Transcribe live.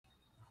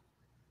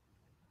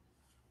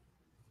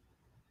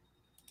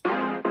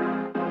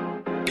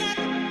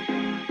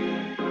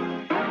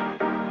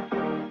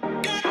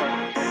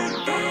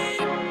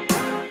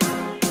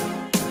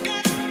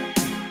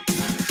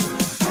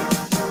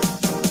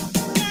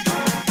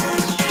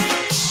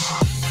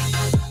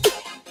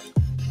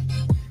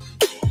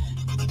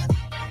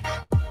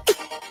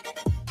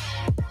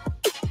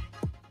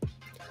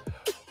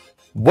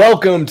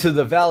Welcome to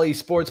the Valley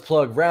Sports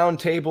Plug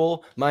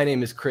Roundtable. My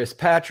name is Chris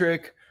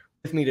Patrick.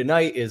 With me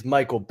tonight is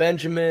Michael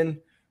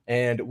Benjamin,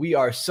 and we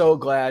are so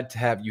glad to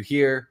have you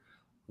here.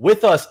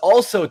 With us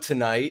also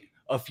tonight,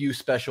 a few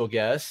special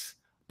guests.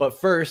 But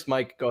first,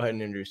 Mike, go ahead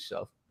and introduce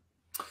yourself.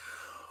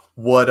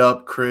 What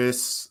up,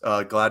 Chris?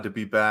 Glad to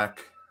be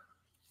back.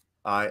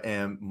 I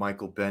am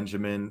Michael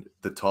Benjamin,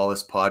 the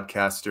tallest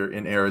podcaster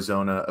in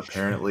Arizona,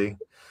 apparently.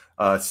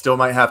 Still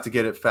might have to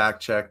get it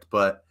fact-checked,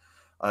 but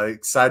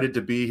excited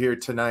to be here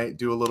tonight,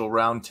 do a little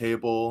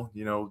roundtable,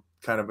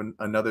 kind of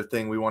another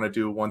thing we want to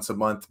do once a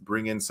month,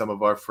 bring in some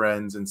of our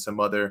friends and some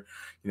other,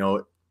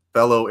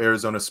 fellow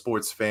Arizona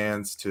sports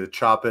fans to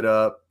chop it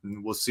up,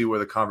 and we'll see where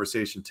the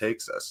conversation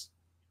takes us.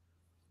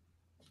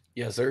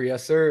 Yes, sir.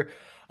 Yes, sir.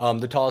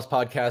 The tallest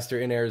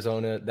podcaster in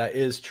Arizona. That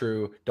is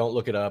true. Don't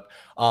look it up.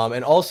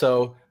 And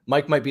also,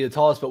 Mike might be the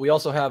tallest, but we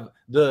also have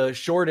the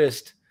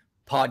shortest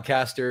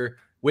podcaster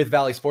with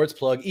Valley Sports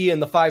Plug, Ian,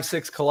 the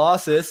 5'6"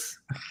 Colossus.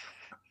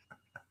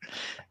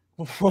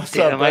 What's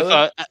up,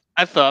 brother?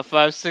 I thought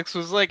 5'6"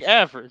 was like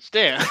average.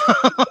 Damn.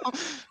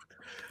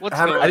 What's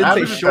going on? I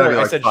didn't say short.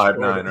 I said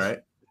 5'9", right?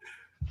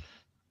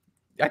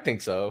 I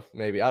think so.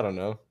 Maybe. I don't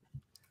know.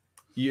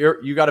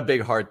 You got a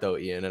big heart though,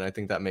 Ian, and I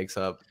think that makes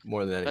up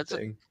more than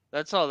anything.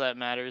 That's all that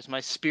matters. My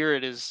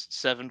spirit is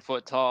 7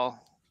 foot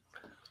tall.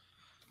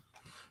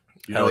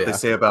 You know what they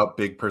say about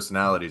big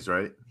personalities,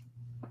 right?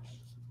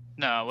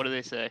 No, what do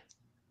they say?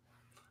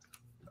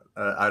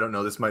 I don't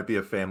know. This might be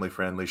a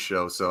family-friendly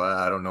show, so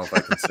I don't know if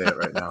I can say it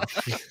right now.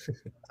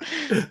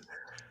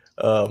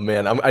 Oh,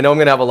 man. I know I'm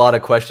going to have a lot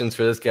of questions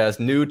for this guy.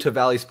 New to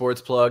Valley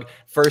Sports Plug,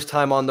 first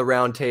time on the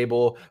round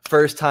table,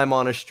 first time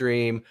on a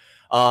stream.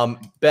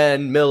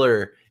 Ben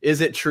Miller,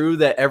 is it true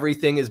that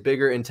everything is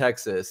bigger in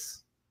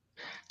Texas?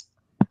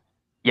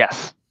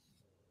 Yes.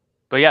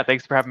 But yeah,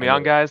 thanks for having me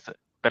on, guys.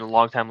 Been a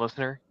long-time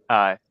listener,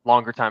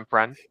 longer-time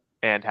friend,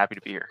 and happy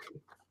to be here.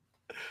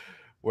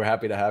 We're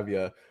happy to have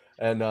you.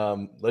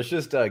 And let's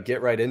just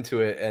get right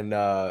into it. And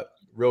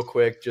real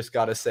quick, just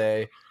got to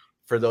say,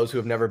 for those who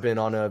have never been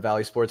on a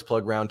Valley Sports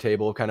Plug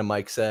roundtable, kind of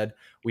Mike said,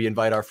 we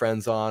invite our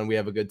friends on. We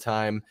have a good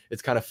time.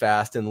 It's kind of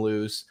fast and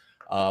loose.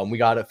 We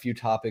got a few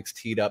topics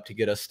teed up to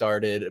get us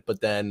started,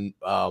 but then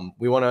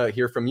we want to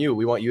hear from you.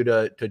 We want you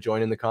to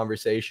join in the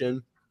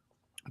conversation,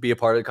 be a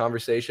part of the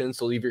conversation.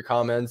 So leave your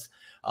comments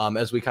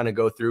as we kind of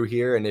go through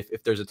here. And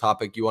if there's a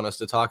topic you want us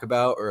to talk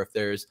about, or if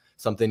there's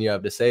something you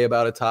have to say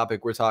about a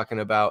topic we're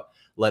talking about,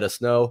 let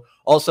us know.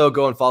 Also,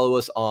 go and follow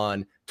us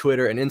on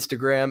Twitter and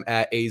Instagram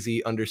at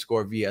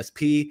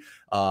AZ_VSP,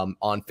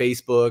 on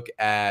Facebook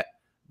at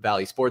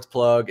Valley Sports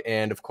Plug,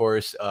 and of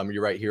course,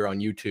 you're right here on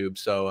YouTube.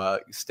 So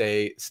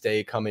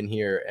stay coming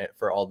here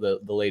for all the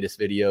latest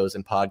videos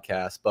and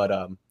podcasts.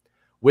 But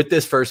with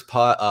this first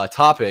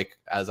topic,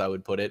 as I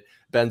would put it,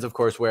 Ben's of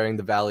course wearing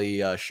the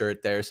Valley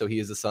shirt there, so he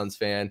is a Suns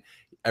fan.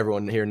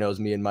 Everyone here knows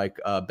me and Mike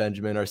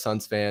Benjamin are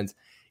Suns fans.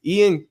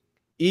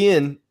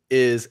 Ian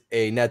is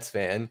a Nets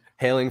fan,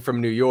 hailing from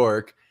New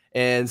York.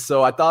 And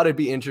so I thought it'd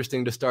be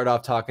interesting to start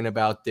off talking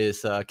about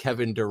this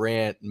Kevin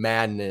Durant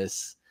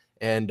madness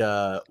and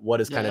what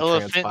has kind of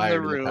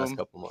transpired in the past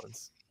couple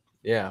months.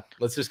 Yeah,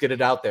 let's just get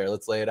it out there.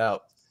 Let's lay it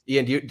out.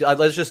 Ian,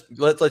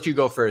 let's let you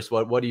go first.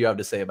 What do you have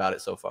to say about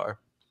it so far?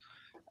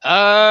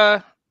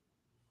 I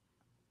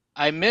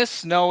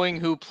miss knowing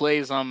who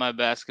plays on my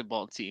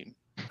basketball team.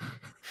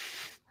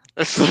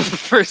 That's the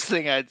first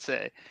thing I'd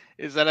say,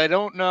 is that I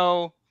don't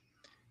know.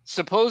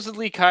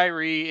 Supposedly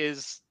Kyrie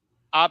is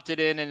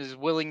opted in and is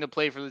willing to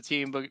play for the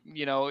team, but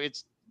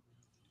it's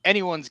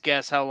anyone's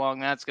guess how long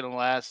that's going to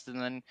last. And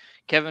then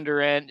Kevin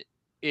Durant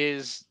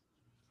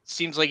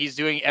seems like he's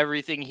doing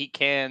everything he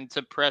can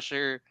to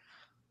pressure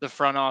the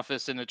front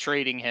office into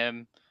trading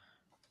him.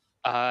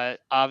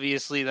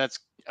 Obviously that's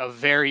a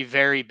very,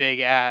 very big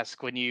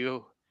ask when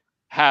you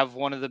have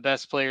one of the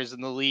best players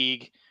in the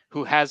league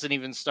who hasn't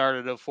even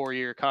started a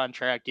 4-year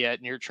contract yet,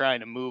 and you're trying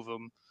to move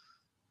him.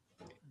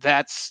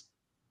 That's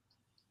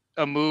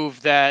a move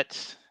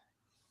that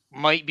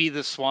might be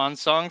the swan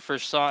song for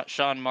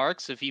Sean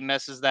Marks. If he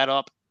messes that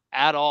up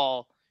at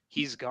all,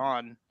 he's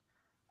gone.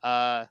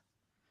 And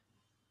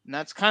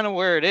that's kind of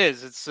where it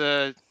is. It's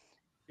a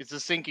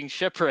sinking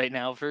ship right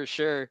now for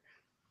sure.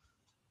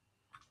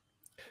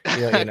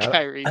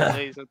 Kyrie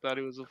plays. I thought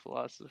he was a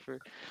philosopher.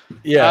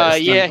 Yeah,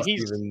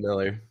 Steven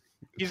Miller.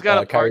 He's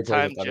got a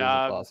part-time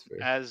job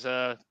as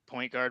a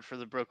point guard for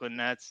the Brooklyn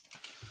Nets.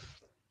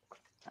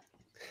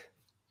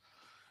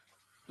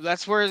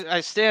 That's where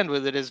I stand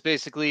with it, is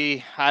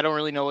basically I don't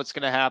really know what's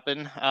going to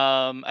happen.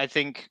 I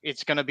think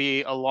it's going to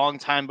be a long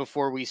time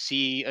before we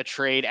see a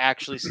trade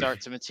actually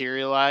start to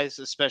materialize,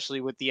 especially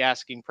with the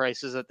asking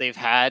prices that they've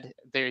had.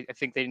 I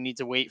think they need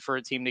to wait for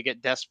a team to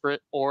get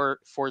desperate, or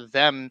for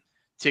them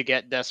to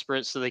get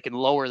desperate so they can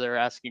lower their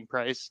asking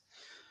price.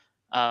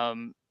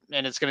 And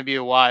it's going to be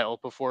a while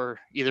before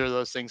either of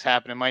those things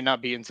happen. It might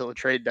not be until the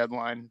trade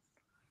deadline.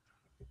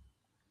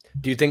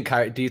 Do you think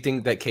that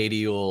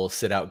KD will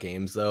sit out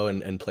games though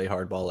and play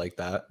hardball like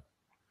that?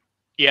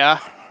 Yeah,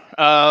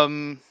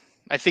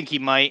 I think he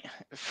might,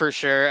 for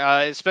sure.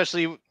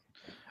 Especially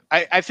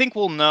I think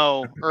we'll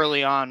know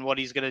early on what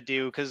he's going to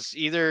do, because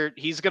either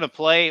he's going to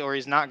play or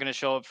he's not going to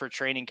show up for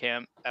training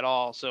camp at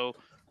all. So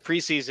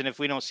preseason, if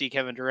we don't see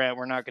Kevin Durant,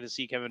 we're not going to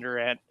see Kevin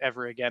Durant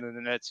ever again in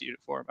the Nets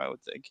uniform, I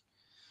would think.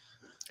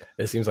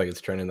 It seems like it's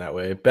trending that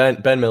way.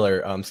 Ben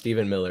Miller,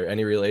 Stephen Miller,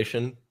 any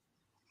relation?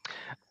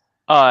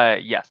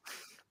 Yes,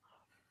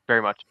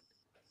 very much.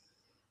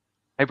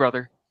 Hey,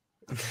 brother.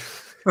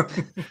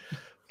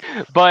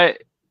 But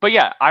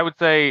yeah, I would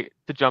say,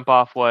 to jump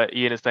off what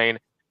Ian is saying,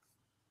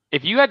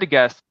 if you had to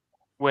guess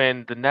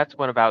when the Nets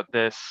went about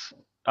this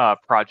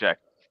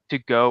project to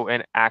go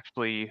and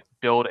actually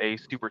build a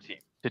super team,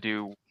 to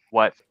do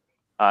what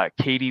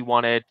KD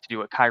wanted, to do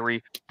what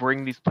Kyrie,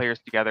 bring these players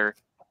together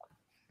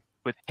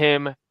with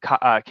him,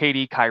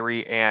 KD,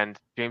 Kyrie, and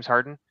James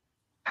Harden,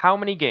 how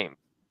many games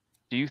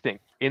do you think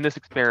in this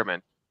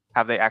experiment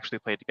have they actually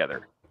played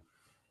together?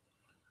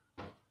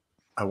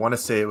 I want to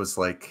say it was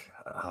like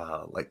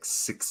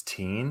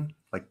 16,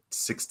 like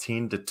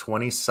 16 to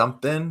 20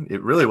 something.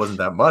 It really wasn't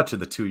that much in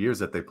the 2 years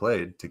that they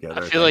played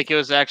together. I feel like it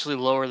was actually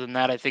lower than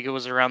that. I think it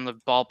was around the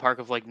ballpark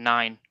of like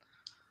 9.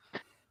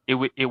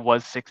 It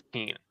was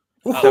 16.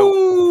 Woo-hoo!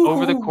 So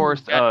over the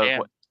course of Goddamn.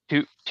 what,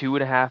 two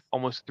and a half,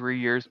 almost 3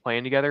 years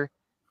playing together,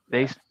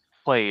 they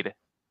played,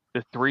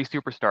 the 3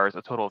 superstars,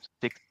 a total of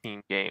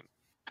 16 games.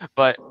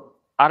 But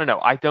I don't know.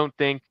 I don't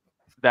think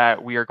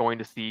that we are going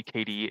to see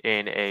KD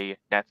in a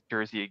Nets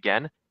jersey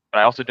again. But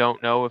I also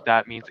don't know if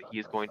that means that he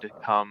is going to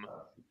come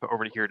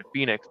over here to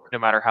Phoenix, no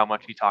matter how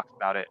much he talks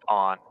about it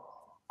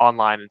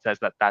online and says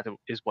that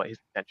is what his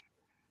intention is.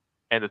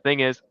 And the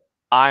thing is,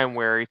 I am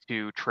wary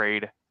to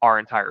trade our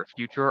entire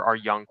future, our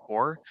young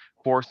core,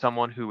 for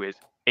someone who is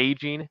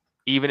aging,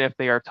 even if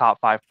they are top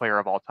 5 player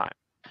of all time,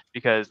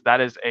 because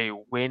that is a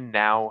win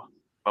now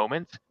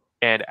moment.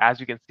 And as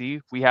you can see,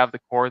 we have the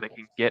core that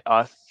can get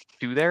us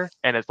to there.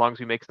 And as long as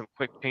we make some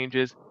quick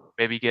changes,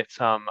 maybe get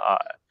some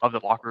of the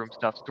locker room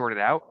stuff sorted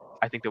out,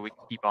 I think that we can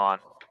keep on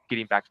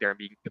getting back there and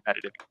being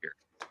competitive here.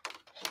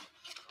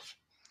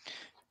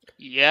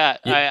 Yeah,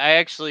 Yeah. I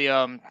actually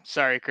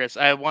sorry, Chris.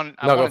 I wanted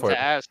to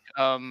ask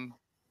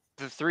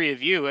the three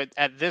of you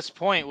at this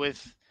point,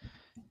 with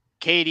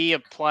KD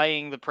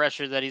applying the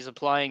pressure that he's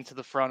applying to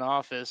the front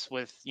office,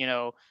 with,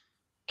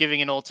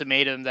 giving an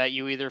ultimatum that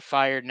you either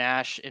fire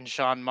Nash and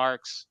Sean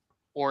Marks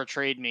or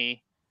trade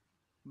me.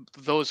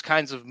 Those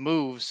kinds of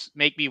moves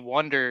make me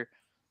wonder,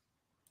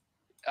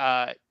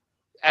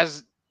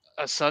 as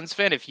a Suns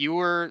fan, if you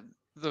were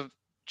the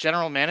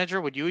general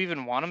manager, would you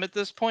even want him at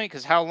this point?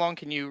 Because how long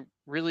can you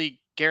really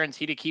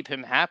guarantee to keep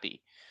him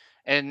happy?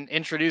 And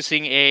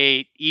introducing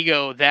a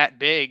ego that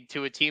big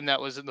to a team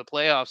that was in the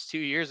playoffs 2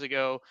 years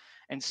ago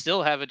and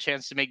still have a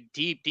chance to make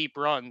deep, deep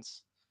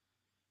runs,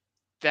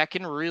 that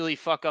can really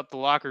fuck up the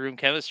locker room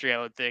chemistry,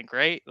 I would think,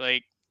 right?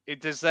 Like,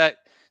 is the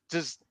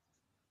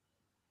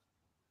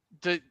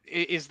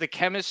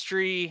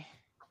chemistry,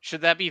 should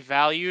that be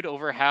valued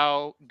over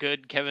how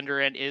good Kevin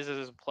Durant is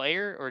as a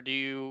player, or do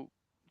you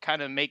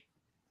kind of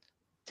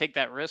take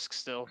that risk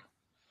still?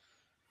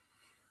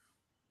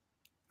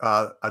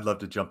 I'd love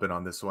to jump in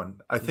on this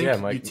one. I think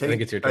Mike, I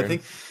think it's your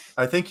turn.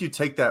 I think you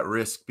take that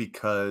risk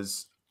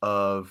because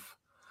of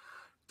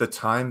the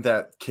time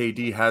that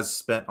KD has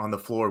spent on the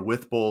floor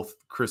with both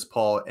Chris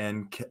Paul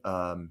and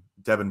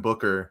Devin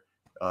Booker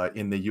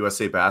in the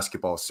USA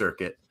basketball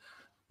circuit.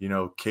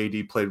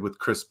 KD played with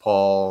Chris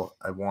Paul,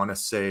 I want to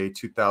say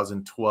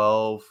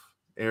 2012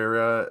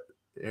 era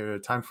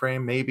time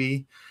frame,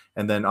 maybe.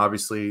 And then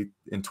obviously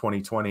in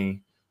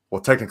 2020,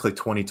 well, technically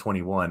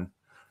 2021,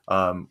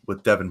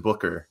 with Devin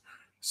Booker.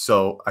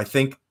 So I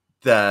think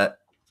that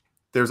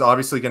there's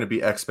obviously going to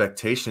be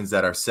expectations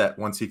that are set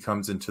once he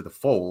comes into the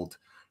fold.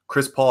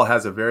 Chris Paul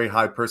has a very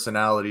high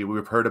personality.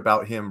 We've heard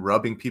about him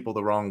rubbing people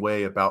the wrong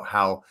way, about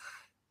how,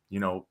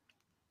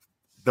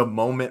 the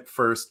moment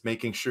first,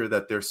 making sure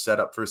that they're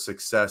set up for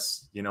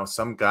success.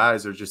 Some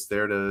guys are just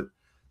there to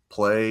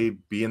play,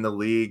 be in the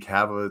league,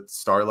 have a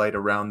starlight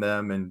around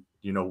them, and,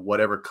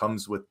 whatever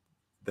comes with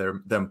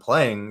them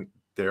playing,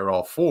 they're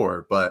all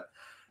for. But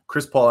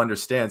Chris Paul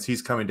understands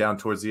he's coming down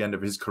towards the end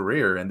of his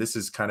career, and this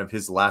is kind of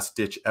his last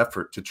ditch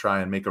effort to try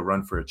and make a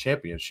run for a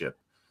championship.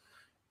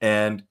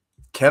 And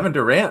Kevin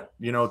Durant,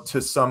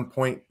 to some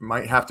point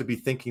might have to be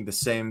thinking the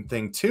same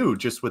thing too,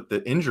 just with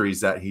the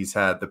injuries that he's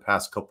had the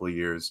past couple of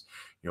years,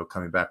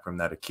 coming back from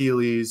that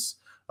Achilles,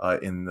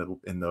 in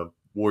the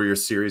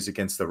Warriors series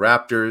against the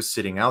Raptors,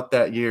 sitting out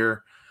that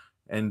year,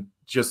 and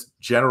just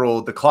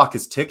general, the clock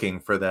is ticking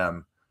for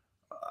them.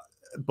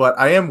 But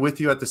I am with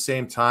you at the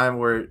same time,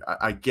 where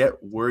I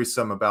get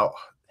worrisome about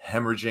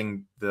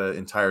hemorrhaging the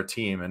entire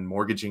team and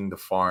mortgaging the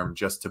farm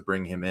just to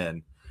bring him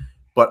in.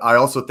 But I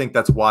also think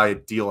that's why a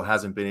deal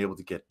hasn't been able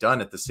to get done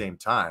at the same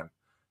time.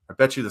 I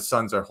bet you the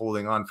Suns are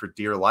holding on for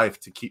dear life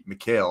to keep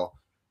Mikal.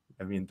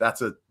 I mean,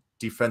 that's a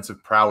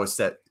defensive prowess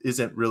that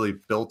isn't really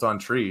built on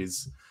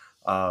trees.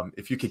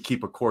 If you could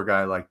keep a core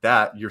guy like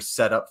that, you're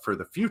set up for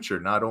the future.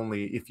 Not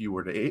only if you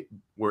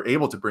were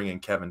able to bring in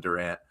Kevin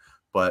Durant,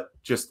 but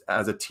just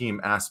as a team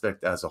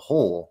aspect as a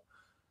whole.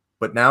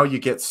 But now you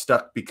get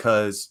stuck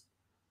because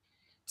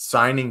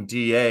signing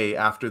DA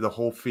after the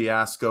whole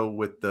fiasco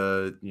with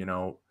the,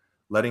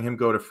 letting him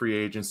go to free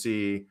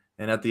agency.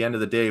 And at the end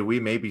of the day, we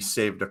maybe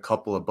saved a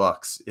couple of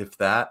bucks, if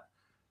that.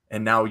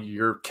 And now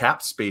your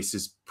cap space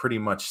is pretty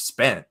much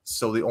spent.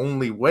 So the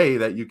only way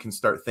that you can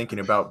start thinking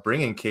about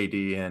bringing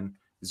KD in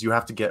is you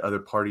have to get other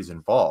parties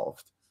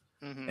involved.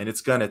 Mm-hmm. And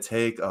it's going to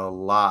take a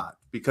lot,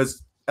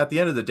 because at the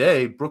end of the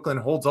day, Brooklyn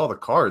holds all the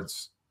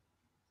cards.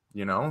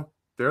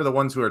 They're the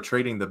ones who are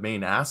trading the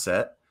main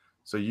asset.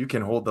 So you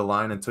can hold the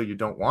line until you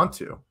don't want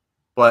to.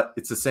 But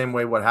it's the same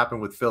way what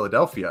happened with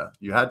Philadelphia.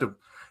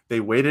 They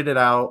waited it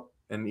out.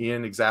 And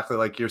Ian, exactly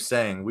like you're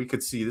saying, we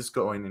could see this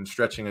going and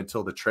stretching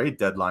until the trade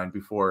deadline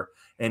before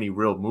any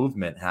real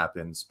movement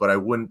happens. But I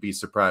wouldn't be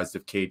surprised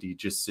if KD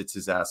just sits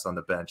his ass on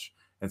the bench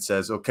and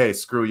says, okay,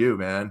 screw you,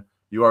 man.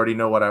 You already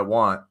know what I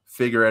want.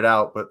 Figure it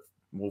out, but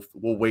we'll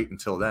wait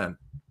until then.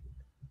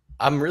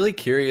 I'm really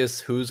curious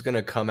who's going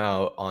to come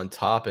out on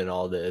top in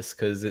all this,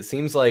 because it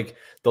seems like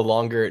the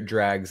longer it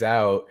drags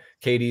out,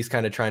 KD's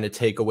kind of trying to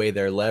take away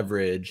their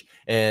leverage.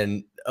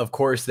 And of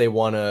course they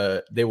want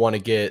to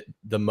get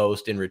the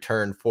most in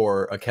return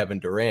for a Kevin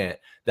Durant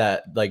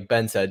that, like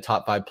Ben said,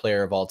 top 5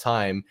 player of all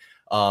time,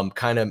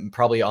 kind of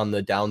probably on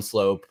the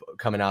downslope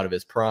coming out of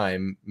his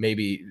prime,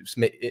 maybe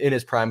in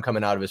his prime,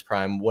 coming out of his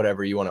prime,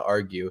 whatever you want to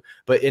argue.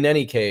 But in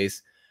any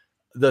case,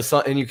 the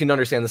Sun, and you can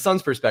understand the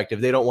Suns'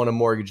 perspective, they don't want to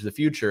mortgage the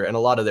future, and a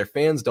lot of their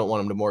fans don't want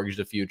them to mortgage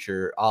the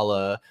future, a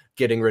la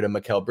getting rid of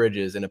Mikal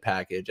Bridges in a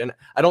package. And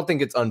I don't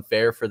think it's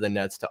unfair for the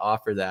Nets to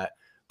offer that.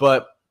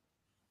 But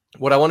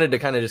what I wanted to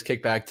kind of just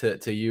kick back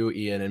to you,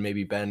 Ian, and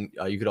maybe Ben,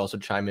 you could also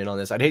chime in on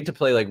this. I'd hate to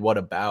play like what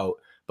about,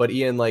 but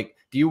Ian, like,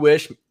 do you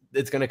wish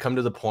it's going to come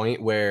to the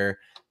point where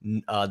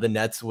the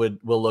Nets will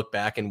look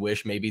back and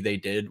wish maybe they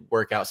did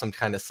work out some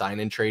kind of sign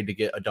and trade to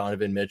get a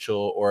Donovan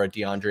Mitchell or a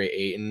DeAndre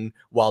Ayton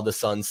while the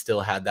Suns still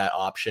had that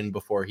option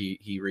before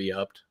he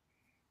re-upped?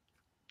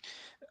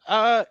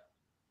 I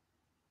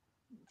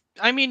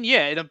mean,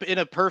 yeah, in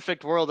a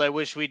perfect world, I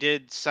wish we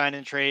did sign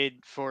and trade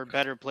for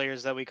better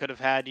players that we could have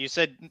had. You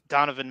said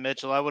Donovan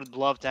Mitchell. I would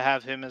love to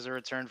have him as a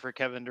return for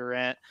Kevin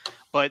Durant.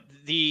 But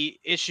the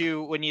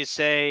issue when you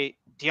say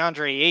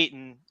DeAndre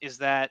Ayton is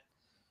that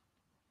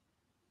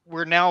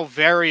we're now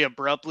very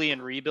abruptly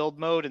in rebuild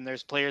mode, and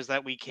there's players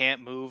that we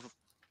can't move,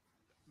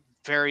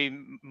 very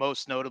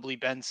most notably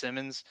Ben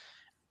Simmons,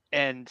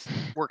 and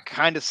we're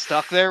kind of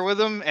stuck there with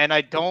him, and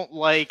I don't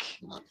like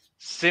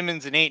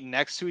Simmons and Ayton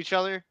next to each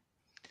other.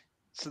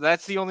 So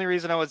that's the only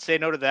reason I would say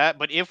no to that.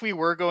 But if we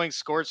were going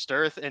scorched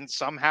earth and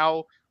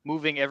somehow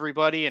moving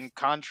everybody and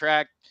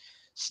contract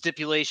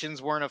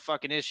stipulations weren't a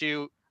fucking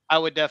issue, I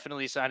would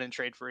definitely sign and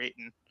trade for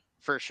Ayton,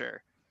 for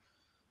sure.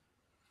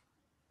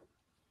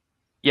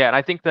 Yeah, and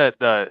I think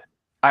that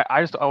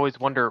I just always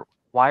wonder,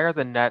 why are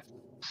the Nets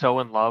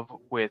so in love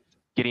with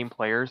getting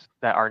players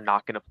that are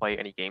not going to play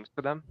any games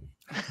for them?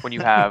 When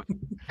you have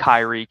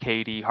Kyrie,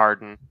 KD,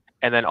 Harden,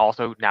 and then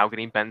also now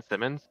getting Ben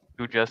Simmons,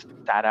 who just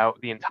sat out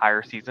the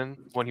entire season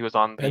when he was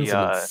on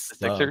the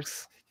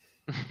Sixers.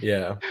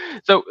 Yeah.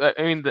 So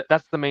I mean,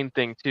 that's the main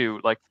thing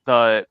too. Like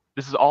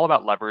this is all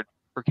about leverage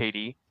for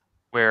KD,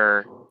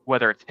 where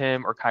whether it's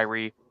him or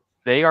Kyrie,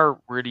 they are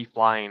really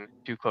flying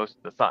too close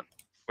to the sun.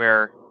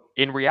 Where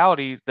in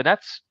reality, the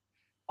Nets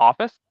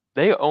office,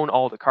 they own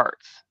all the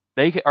cards.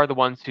 They are the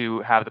ones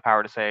who have the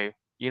power to say,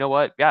 you know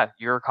what? Yeah,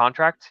 your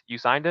contract, you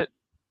signed it.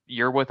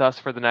 You're with us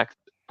for the next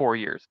 4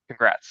 years.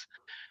 Congrats.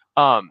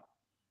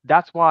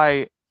 That's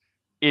why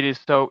it is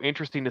so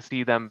interesting to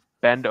see them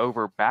bend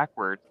over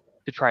backwards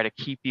to try to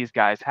keep these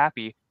guys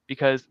happy,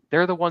 because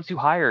they're the ones who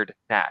hired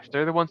Nash.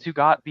 They're the ones who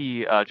got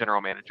the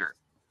general manager.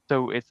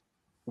 So it's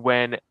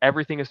when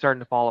everything is starting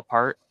to fall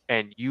apart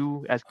and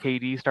you as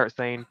KD start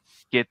saying,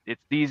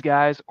 it's these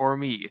guys or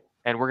me,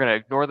 and we're going to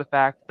ignore the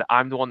fact that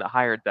I'm the one that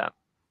hired them.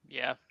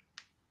 Yeah.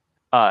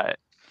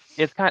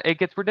 It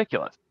gets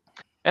ridiculous.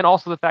 And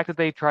also the fact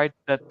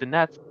that the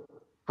Nets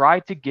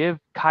tried to give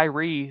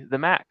Kyrie the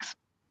max.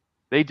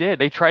 They did.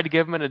 They tried to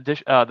give him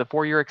the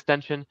 4-year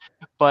extension,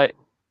 but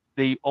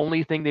the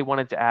only thing they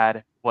wanted to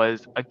add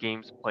was a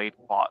games played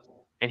clause,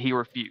 and he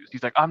refused.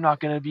 He's like, I'm not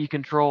going to be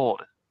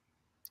controlled.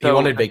 He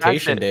wanted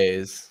vacation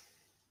days.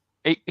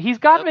 He's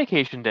got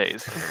vacation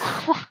days.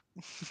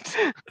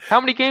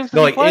 How many games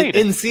has he played?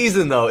 In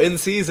season, though. In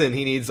season,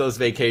 he needs those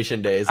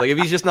vacation days. Like, if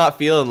he's just not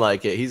feeling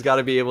like it, he's got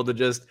to be able to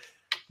just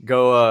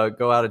go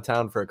out of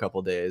town for a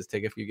couple days,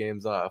 take a few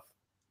games off.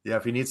 Yeah,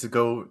 if he needs to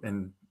go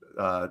and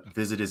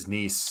visit his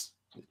niece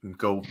and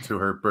go to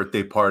her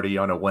birthday party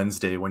on a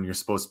Wednesday when you're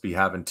supposed to be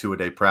having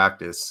 2-a-day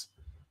practice,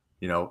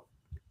 you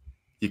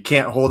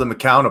can't hold him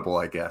accountable,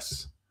 I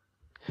guess.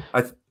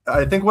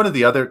 I think one of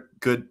the other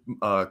good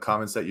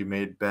comments that you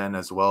made, Ben,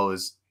 as well,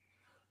 is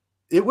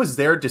it was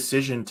their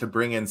decision to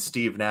bring in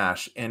Steve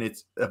Nash. And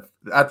it's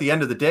at the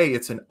end of the day,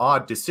 it's an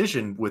odd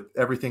decision with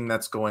everything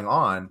that's going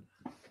on.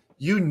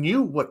 You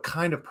knew what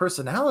kind of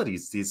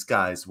personalities these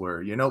guys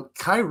were.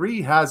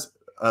 Kyrie has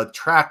a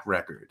track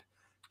record,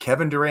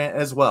 Kevin Durant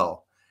as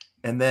well.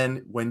 And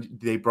then when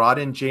they brought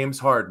in James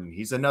Harden,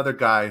 he's another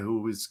guy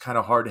who was kind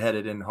of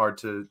hard-headed and hard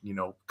to,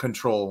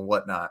 control and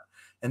whatnot.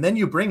 And then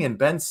you bring in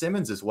Ben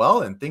Simmons as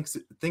well and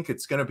think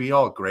it's going to be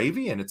all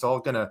gravy and it's all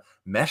going to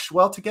mesh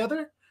well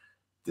together.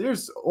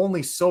 There's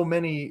only so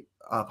many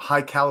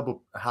high caliber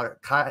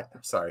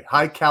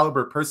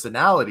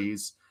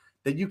personalities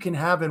that you can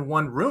have in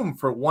one room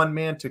for one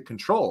man to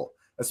control,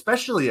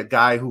 especially a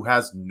guy who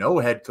has no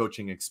head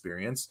coaching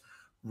experience,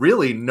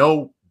 really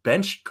no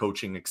bench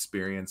coaching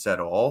experience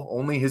at all,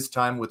 only his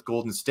time with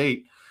Golden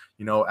State,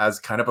 as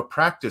kind of a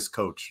practice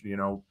coach,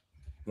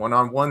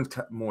 one-on-one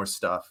more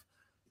stuff.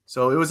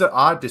 So it was an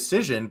odd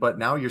decision, but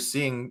now you're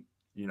seeing,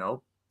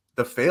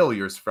 the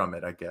failures from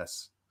it, I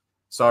guess.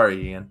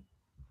 Sorry, Ian.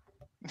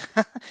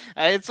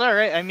 It's all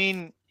right. I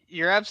mean,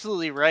 you're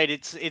absolutely right.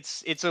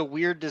 It's a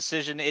weird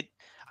decision.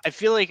 I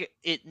feel like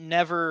it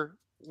never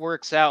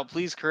works out.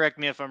 Please correct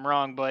me if I'm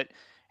wrong, but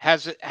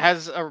has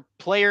a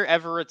player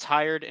ever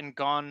retired and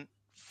gone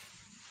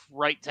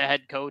right to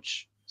head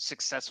coach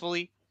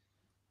successfully?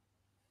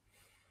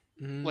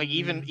 Like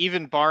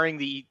even barring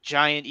the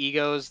giant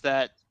egos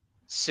that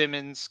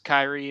Simmons,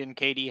 Kyrie, and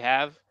KD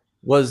have.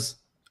 Was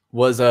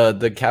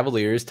the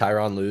Cavaliers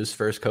Tyronn Lue's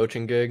first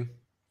coaching gig?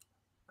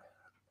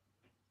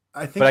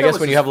 I think, but I guess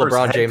when you have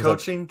LeBron James,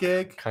 coaching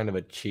gig, kind of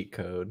a cheat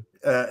code.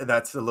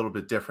 That's a little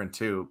bit different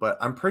too. But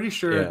I'm pretty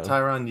sure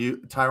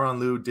Tyronn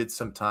Lue did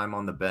some time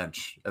on the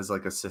bench as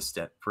like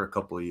assistant for a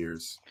couple of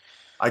years.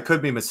 I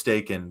could be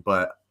mistaken,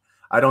 but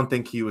I don't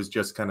think he was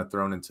just kind of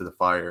thrown into the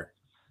fire.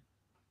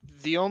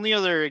 The only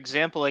other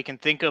example I can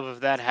think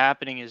of that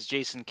happening is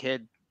Jason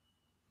Kidd.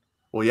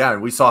 Well, yeah,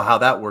 and we saw how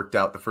that worked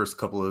out the first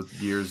couple of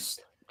years.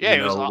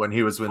 Yeah, when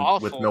he was with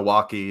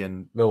Milwaukee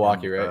right?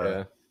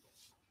 Yeah.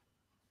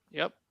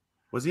 Yep.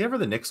 Was he ever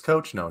the Knicks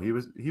coach? No, he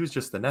was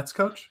just the Nets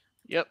coach.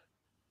 Yep,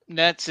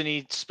 Nets, and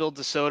he spilled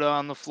the soda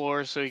on the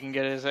floor so he can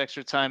get his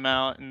extra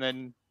timeout, and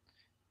then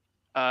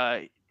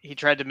he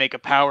tried to make a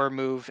power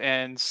move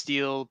and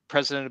steal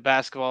president of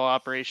basketball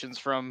operations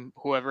from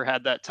whoever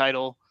had that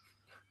title,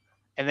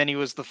 and then he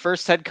was the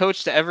first head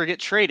coach to ever get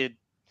traded.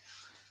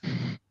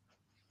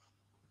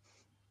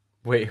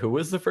 Wait, who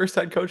was the first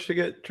head coach to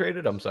get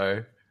traded? I'm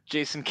sorry.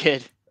 Jason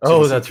Kidd.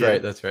 Oh, that's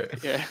right. That's right.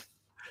 Yeah.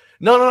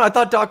 No, I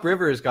thought Doc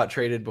Rivers got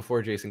traded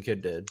before Jason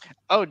Kidd did.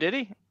 Oh, did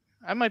he?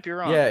 I might be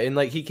wrong. Yeah, and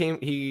like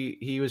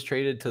he was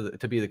traded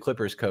to be the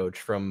Clippers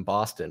coach from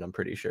Boston, I'm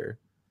pretty sure.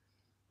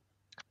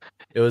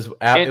 It was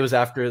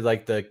after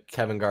like the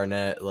Kevin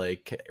Garnett,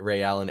 like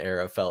Ray Allen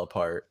era fell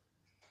apart.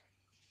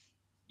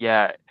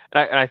 Yeah,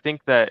 and I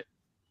think that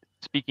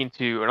speaking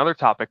to another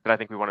topic that I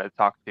think we wanted to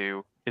talk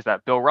to is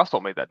that Bill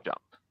Russell made that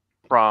jump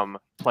from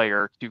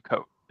player to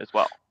coach as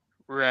well.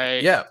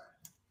 Right. Yeah.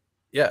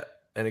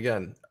 And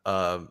again,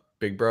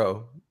 Big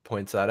Bro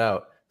points that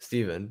out.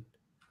 Steven,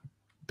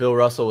 Bill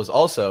Russell was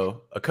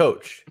also a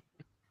coach.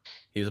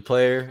 He was a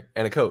player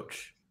and a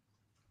coach.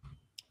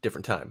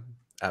 Different time.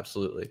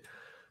 Absolutely.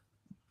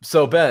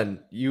 So,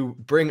 Ben, you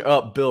bring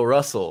up Bill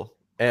Russell,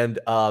 and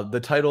the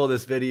title of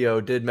this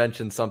video did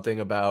mention something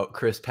about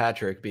Chris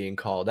Patrick being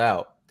called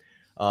out.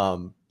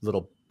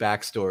 Little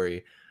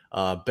backstory.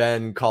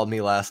 Ben called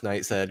me last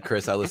night, said,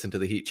 Chris, I listened to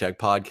the Heat Check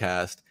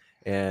podcast,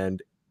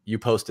 and you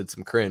posted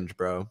some cringe,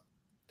 bro.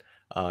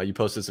 You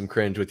posted some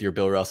cringe with your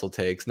Bill Russell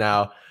takes.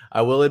 Now,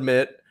 I will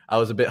admit, I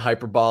was a bit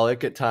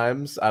hyperbolic at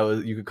times.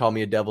 You could call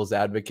me a devil's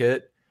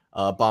advocate,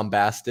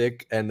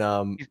 bombastic,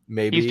 and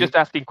maybe he's just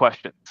asking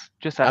questions.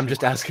 I'm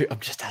just asking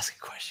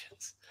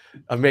questions.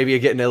 Maybe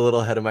getting a little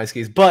ahead of my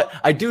skis, but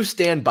I do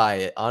stand by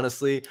it.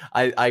 Honestly,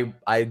 I'm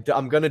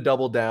gonna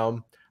double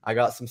down. I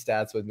got some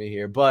stats with me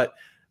here, but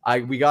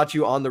we got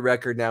you on the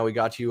record now. We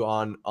got you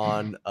on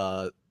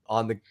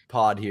the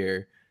pod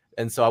here.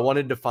 And so I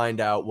wanted to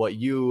find out what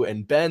you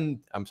and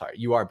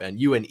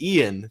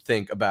Ian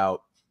think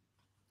about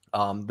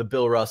the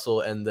Bill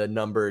Russell and the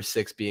number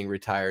 6 being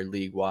retired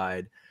league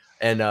wide.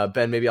 And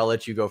Ben, maybe I'll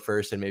let you go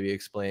first and maybe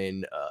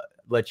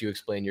let you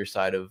explain your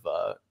side of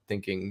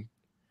thinking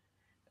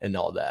and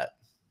all that.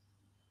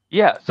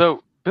 Yeah,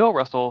 so Bill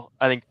Russell,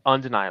 I think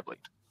undeniably,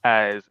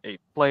 as a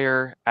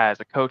player, as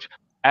a coach,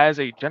 as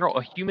a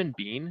human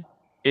being,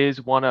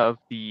 is one of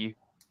the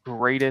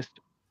greatest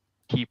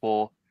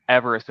people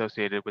ever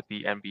associated with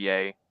the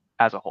NBA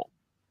as a whole.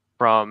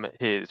 From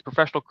his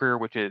professional career,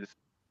 which is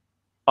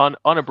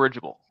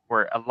unabridgable,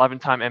 where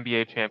 11-time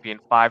NBA champion,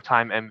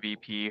 5-time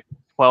MVP,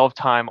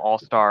 12-time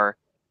All-Star,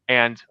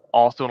 and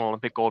also an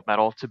Olympic gold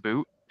medal to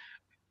boot,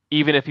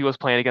 even if he was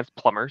playing against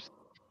plumbers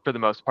for the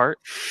most part.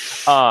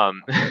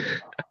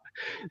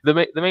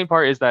 The main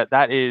part is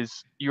that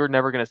is, you're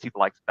never going to see the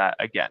likes of that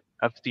again,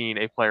 of seeing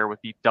a player with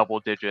the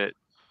double-digit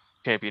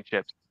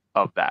championships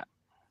of that.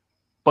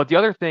 But the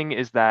other thing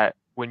is that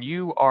when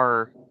you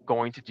are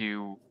going to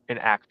do an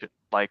action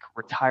like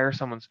retire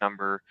someone's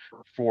number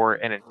for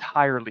an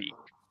entire league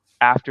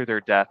after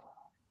their death,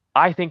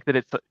 I think that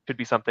it should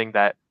be something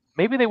that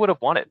maybe they would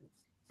have wanted.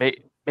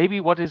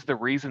 Maybe what is the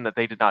reason that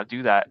they did not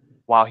do that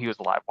while he was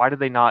alive? Why did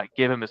they not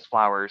give him his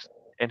flowers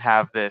and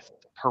have this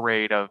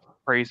parade of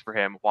praise for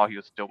him while he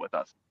was still with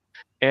us?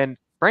 And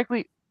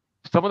frankly,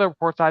 some of the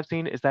reports I've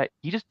seen is that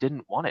he just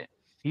didn't want it.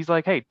 He's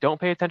like, hey, don't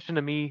pay attention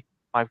to me.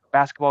 My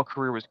basketball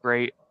career was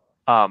great.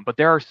 But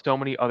there are so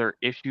many other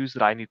issues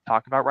that I need to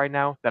talk about right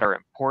now that are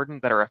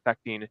important, that are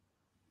affecting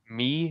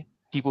me,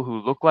 people who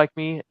look like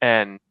me,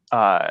 and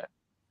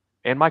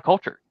my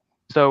culture.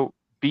 So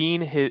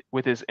being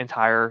with his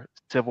entire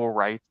civil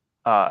rights,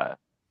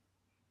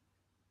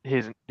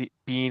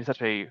 being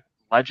such a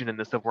legend in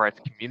the civil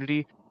rights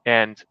community,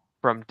 and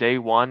from day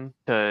one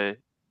to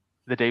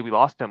the day we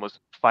lost him was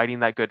fighting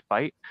that good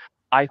fight.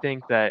 I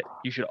think that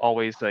you should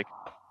always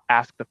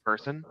ask the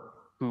person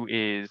who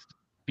is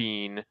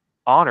being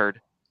honored,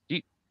 do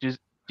you, just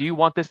do you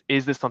want this?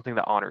 Is this something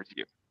that honors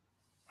you?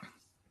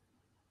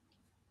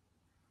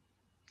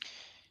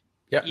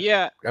 Yeah.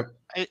 Yeah, Yep.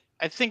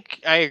 I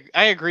think I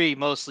agree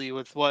mostly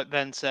with what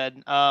Ben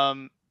said.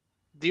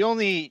 The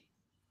only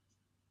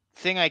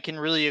thing I can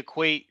really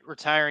equate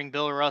retiring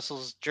Bill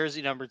Russell's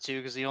jersey number to,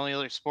 because the only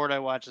other sport I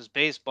watch is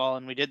baseball,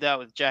 and we did that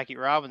with Jackie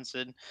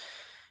Robinson,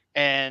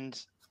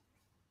 and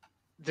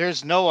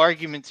there's no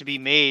argument to be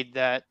made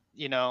that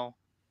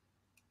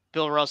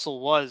Bill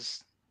Russell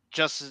was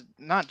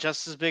not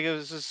just as big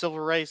as a civil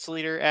rights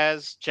leader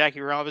as Jackie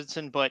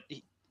Robinson, but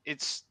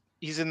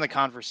he's in the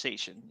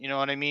conversation. You know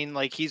what I mean?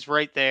 Like, he's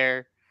right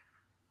there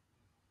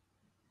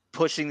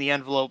pushing the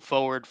envelope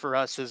forward for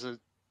us as a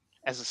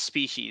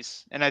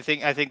species. And I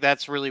think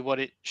that's really what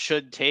it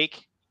should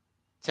take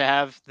to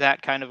have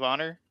that kind of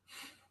honor.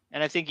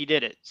 And I think he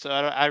did it. So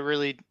I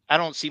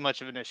don't see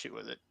much of an issue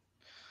with it.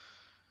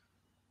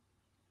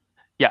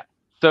 Yeah.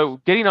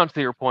 So getting onto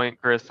your point,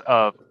 Chris,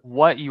 of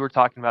what you were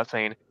talking about,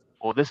 saying,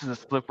 well, this is a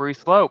slippery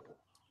slope.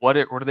 What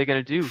are they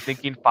going to do?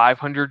 Thinking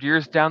 500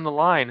 years down the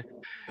line.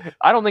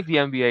 I don't think the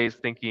NBA is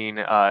thinking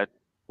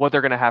what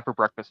they're going to have for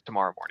breakfast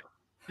tomorrow morning.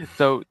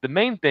 So the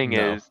main thing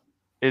No.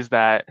 is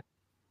that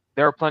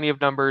there are plenty of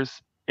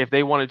numbers. If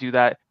they want to do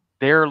that,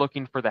 they're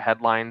looking for the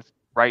headlines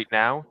right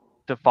now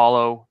to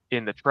follow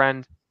in the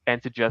trend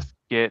and to just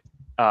get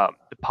the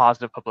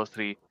positive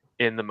publicity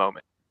in the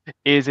moment.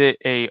 Is it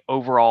a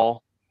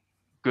overall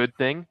good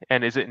thing,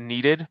 and is it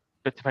needed?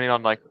 But depending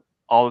on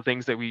all the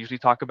things that we usually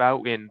talk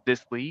about in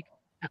this league,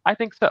 I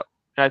think so.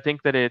 And I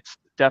think that it's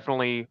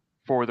definitely,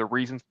 for the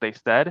reasons they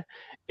said,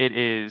 it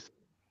is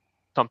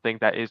something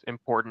that is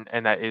important,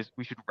 and that is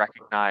we should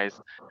recognize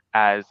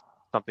as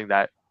something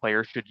that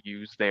players should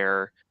use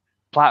their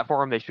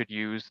platform, they should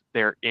use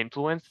their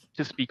influence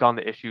to speak on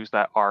the issues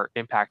that are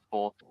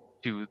impactful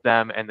to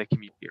them and the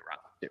community around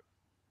them too.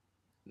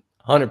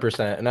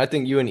 100%. And I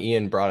think you and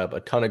Ian brought up a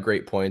ton of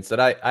great points that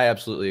I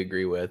absolutely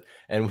agree with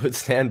and would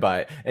stand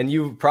by. And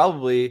you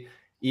probably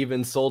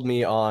even sold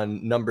me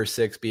on number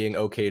 6 being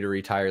okay to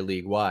retire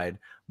league wide.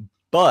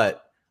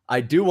 But I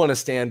do want to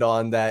stand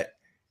on that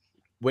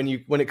when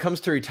it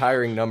comes to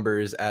retiring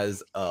numbers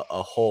as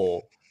a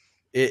whole,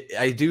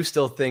 I do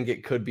still think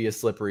it could be a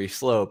slippery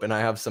slope. And I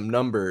have some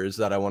numbers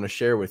that I want to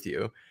share with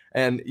you.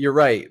 And you're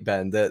right,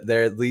 Ben, that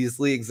these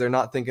leagues, they're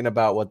not thinking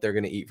about what they're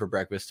going to eat for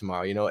breakfast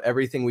tomorrow.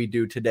 Everything we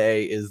do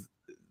today is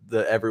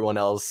everyone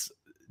else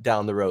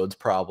down the road's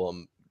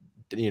problem,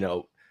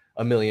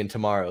 a million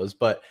tomorrows.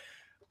 But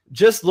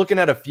just looking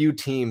at a few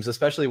teams,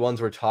 especially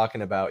ones we're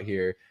talking about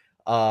here,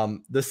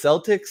 the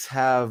Celtics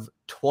have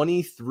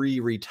 23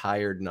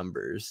 retired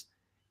numbers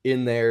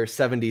in their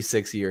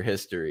 76-year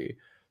history.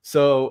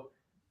 So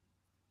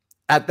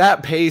at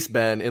that pace,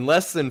 Ben, in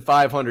less than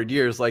 500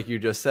 years, like you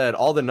just said,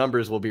 all the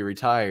numbers will be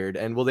retired.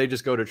 And will they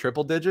just go to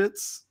triple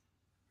digits?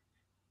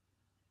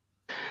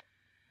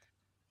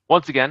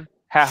 Once again,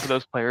 half of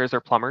those players are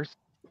plumbers.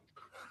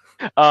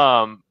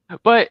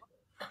 But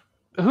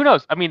who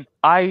knows? I mean,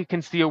 I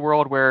can see a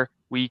world where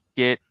we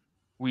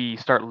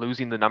start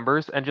losing the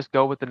numbers and just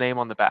go with the name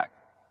on the back.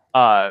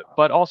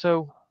 But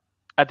also,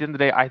 at the end of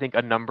the day, I think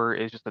a number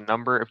is just a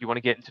number. If you want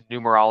to get into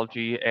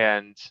numerology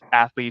and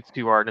athletes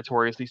who are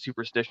notoriously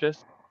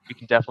superstitious, you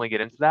can definitely get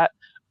into that.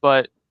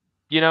 But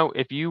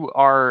if you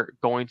are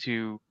going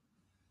to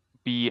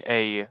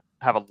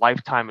have a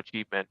lifetime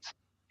achievement,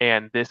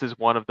 and this is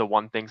one of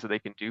the things that they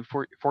can do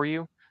for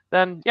you,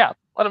 then yeah,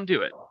 let them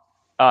do it.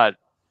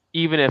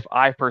 Even if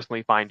I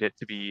personally find it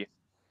to be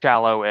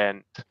shallow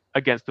and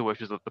against the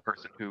wishes of the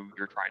person who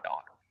you're trying to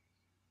honor.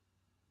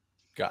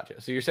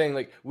 Gotcha. So you're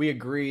saying we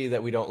agree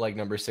that we don't like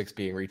number 6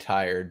 being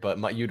retired, but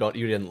you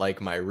didn't like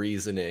my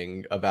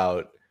reasoning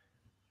about,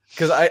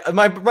 because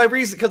my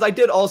reason, because I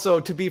did also,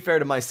 to be fair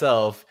to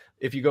myself,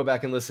 if you go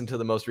back and listen to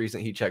the most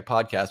recent Heat Check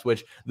podcast,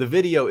 which the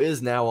video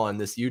is now on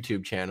this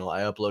YouTube channel,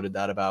 I uploaded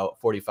that about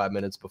 45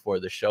 minutes before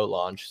the show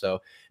launch. So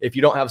if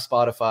you don't have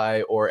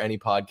Spotify or any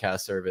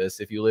podcast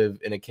service, if you live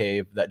in a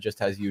cave that just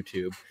has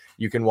YouTube,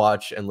 you can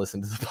watch and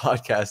listen to the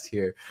podcast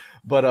here.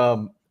 But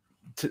I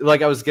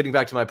was getting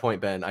back to my point,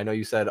 Ben. I know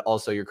you said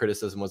also your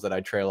criticism was that I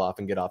trail off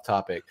and get off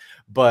topic,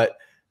 but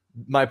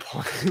my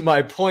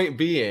point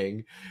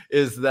being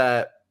is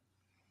that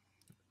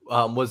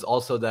was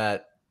also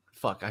that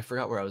I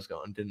forgot where I was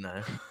going, didn't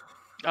I?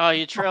 Oh,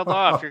 you trailed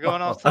off. You're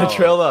going off. I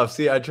trailed off.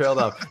 See, I trailed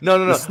off. No.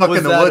 You're stuck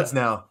in the woods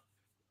now.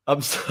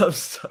 I'm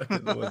stuck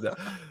in the woods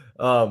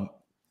now.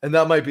 And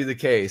that might be the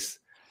case.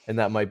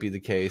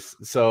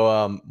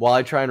 So while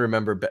I try and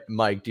remember,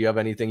 Mike, do you have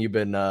anything? You've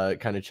been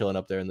kind of chilling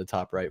up there in the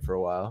top right for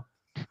a while.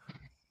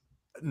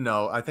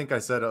 No, I think I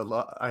said a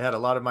lot. I had a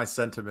lot of my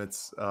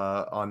sentiments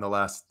on the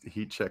last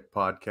Heat Check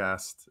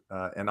podcast,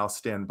 and I'll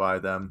stand by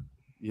them.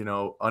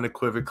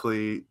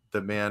 Unequivocally,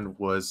 the man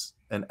was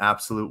an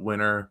absolute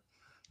winner,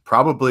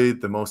 probably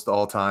the most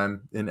all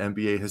time in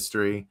NBA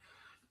history.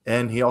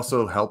 And he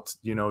also helped,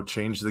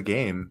 change the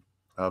game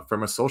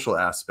from a social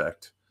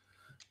aspect.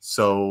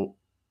 So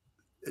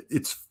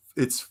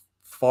it's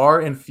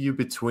far and few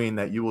between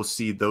that you will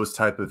see those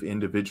type of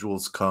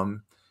individuals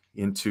come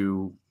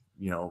into,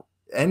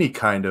 any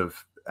kind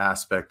of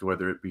aspect,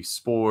 whether it be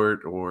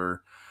sport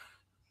or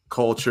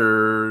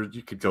culture.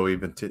 You could go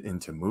even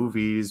into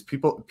movies.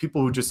 People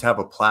who just have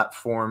a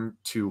platform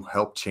to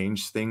help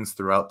change things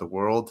throughout the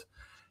world.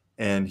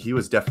 And he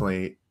was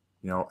definitely,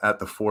 at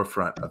the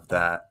forefront of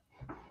that.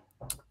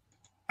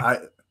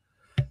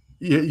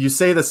 You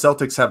say the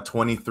Celtics have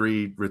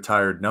 23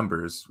 retired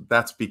numbers.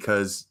 That's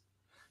because,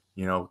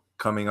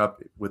 coming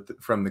up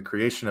from the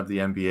creation of the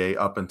NBA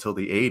up until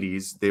the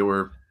 80s, they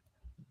were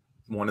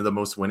one of the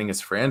most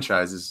winningest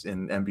franchises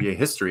in NBA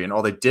history, and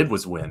all they did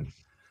was win.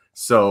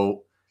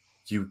 So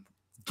you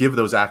give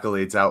those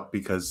accolades out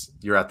because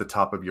you're at the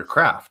top of your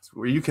craft.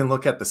 Where you can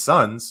look at the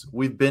Suns,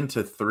 we've been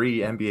to 3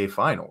 NBA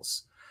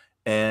finals,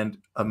 and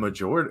a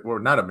majority, or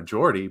not a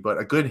majority, but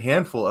a good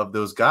handful of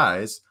those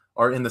guys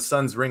are in the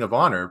Suns Ring of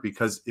Honor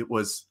because it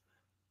was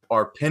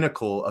our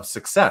pinnacle of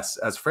success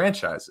as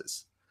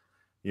franchises,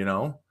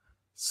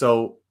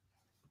 So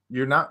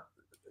you're not,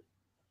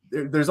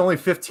 there's only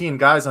 15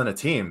 guys on a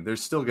team.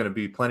 There's still going to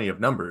be plenty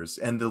of numbers.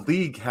 And the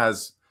league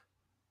has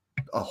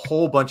a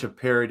whole bunch of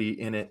parity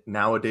in it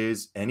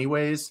nowadays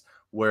anyways,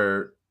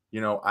 where,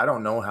 I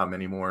don't know how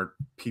many more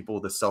people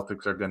the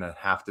Celtics are going to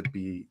have to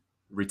be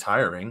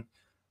retiring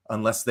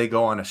unless they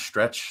go on a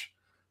stretch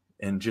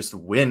and just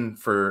win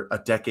for a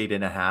decade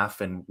and a half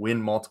and win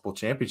multiple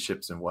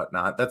championships and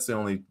whatnot. That's the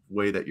only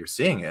way that you're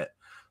seeing it.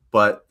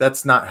 But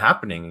that's not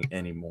happening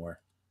anymore.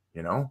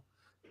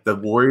 The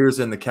Warriors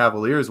and the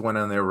Cavaliers went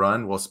on their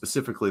run, well,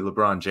 specifically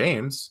LeBron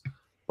James,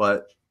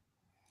 but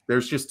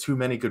there's just too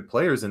many good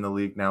players in the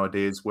league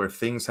nowadays where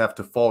things have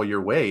to fall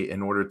your way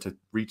in order to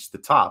reach the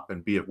top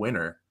and be a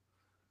winner,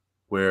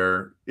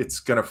 where it's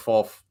going to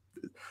fall.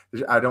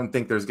 I don't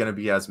think there's going to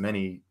be as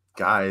many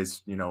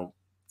guys,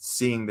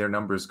 seeing their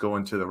numbers go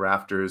into the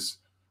rafters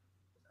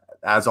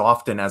as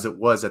often as it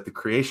was at the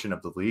creation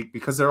of the league,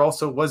 because there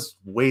also was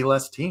way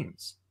less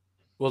teams.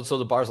 Well, so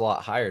the bar's a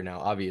lot higher now,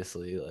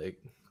 obviously. Like,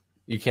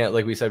 you can't,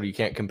 like we said, you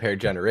can't compare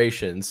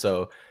generations.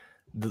 So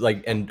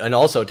and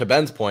also to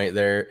Ben's point,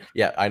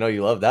 I know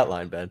you love that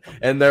line, Ben.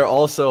 And they're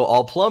also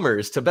all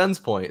plumbers, to Ben's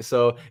point.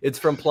 So it's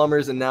from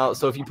plumbers, and now,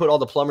 so if you put all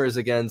the plumbers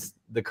against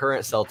the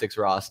current Celtics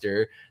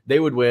roster, they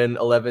would win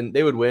all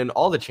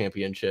the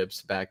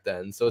championships back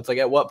then. So it's like,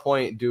 at what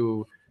point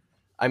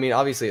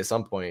obviously at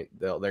some point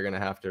they're going to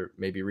have to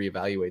maybe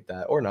reevaluate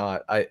that or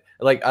not. I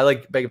like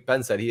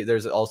Ben said,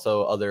 there's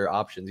also other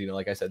options,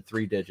 like I said,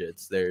 3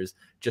 digits. There's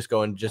just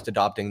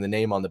adopting the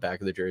name on the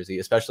back of the jersey,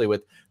 especially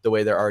with the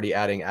way they're already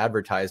adding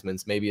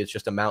advertisements. Maybe it's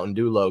just a Mountain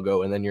Dew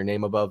logo and then your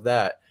name above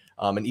that.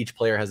 And each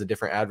player has a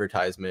different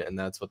advertisement, and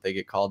that's what they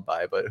get called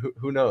by. But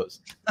who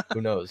knows? Who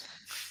knows?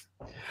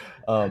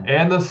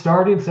 And the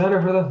starting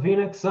center for the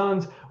Phoenix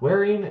Suns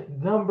wearing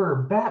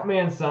number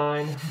Batman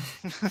sign.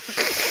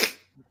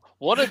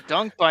 What a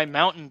dunk by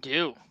Mountain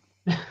Dew.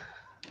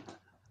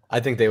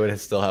 I think they would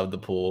still have the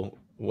pool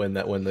when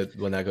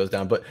that goes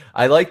down. But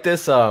I like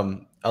this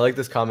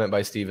comment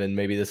by Steven.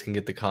 Maybe this can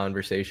get the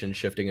conversation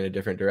shifting in a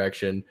different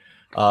direction.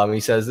 He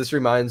says, this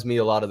reminds me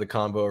a lot of the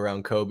convo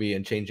around Kobe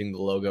and changing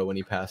the logo when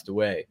he passed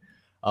away.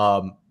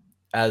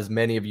 As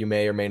many of you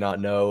may or may not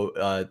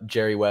know,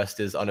 Jerry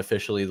West is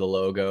unofficially the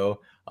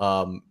logo.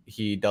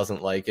 He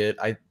doesn't like it.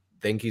 I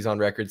think he's on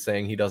record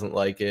saying he doesn't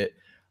like it.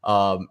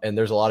 And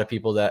there's a lot of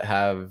people that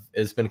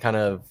it's been kind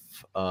of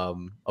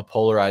a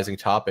polarizing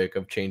topic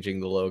of changing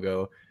the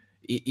logo.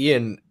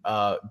 Ian,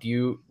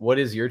 what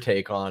is your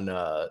take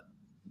on,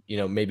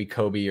 maybe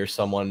Kobe or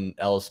someone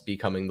else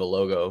becoming the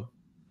logo?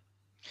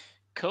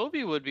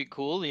 Kobe would be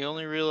cool. The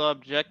only real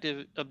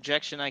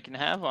objection I can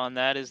have on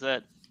that is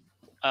that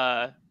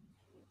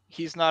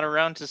he's not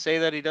around to say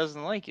that he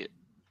doesn't like it.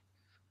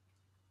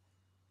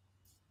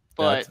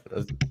 But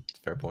that's a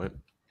fair point.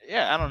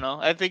 Yeah, I don't know.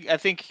 I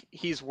think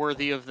he's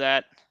worthy of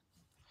that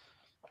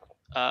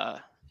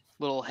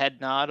little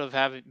head nod of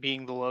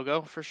being the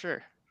logo for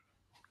sure.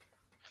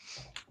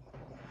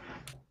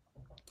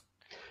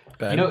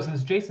 Ben?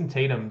 Since Jason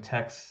Tatum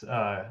texts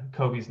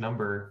Kobe's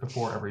number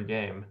before every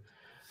game,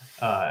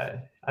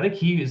 I think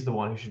he is the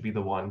one who should be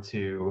the one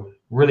to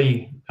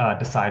really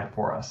decide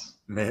for us.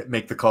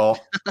 Make the call.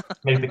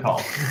 Make the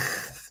call.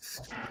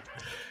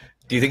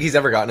 Do you think he's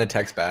ever gotten a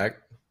text back?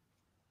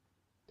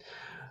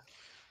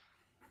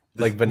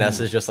 Like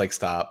Vanessa's just like,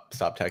 stop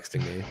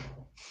texting me.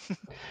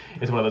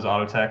 It's one of those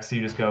auto texts. You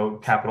just go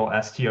capital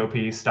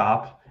STOP,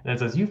 stop, and it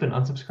says you've been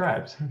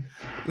unsubscribed.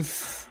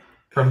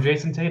 From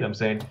Jason Tatum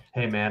saying,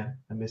 "Hey man,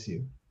 I miss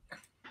you."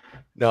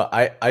 No,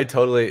 I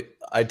totally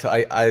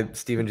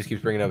Steven just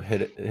keeps bringing up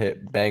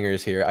hit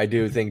bangers here. I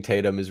do think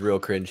Tatum is real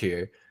cringe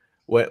here.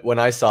 when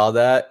I saw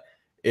that,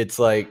 it's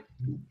like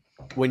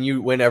when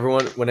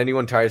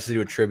anyone tries to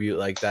do a tribute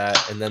like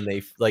that, and then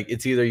they like,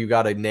 it's either you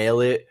got to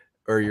nail it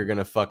or you're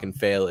gonna fucking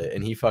fail it,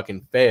 and he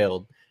fucking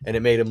failed, and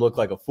it made him look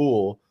like a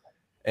fool,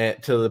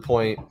 and to the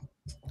point.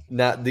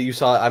 Not that you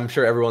saw, I'm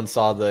sure everyone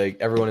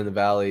in the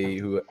Valley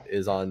who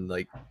is on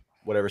like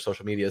whatever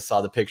social media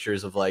saw the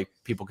pictures of like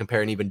people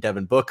comparing even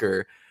Devin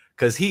Booker,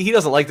 because he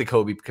doesn't like the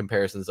Kobe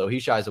comparisons, though. He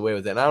shies away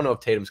with it. And I don't know if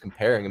Tatum's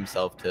comparing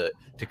himself to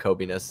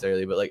Kobe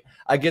necessarily, but like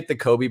I get the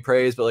Kobe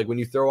praise, but like when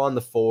you throw on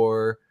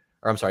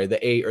the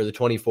 8 or the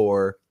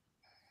 24,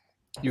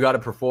 you got to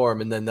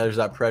perform, and then there's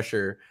that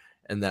pressure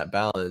and that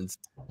balance.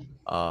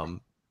 I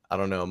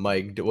don't know,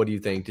 Mike, what do you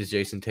think? Does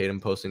Jason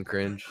Tatum posting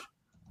cringe?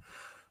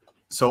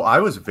 So I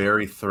was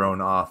very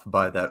thrown off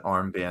by that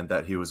armband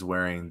that he was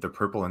wearing, the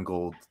purple and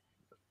gold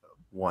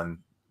one.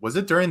 Was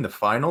it during the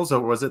finals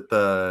or was it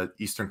the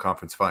Eastern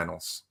Conference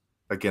Finals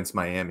against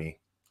Miami?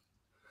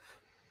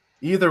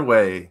 Either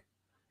way,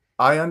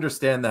 I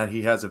understand that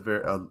he has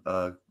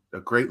a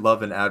great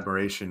love and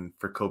admiration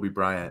for Kobe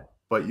Bryant,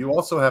 but you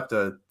also have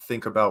to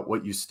think about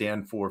what you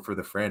stand for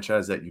the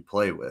franchise that you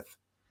play with.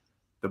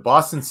 The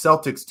Boston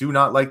Celtics do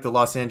not like the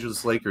Los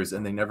Angeles Lakers,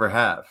 and they never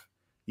have.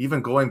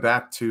 Even going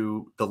back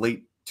to the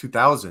late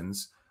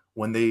 2000s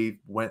when they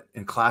went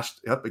and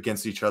clashed up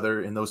against each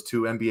other in those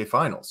two NBA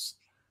finals.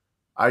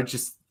 I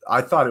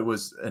thought it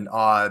was an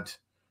odd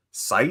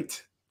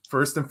sight,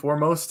 first and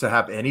foremost, to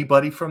have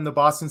anybody from the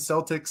Boston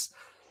Celtics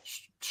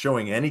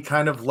showing any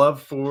kind of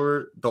love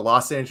for the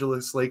Los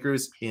Angeles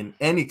Lakers in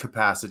any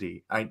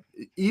capacity.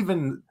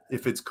 Even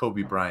if it's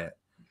Kobe Bryant.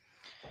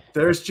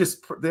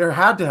 There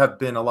had to have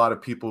been a lot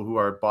of people who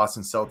are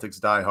Boston Celtics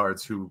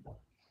diehards who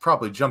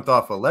probably jumped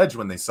off a ledge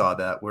when they saw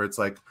that, where it's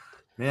like,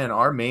 man,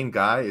 our main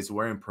guy is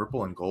wearing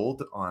purple and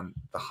gold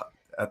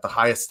at the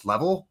highest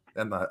level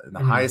and the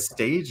highest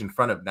stage in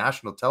front of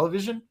national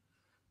television.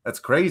 That's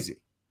crazy.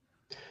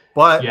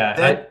 But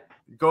yeah,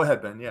 go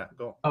ahead, Ben. Yeah,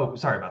 go. Oh,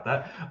 sorry about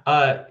that.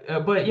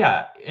 But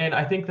yeah, and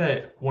I think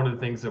that one of the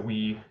things that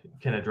we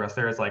can address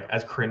there is like,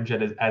 as cringe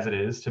as it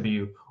is to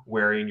be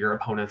wearing your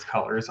opponent's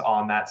colors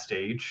on that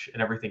stage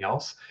and everything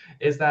else,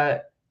 is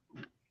that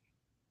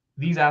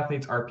these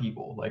athletes are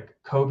people. Like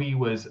Kobe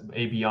was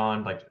a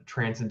beyond like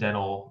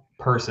transcendental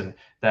person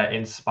that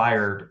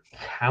inspired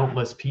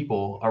countless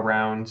people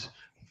around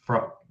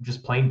from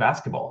just playing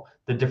basketball.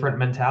 The different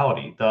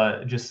mentality,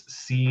 the just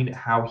seeing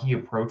how he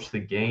approached the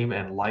game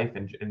and life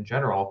in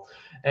general.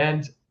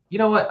 And you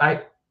know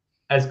what?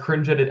 As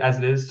cringe as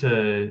it is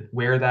to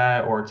wear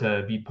that or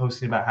to be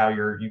posting about how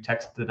you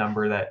text the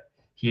number that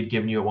he had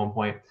given you at one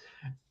point,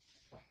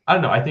 I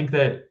don't know. I think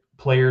that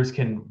players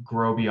can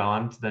grow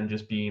beyond than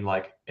just being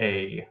like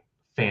a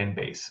fan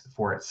base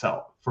for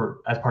itself,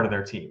 as part of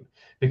their team,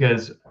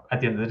 because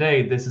at the end of the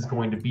day, this is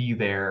going to be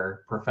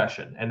their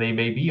profession, and they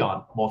may be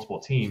on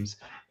multiple teams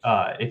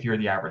if you're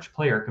the average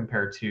player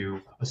compared to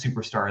a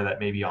superstar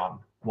that may be on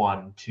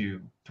 1, 2,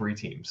 3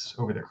 teams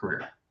over their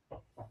career.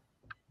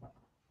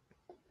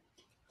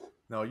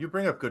 No, you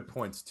bring up good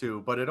points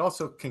too, but it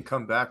also can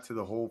come back to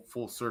the whole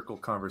full circle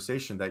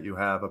conversation that you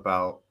have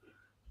about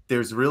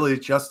there's really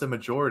just a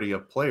majority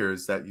of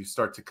players that you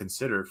start to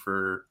consider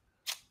for,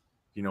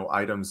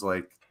 items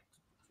like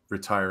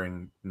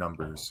retiring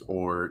numbers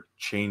or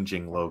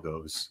changing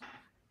logos.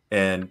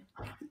 And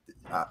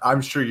I'm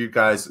sure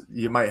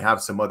you might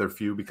have some other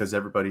few because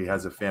everybody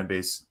has a fan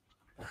base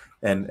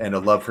and a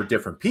love for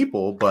different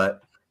people,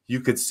 but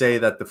you could say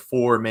that the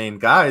 4 main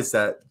guys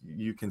that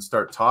you can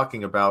start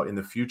talking about in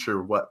the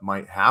future, what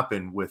might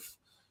happen with,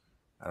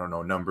 I don't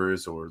know,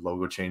 numbers or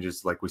logo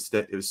changes, like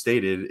it was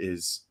stated,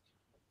 is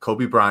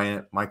Kobe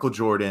Bryant, Michael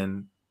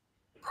Jordan,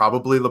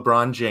 probably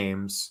LeBron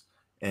James,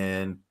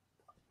 and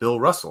Bill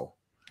Russell.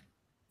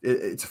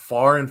 It's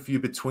far and few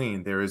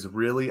between. There is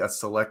really a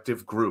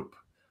selective group.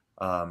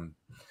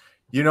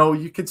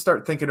 You could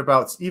start thinking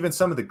about even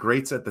some of the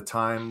greats at the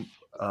time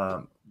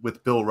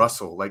with Bill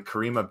Russell, like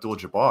Kareem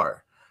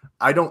Abdul-Jabbar.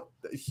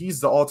 He's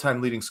the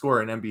all-time leading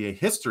scorer in NBA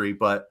history,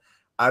 but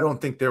I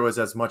don't think there was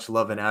as much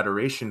love and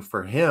adoration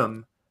for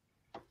him,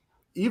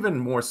 even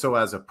more so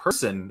as a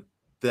person,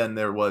 than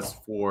there was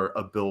for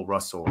a Bill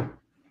Russell,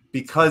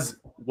 because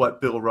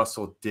what Bill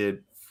Russell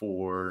did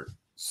for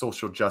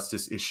social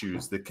justice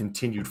issues, the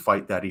continued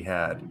fight that he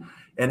had,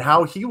 and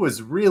how he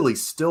was really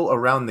still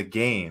around the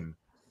game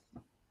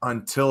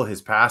until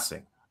his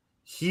passing.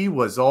 He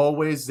was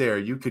always there.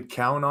 You could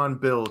count on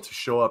Bill to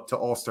show up to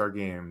All-Star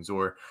games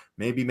or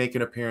maybe make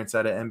an appearance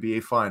at an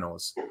NBA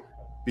Finals,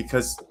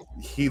 because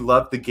he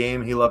loved the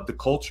game, he loved the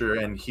culture,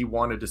 and he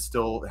wanted to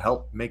still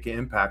help make an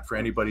impact for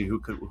anybody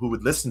who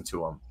would listen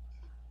to him.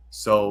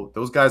 So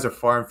those guys are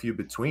far and few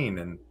between,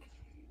 and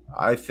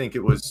I think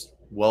it was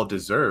well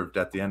deserved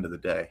at the end of the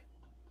day.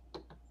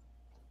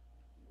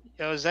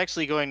 I was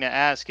actually going to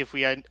ask if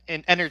we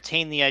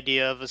entertain the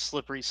idea of a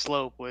slippery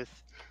slope with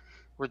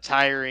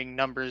retiring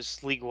numbers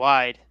league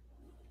wide.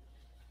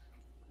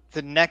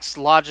 The next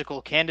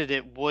logical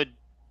candidate would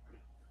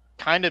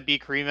kind of be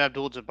Kareem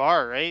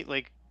Abdul-Jabbar, right?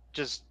 Like,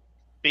 just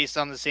based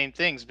on the same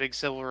things, big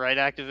civil rights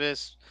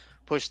activist,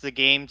 pushed the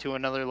game to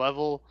another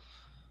level.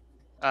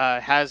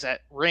 Has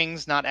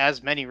rings, not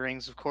as many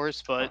rings, of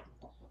course, but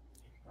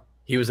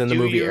He was in the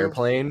movie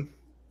Airplane.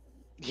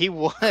 He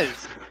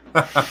was.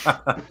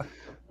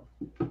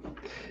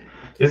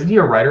 Isn't he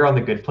a writer on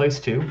The Good Place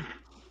too?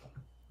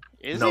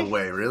 No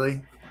way,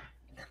 really?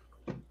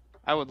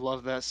 I would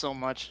love that so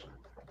much.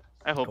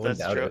 I hope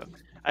that's true.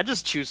 I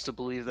just choose to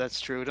believe that's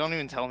true. Don't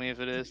even tell me if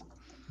it is.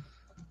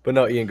 But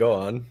no, Ian, go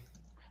on.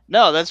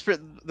 No,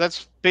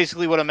 that's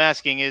basically what I'm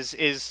asking.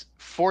 Is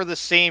for the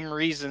same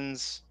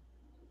reasons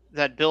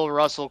that Bill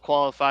Russell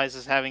qualifies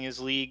as having his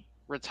league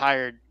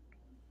retired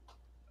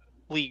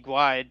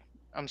league-wide.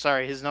 I'm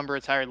sorry, his number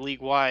retired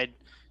league-wide.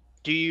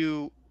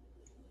 Does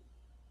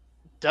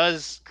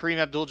Kareem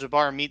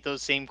Abdul-Jabbar meet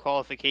those same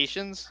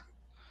qualifications?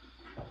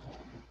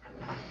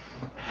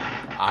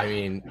 I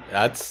mean,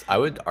 I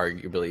would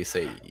arguably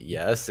say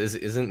yes.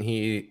 Isn't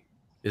he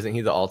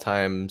the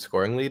all-time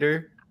scoring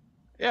leader?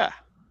 Yeah.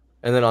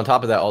 And then on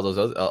top of that, all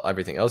those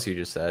everything else you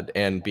just said,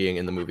 and being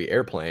in the movie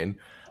Airplane.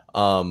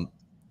 Bill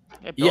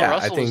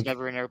Russell was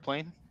never in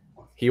Airplane.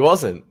 He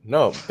wasn't.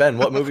 No, Ben,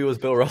 what movie was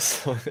Bill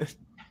Russell in?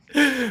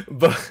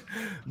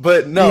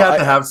 but no, he had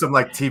to have some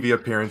like TV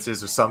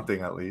appearances or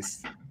something at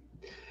least.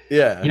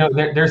 Yeah. You know,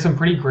 there's some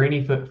pretty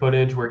grainy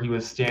footage where he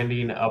was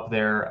standing up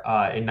there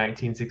in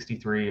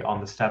 1963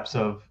 on the steps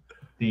of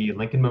the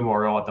Lincoln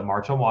Memorial at the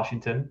March on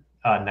Washington,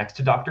 next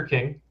to Dr.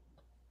 King.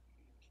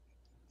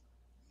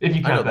 If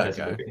you count that as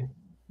a movie.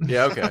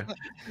 Yeah, okay.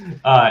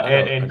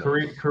 And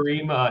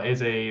Kareem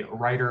is a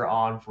writer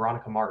on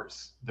Veronica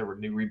Mars, the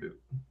new reboot.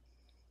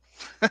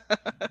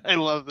 I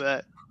love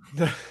that.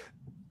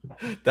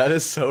 That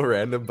is so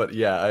random, but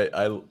yeah,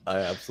 I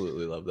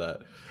absolutely love that.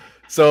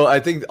 So I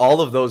think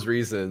all of those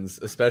reasons,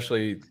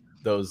 especially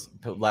those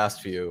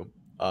last few,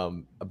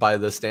 by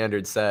the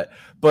standard set,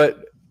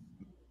 but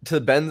to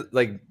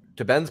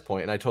Ben's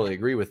point, and I totally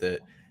agree with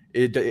it.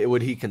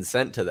 Would he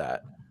consent to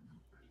that?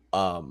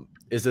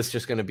 Is this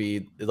just going to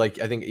be like,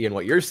 I think, Ian,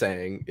 what you're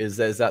saying is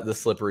that the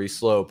slippery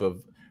slope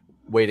of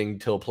waiting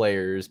till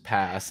players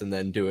pass and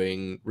then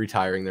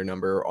retiring their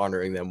number,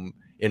 honoring them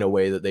in a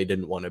way that they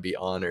didn't want to be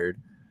honored.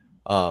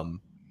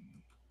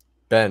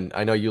 Ben,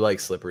 I know you like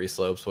slippery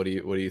slopes. What do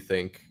you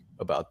think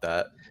about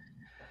that?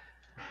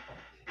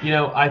 You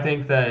know, I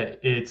think that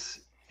it's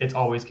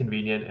always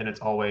convenient, and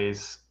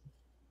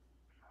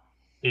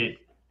it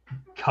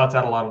cuts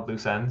out a lot of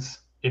loose ends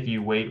if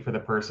you wait for the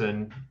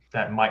person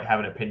that might have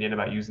an opinion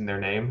about using their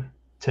name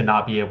to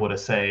not be able to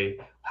say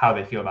how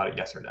they feel about it,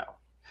 yes or no.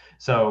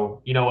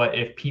 So, you know what,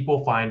 if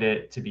people find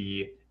it to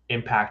be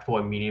impactful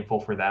and meaningful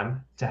for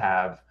them to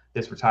have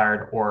this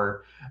retired,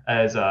 or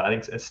as I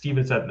think as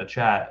Steven said in the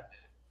chat,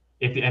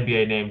 if the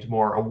NBA named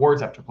more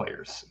awards after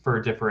players for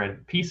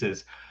different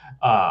pieces,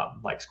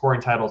 like scoring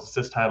titles,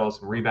 assist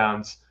titles, and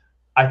rebounds,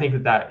 I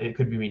think that it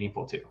could be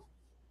meaningful too.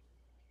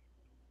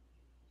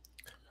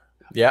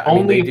 Yeah,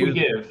 only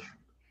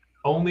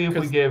if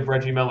we give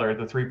Reggie Miller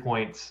the 3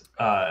 points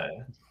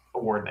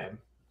award name.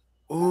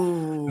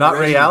 Ooh, not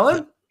Ray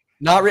Allen?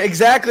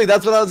 Exactly.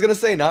 That's what I was gonna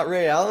say. Not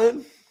Ray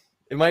Allen.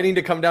 It might need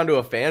to come down to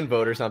a fan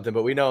vote or something,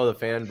 but we know the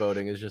fan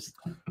voting is just.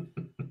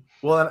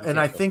 Well, and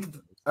I think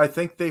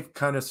they've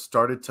kind of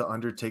started to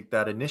undertake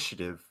that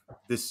initiative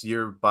this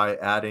year by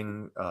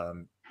adding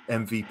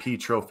MVP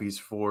trophies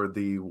for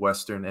the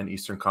Western and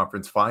Eastern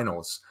Conference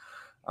Finals.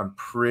 I'm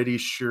pretty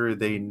sure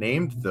they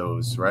named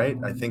those, right?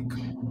 I think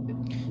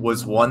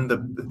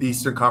the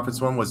Eastern Conference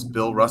one was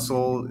Bill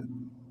Russell,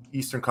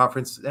 Eastern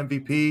Conference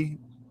MVP,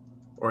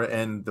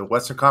 and the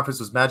Western Conference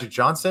was Magic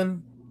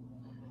Johnson.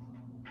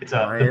 It's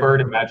the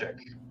Bird and Magic.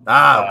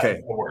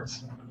 Okay.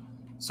 Awards.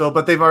 So,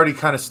 but they've already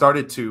kind of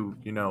started to,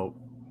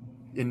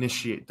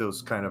 initiate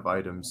those kind of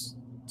items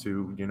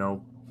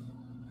to,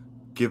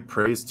 give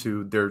praise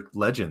to their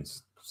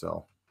legends.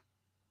 So.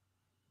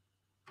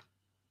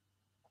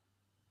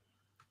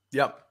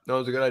 Yep, no,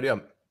 it's a good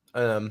idea.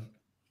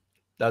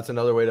 That's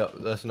another way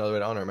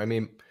to honor him. I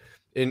mean,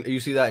 you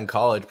see that in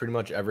college. Pretty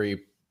much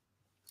every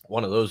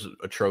one of those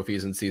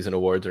trophies and season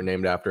awards are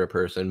named after a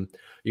person.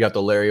 You got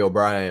the Larry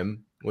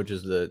O'Brien, which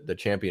is the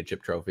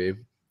championship trophy,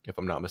 if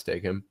I'm not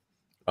mistaken.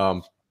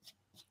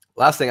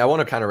 Last thing, I want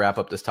to kind of wrap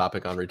up this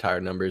topic on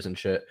retired numbers and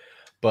shit.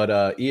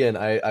 But Ian,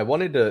 I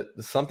wanted to,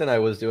 something I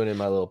was doing in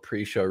my little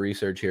pre-show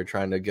research here,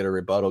 trying to get a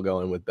rebuttal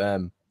going with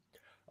Ben.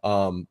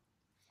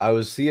 I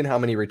was seeing how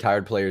many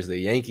retired players the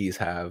Yankees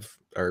have,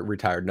 or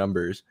retired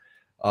numbers.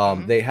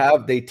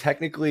 They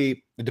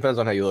technically, it depends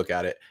on how you look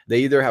at it. They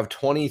either have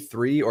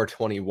 23 or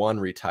 21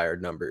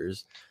 retired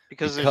numbers.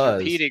 Because there's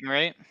repeating,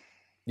 right?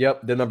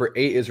 Yep. The number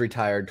 8 is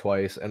retired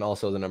twice, and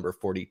also the number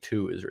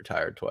 42 is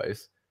retired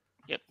twice.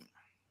 Yep.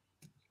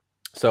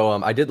 So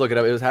I did look it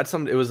up.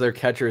 It was their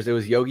catchers. It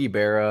was Yogi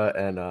Berra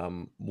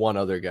and one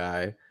other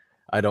guy.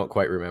 I don't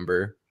quite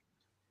remember.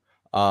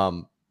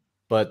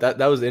 But that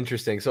was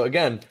interesting. So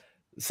again,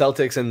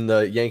 Celtics and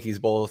the Yankees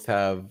both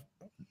have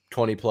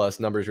 20 plus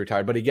numbers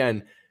retired. But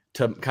again,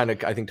 to kind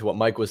of, I think to what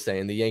Mike was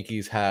saying, the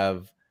Yankees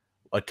have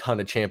a ton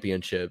of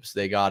championships.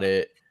 They got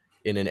it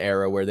in an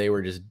era where they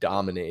were just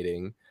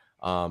dominating.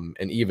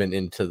 And even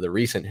into the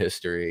recent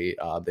history,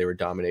 they were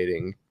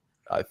dominating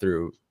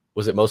through,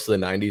 was it most of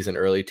the 90s and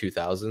early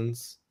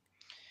 2000s?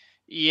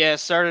 Yeah,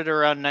 started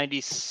around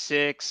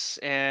 96,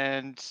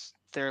 and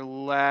their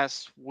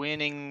last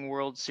winning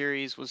World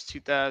Series was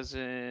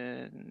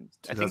 2000,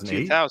 I think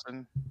 2008?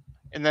 2000.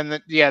 And then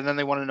then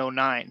they won in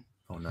 09.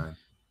 09.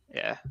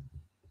 Yeah.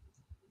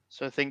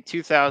 So I think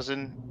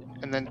 2000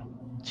 and then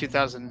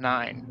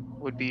 2009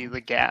 would be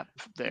the gap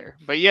there.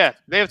 But yeah,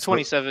 they have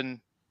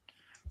 27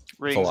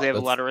 rings. They have a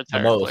lot of That's the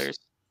retired most players.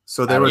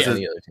 So there was out of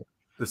any other team.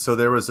 So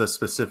there was a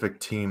specific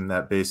team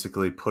that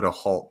basically put a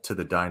halt to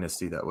the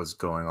dynasty that was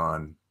going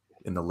on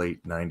in the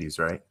late 90s,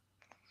 right?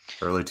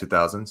 Early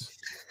 2000s.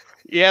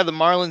 Yeah, the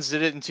Marlins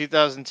did it in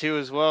 2002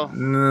 as well.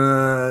 You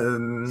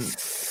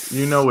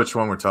know which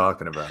one we're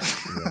talking about.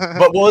 Yeah.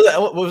 But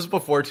what was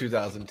before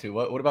 2002?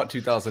 What about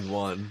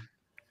 2001?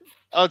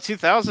 Oh,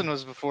 2000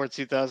 was before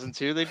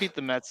 2002. They beat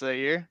the Mets that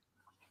year.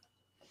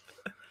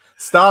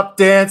 Stop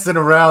dancing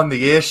around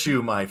the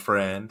issue, my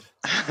friend.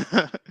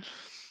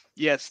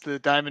 Yes, the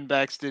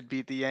Diamondbacks did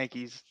beat the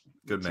Yankees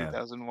Good in man.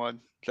 2001.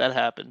 That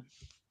happened.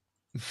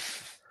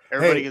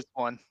 Everybody Hey, gets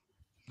one.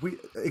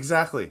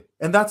 Exactly.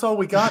 And that's all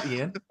we got,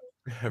 Ian.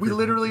 We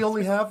literally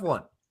only have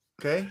one.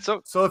 Okay? So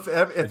if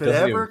it doesn't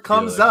ever even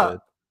comes feel that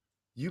up,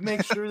 you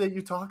make sure that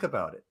you talk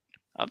about it.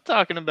 I'm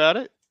talking about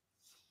it.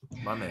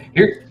 My man.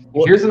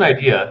 Here's an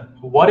idea.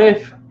 What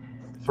if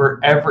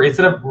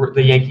instead of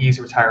the Yankees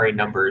retiring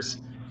numbers,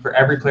 for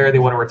every player they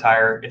want to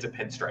retire, it's a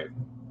pinstripe.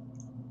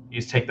 You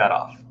just take that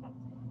off.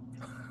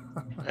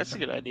 That's a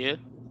good idea.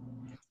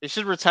 They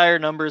should retire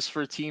numbers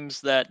for teams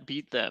that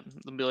beat them.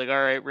 They'll be like,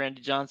 all right,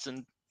 Randy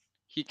Johnson,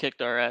 he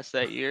kicked our ass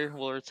that year.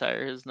 We'll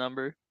retire his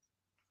number.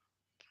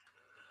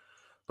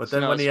 But So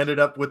then no, when he it's- ended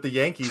up with the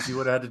Yankees, he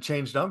would have had to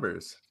change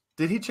numbers.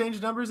 Did he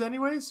change numbers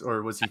anyways?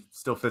 Or was he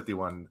still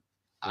 51 with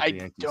the I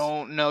Yankees?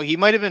 don't know. He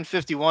might have been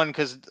 51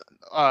 because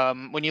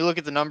when you look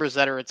at the numbers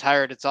that are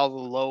retired, it's all the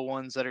low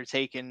ones that are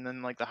taken,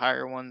 and like the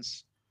higher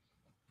ones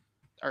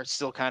are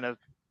still kind of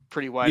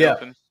pretty wide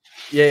open.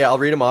 Yeah, I'll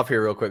read them off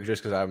here real quick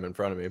just because I have them in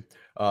front of me.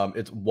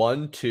 It's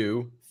 1,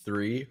 2,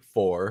 3,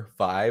 4,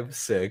 5,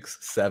 6,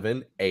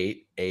 7,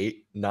 8,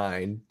 8,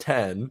 9,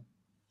 10.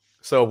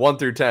 So 1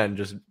 through 10,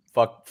 just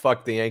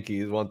fuck the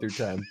Yankees, 1 through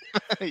 10.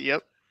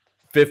 Yep.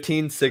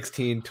 15,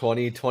 16,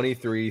 20,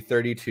 23,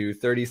 32,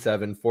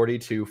 37,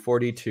 42,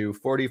 42,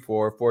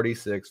 44,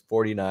 46,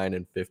 49,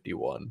 and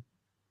 51.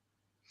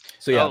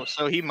 So yeah. Oh,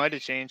 so he might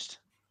have changed.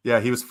 Yeah,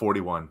 he was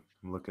 41.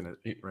 I'm looking at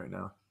it right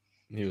now.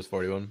 He was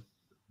 41.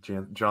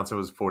 Johnson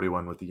was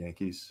 41 with the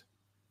Yankees.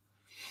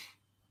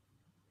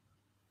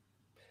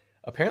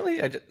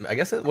 Apparently, I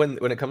guess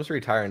when it comes to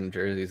retiring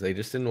jerseys, they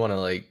just didn't want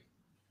to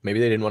maybe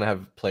they didn't want to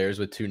have players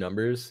with 2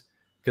 numbers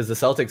because the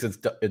Celtics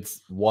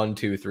it's 1,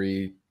 2,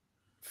 3,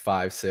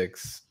 5,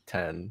 6,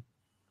 10.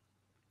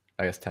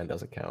 I guess 10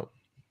 doesn't count.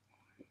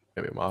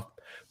 Maybe I'm off.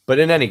 But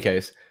in any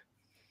case,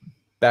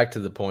 back to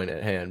the point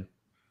at hand.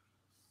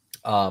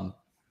 I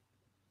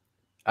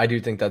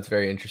do think that's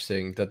very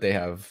interesting that they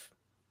have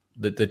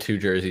the 2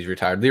 jerseys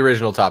retired. The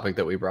original topic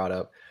that we brought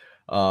up.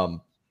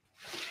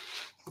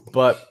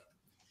 But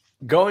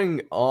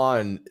going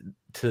on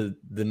to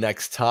the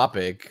next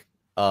topic,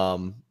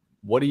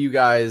 what are you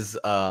guys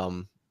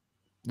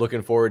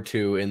looking forward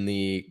to in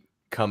the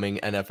coming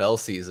NFL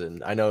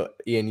season? I know,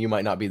 Ian, you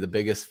might not be the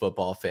biggest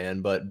football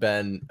fan, but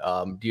Ben,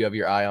 do you have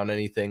your eye on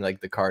anything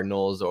like the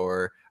Cardinals,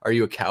 or are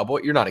you a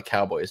Cowboy? You're not a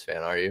Cowboys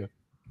fan, are you?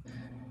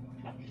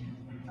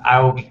 I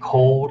will be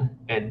cold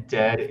and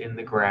dead in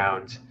the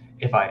ground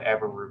if I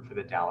ever root for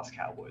the Dallas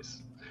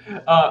Cowboys.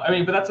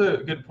 But that's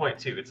a good point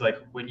too. It's like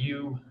for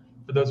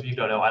those of you who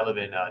don't know, I live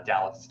in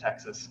Dallas,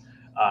 Texas.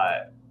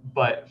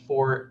 But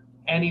for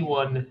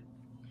anyone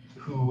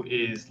who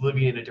is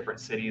living in a different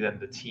city than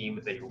the team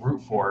that they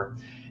root for,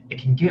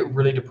 it can get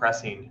really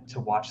depressing to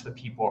watch the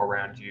people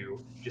around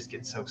you just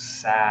get so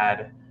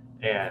sad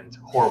and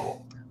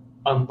horrible.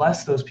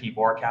 Unless those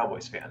people are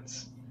Cowboys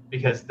fans,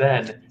 because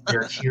then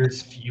their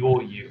tears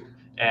fuel you.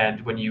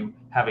 And when you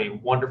have a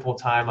wonderful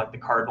time like the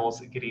Cardinals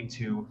getting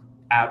to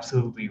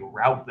absolutely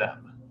rout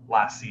them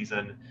last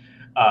season,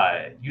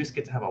 you just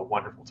get to have a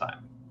wonderful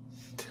time.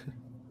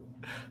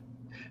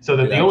 So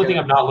the only thing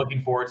I'm not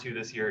looking forward to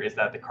this year is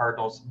that the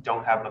Cardinals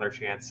don't have another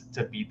chance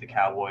to beat the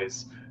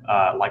Cowboys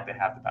like they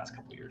have the past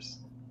couple of years.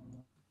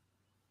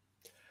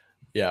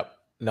 Yeah,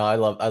 no, I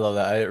love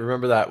that. I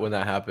remember that when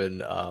that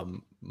happened.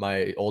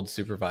 My old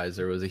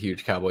supervisor was a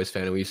huge Cowboys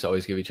fan, and we used to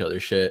always give each other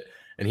shit.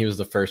 And he was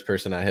the first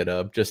person I hit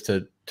up just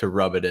to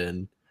rub it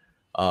in.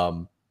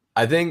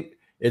 I think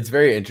it's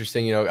very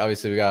interesting. You know,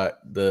 obviously we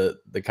got the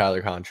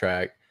Kyler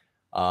contract.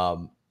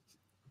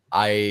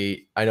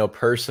 I know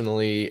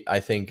personally,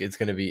 I think it's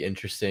going to be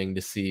interesting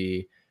to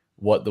see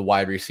what the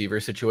wide receiver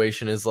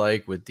situation is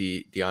like with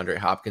DeAndre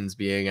Hopkins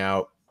being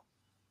out,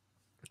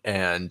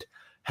 and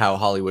how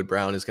Hollywood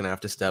Brown is going to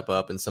have to step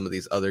up, and some of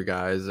these other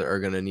guys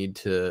are going to need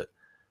to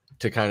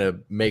kind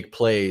of make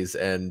plays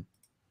and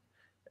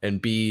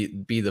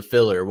be the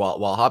filler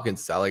while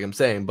Hopkins is out, like I'm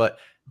saying. But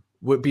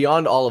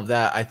beyond all of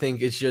that, I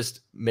think it's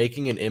just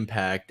making an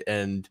impact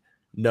and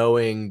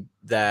knowing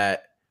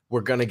that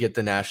we're gonna get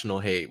the national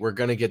hate, we're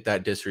gonna get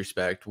that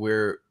disrespect.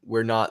 We're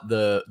not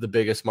the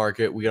biggest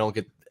market. We don't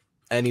get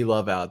any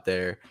love out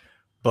there,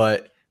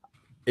 but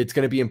it's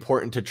going to be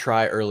important to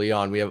try early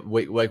on. We have,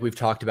 like we've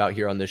talked about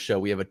here on this show,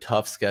 we have a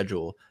tough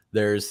schedule.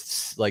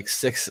 There's like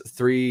 5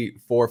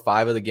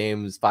 of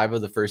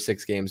the first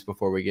 6 games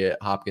before we get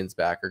Hopkins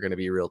back are going to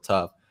be real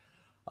tough.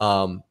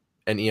 And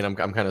Ian, I'm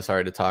kind of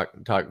sorry to talk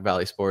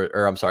Valley Sports,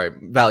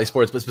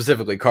 but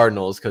specifically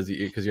Cardinals because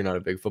you're not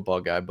a big football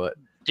guy. But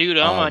dude,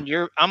 I'm on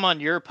your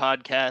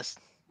podcast.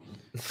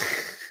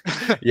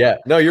 Yeah,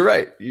 no, you're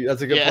right.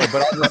 That's a good point.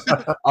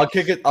 But I'll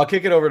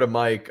kick it over to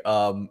Mike.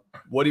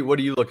 What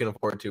are you looking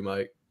forward to,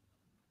 Mike?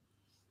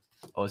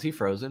 Oh, is he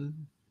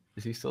frozen?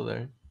 Is he still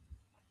there?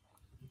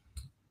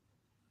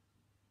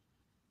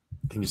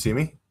 Can you see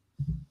me?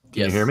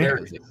 Can Yes. you hear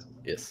me?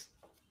 Yes.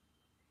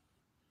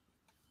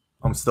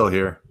 I'm still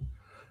here.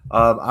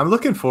 I'm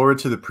looking forward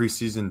to the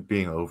preseason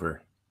being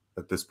over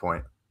at this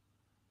point.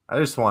 I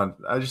just want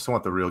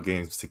the real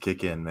games to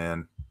kick in,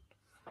 man.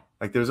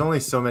 Like, there's only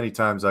so many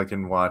times I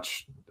can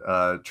watch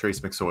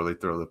Trace McSorley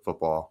throw the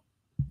football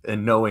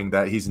and knowing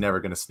that he's never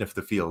going to sniff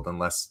the field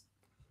unless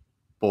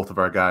both of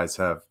our guys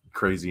have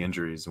crazy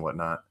injuries and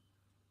whatnot.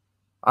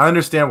 I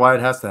understand why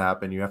it has to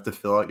happen. You have to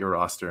fill out your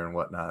roster and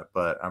whatnot,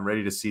 but I'm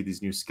ready to see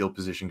these new skill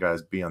position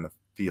guys be on the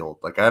field.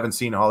 Like, I haven't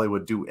seen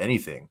Hollywood do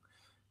anything.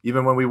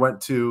 Even when we went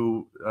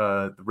to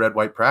the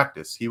red-white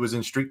practice, he was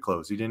in street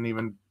clothes. He didn't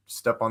even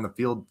step on the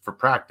field for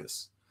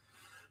practice.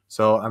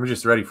 So I'm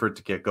just ready for it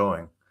to get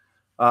going.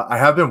 I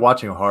have been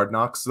watching Hard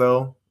Knocks,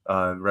 though.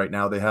 Right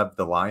now they have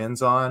the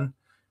Lions on.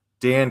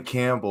 Dan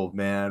Campbell,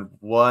 man,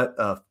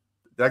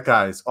 that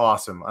guy is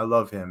awesome. I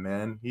love him,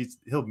 man.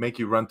 He'll make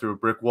you run through a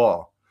brick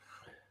wall.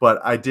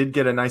 But I did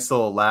get a nice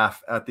little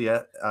laugh at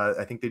the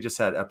I think they just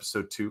had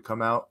episode 2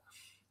 come out,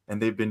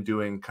 and they've been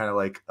doing kind of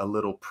like a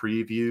little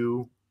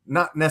preview,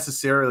 not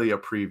necessarily a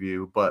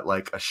preview, but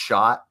like a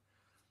shot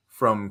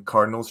from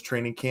Cardinals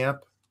training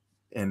camp,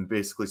 and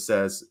basically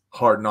says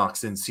Hard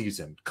Knocks in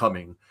season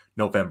coming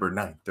November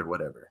 9th or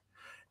whatever.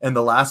 And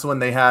the last one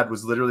they had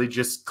was literally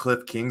just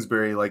Cliff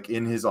Kingsbury, like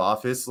in his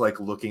office, like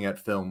looking at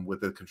film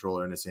with a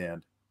controller in his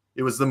hand.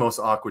 It was the most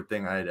awkward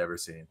thing I had ever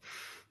seen.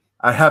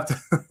 I have to,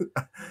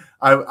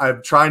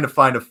 I'm trying to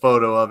find a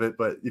photo of it,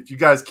 but if you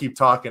guys keep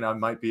talking, I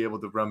might be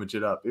able to rummage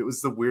it up. It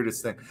was the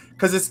weirdest thing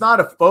because it's not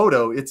a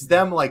photo. It's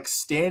them like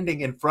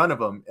standing in front of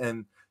them.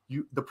 And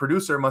the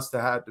producer must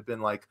have had to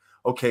been like,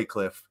 okay,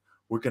 Cliff,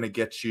 we're going to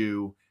get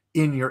you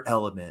in your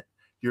element.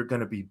 You're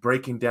going to be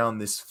breaking down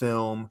this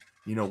film,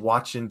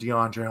 watching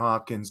DeAndre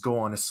Hopkins go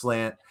on a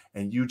slant,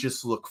 and you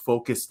just look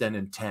focused and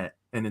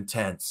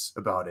intense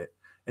about it.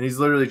 And he's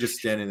literally just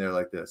standing there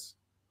like this.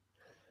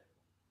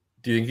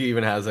 Do you think he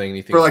even has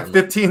anything for like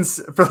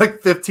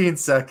 15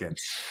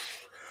 seconds?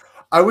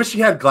 I wish he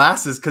had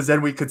glasses because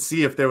then we could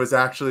see if there was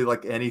actually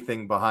like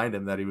anything behind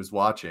him that he was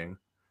watching.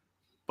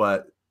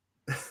 But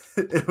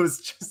it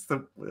was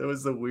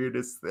the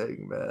weirdest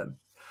thing, man.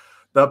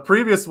 The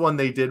previous one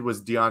they did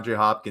was DeAndre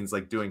Hopkins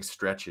like doing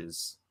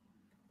stretches,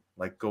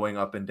 like going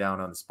up and down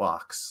on this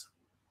box.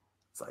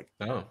 It's like,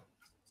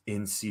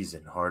 in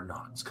season Hard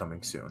Knocks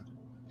coming soon.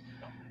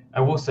 I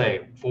will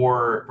say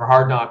for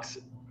Hard Knocks,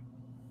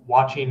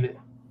 watching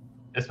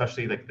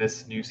especially like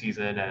this new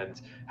season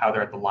and how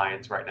they're at the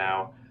Lions right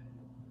now,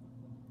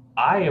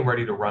 I am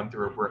ready to run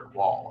through a brick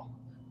wall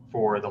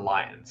for the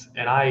Lions.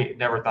 And I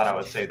never thought I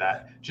would say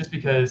that, just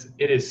because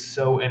it is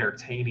so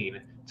entertaining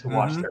to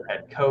watch their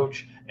head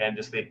coach and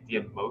just the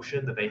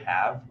emotion that they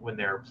have when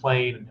they're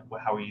playing and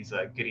how he's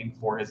getting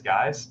for his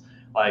guys.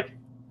 Like,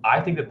 I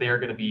think that they are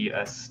going to be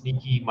a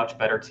sneaky, much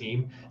better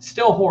team.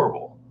 Still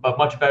horrible, but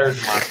much better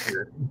than last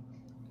year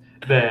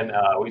than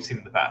we've seen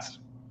in the past.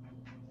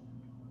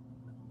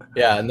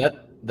 Yeah, and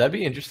that'd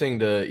be interesting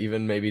to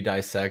even maybe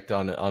dissect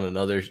on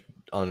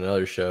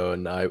another show.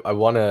 And I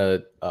want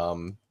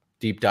to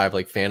deep dive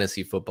like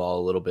fantasy football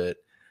a little bit,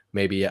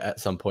 maybe at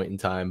some point in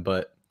time.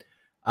 But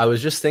I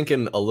was just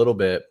thinking a little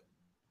bit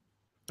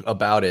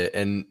about it,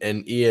 and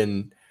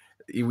Ian,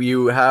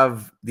 you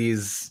have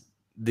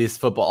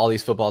all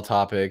these football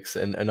topics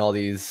and all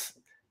these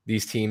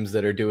teams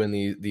that are doing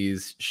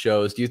these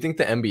shows. Do you think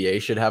the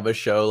NBA should have a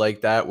show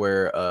like that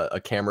where a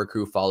camera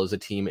crew follows a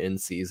team in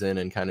season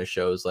and kind of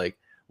shows like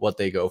what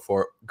they go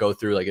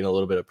through like in a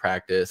little bit of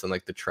practice and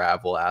like the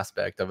travel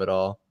aspect of it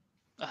all?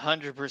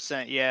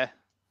 100%, yeah.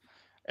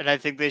 And I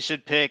think they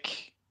should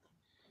pick.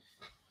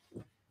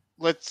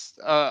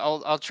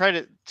 I'll try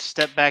to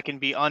step back and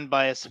be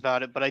unbiased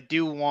about it, but I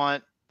do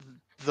want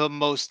the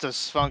most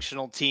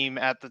dysfunctional team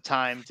at the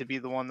time to be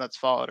the one that's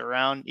followed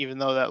around, even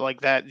though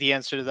the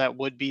answer to that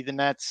would be the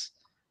Nets.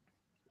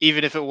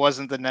 Even if it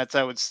wasn't the Nets,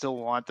 I would still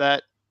want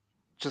that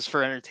just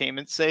for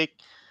entertainment's sake.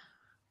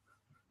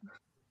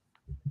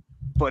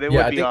 But it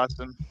would be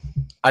awesome.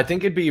 I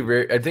think it'd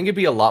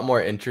be a lot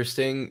more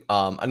interesting.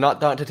 Not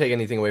to take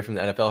anything away from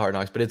the NFL Hard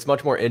Knocks, but it's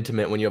much more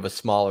intimate when you have a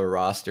smaller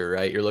roster,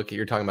 right?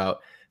 You're talking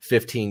about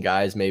 15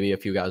 guys. Maybe a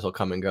few guys will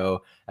come and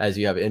go as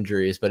you have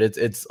injuries, but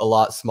it's a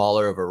lot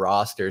smaller of a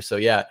roster. So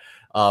yeah,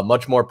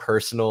 much more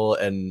personal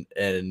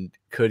and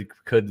could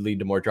lead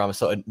to more drama.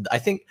 So I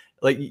think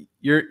like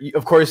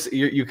of course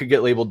you could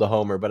get labeled the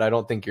homer, but I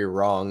don't think you're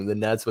wrong. The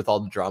Nets, with all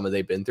the drama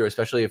they've been through,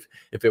 especially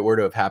if it were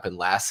to have happened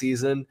last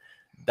season,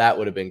 that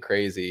would have been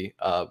crazy.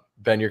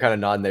 Ben, you're kind of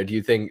nodding there. Do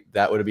you think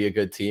that would be a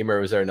good team, or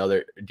was there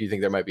another? Do you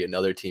think there might be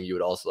another team you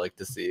would also like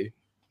to see?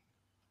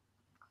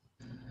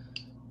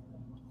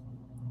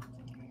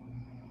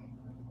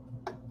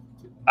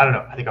 I don't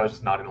know. I think I was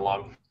just nodding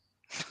along.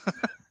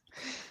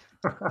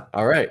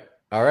 All right.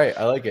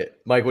 I like it.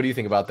 Mike, what do you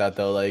think about that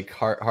though? Like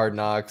hard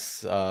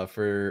knocks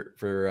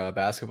for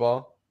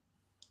basketball?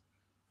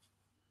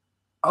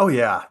 Oh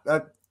yeah.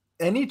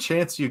 Any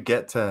chance you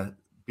get to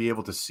be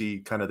able to see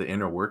kind of the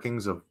inner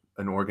workings of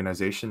an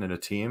organization and a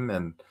team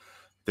and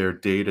their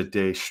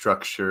day-to-day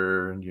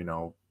structure, you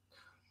know,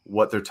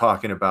 what they're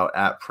talking about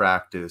at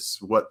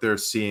practice, what they're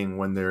seeing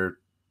when they're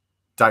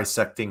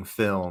dissecting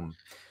film,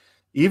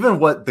 even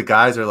what the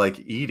guys are like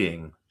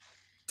eating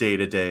day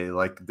to day,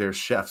 like their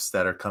chefs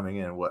that are coming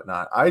in and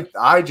whatnot.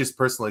 I just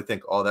personally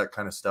think all that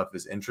kind of stuff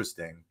is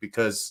interesting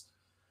because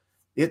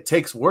it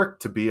takes work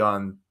to be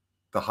on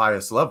the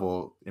highest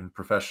level in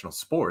professional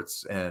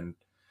sports, and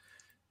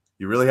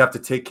you really have to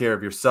take care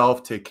of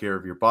yourself, take care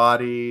of your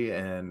body,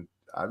 and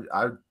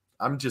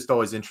I'm just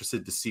always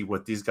interested to see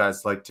what these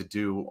guys like to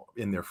do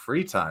in their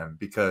free time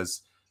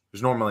because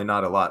there's normally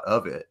not a lot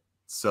of it.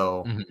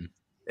 So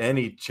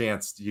any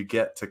chance you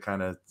get to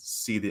kind of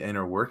see the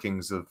inner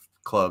workings of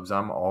clubs,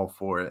 I'm all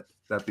for it.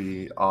 That'd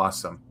be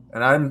awesome.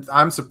 And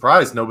I'm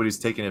surprised nobody's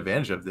taking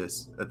advantage of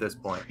this at this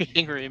point.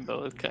 Reading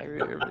Rainbow with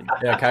Kyrie Irving.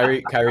 Yeah,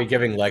 Kyrie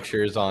giving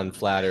lectures on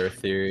flat Earth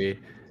theory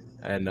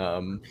and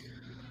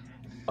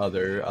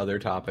other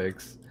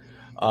topics.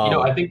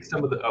 I think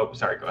some of the. Oh,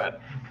 sorry. Go ahead.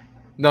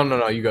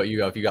 No, you go.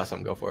 If you got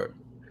something, go for it.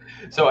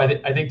 So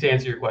I think to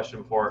answer your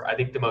question before, I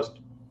think the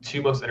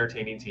two most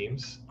entertaining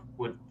teams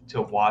would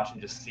to watch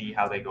and just see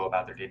how they go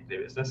about their day-to-day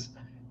business.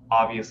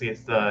 Obviously,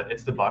 it's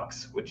the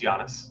Bucks with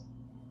Giannis,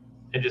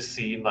 and just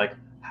seeing like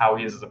how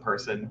he is as a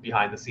person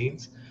behind the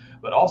scenes.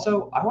 But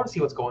also, I want to see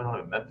what's going on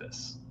in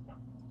Memphis.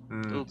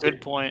 Ooh, good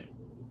point.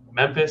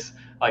 Memphis,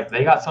 like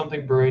they got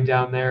something brewing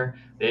down there.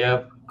 They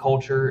have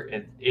culture,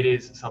 and it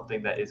is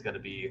something that is going to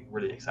be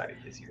really exciting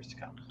this years to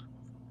come.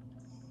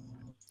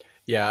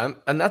 Yeah,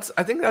 and I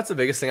think that's the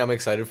biggest thing I'm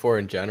excited for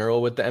in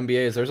general with the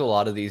NBA is there's a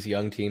lot of these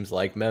young teams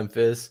like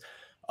Memphis,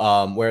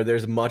 where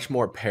there's much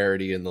more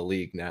parity in the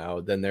league now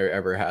than there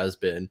ever has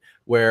been.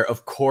 Where,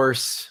 of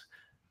course,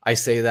 I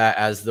say that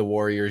as the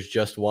Warriors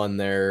just won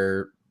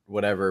their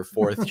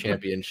fourth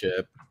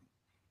championship,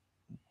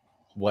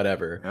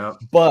 whatever. Yep.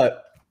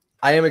 But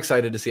I am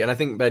excited to see, and I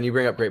think, Ben, you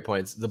bring up great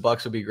points. The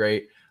Bucks would be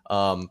great.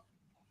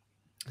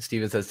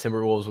 Steven says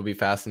Timberwolves will be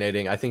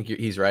fascinating. I think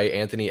he's right.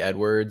 Anthony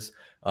Edwards.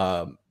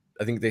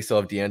 I think they still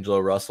have D'Angelo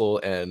Russell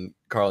and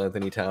Karl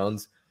Anthony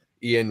Towns.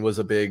 Ian was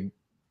a big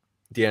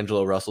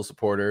D'Angelo Russell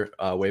supporter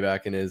way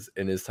back in his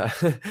time.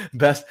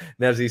 Best,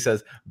 Nevsy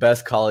says,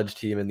 best college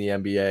team in the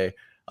NBA.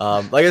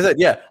 Like I said,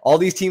 yeah, all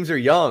these teams are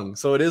young,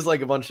 so it is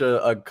like a bunch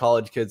of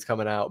college kids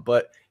coming out.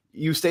 But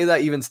you say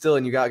that even still,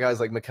 and you got guys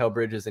like Mikal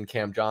Bridges and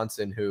Cam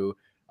Johnson who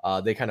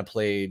they kind of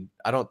played.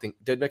 I don't think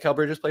did Mikal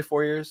Bridges play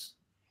 4 years?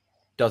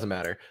 Doesn't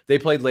matter. They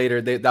played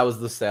later. That was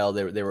the sale.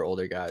 They were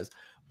older guys,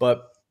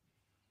 but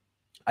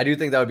I do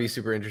think that would be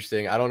super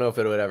interesting. I don't know if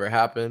it would ever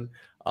happen.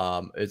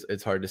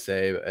 It's hard to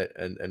say,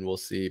 and we'll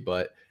see.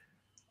 But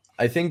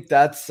I think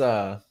that's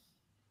oh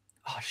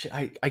shit.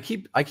 I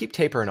keep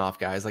tapering off,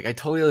 guys. Like I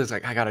totally was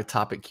like I got a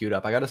topic queued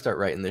up. I got to start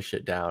writing this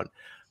shit down.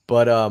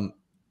 But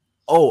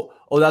oh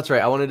that's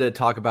right. I wanted to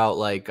talk about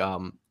like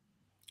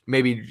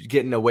maybe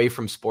getting away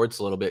from sports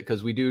a little bit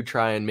because we do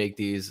try and make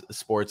these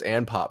sports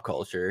and pop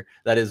culture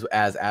that is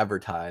as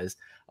advertised.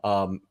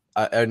 And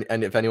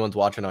if anyone's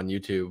watching on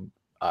YouTube.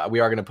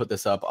 We are going to put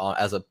this up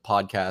as a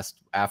podcast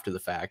after the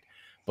fact,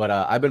 but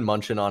I've been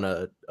munching on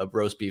a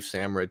roast beef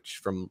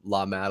sandwich from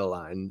La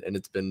Madeleine, and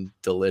it's been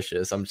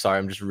delicious. I'm sorry,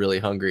 I'm just really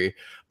hungry.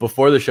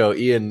 Before the show,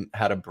 Ian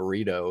had a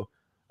burrito.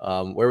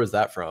 Where was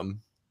that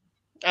from?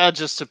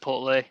 Just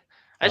Chipotle.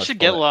 I should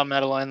get La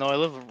Madeleine, though. I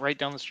live right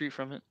down the street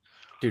from it.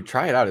 Dude,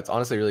 try it out. It's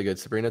honestly really good.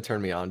 Sabrina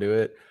turned me onto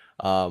it.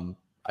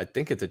 I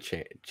think it's a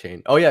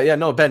chain. Oh, yeah,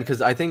 no, Ben,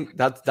 because I think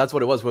that's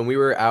what it was. When we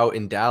were out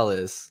in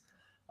Dallas,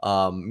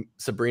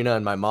 Sabrina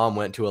and my mom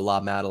went to a La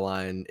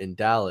Madeleine in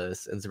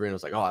Dallas, and Sabrina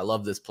was like, "Oh, I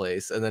love this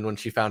place." And then when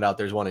she found out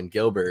there's one in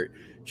Gilbert,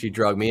 she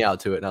drug me out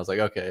to it, and I was like,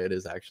 "Okay, it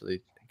is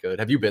actually good."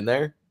 Have you been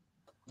there?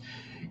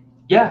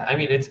 Yeah, I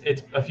mean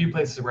it's a few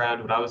places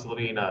around. When I was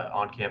living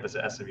on campus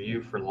at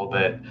SMU for a little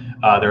bit,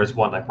 there was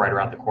one like right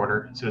around the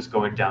corner. So just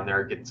going down there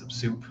and getting some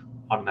soup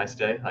on a nice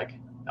day, like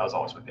that was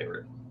always my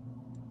favorite.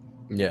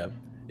 Yeah,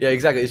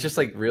 exactly. It's just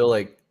like real,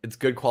 like it's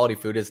good quality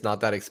food. It's not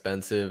that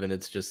expensive, and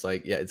it's just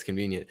like it's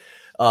convenient.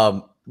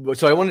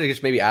 So I wanted to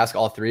just maybe ask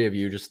all three of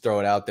you, just throw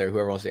it out there,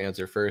 whoever wants to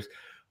answer first.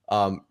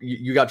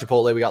 You got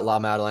Chipotle, we got La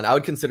Madeleine. I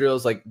would consider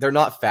those like they're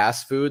not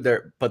fast food,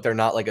 but they're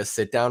not like a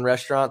sit down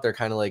restaurant. They're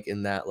kind of like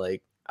in that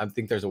like I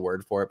think there's a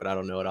word for it, but I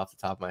don't know it off the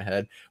top of my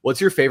head.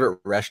 What's your favorite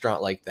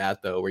restaurant like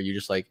that though, where you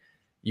just like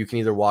you can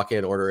either walk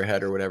in, order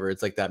ahead, or whatever?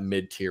 It's like that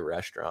mid-tier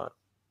restaurant.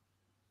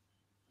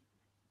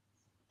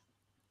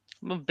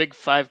 I'm a big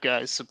Five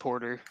Guys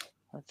supporter.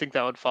 I think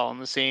that would fall in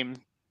the same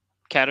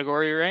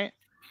category, right?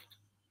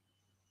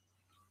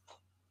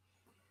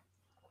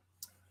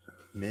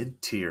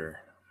 Mid-tier.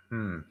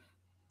 I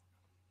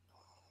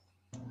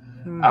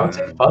would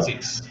say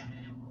Fuzzies.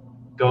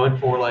 Going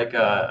for like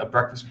a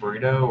breakfast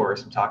burrito or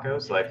some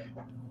tacos, like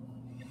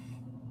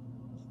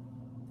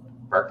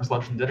breakfast,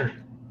 lunch, and dinner.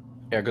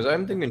 Yeah, because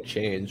I'm thinking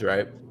chains,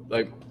 right?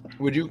 Like,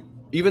 would you,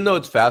 even though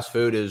it's fast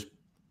food, is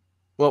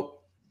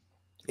well,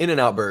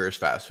 In-N-Out Burger is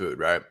fast food,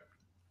 right?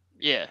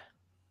 Yeah.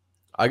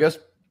 I guess,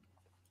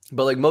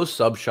 but like most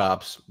sub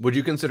shops, would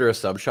you consider a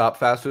sub shop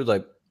fast food?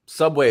 Like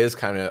Subway is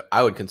kind of,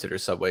 I would consider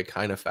Subway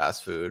kind of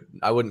fast food.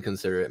 I wouldn't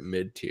consider it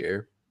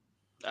mid-tier.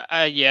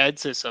 Yeah, I'd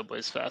say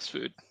Subway's fast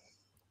food.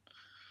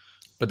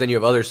 But then you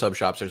have other sub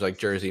shops. There's like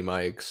Jersey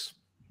Mike's,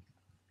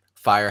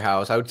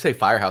 Firehouse. I would say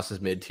Firehouse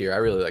is mid-tier. I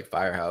really like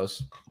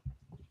Firehouse.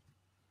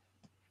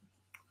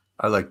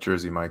 I like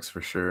Jersey Mike's for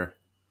sure.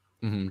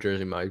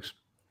 Jersey Mike's.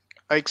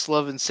 Ike's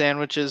Love and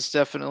Sandwiches,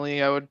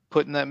 definitely I would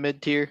put in that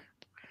mid tier.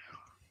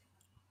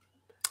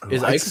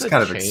 Is Ike's Ike's a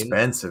kind of chain?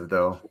 expensive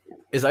though?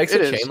 Is Ike's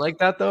It a is. chain like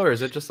that though, or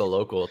is it just a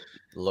local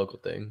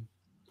thing?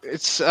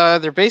 It's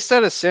they're based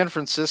out of San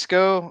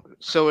Francisco,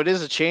 so it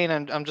is a chain.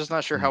 I'm just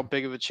not sure how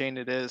big of a chain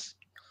it is.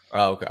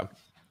 Oh, okay.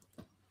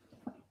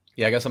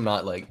 Yeah, I guess I'm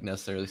not like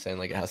necessarily saying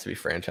like it has to be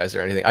franchised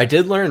or anything. I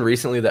did learn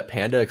recently that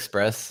Panda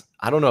Express,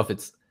 I don't know if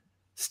it's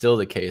still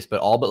the case, but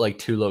all but like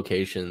 2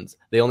 locations.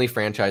 They only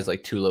franchise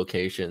like 2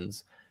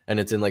 locations, and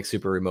it's in like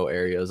super remote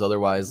areas.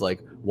 Otherwise,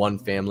 like one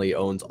family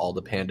owns all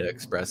the Panda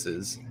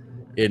Expresses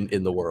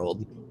in the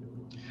world.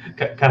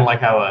 Kind of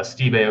like how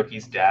Steve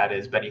Aoki's dad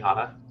is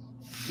Benihana.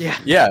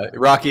 Yeah,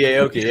 Rocky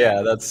Aoki.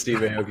 Yeah, that's Steve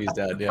Aoki's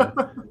dad. Yeah.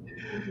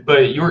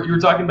 But you were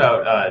talking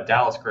about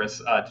Dallas, Chris.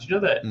 Did you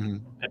know that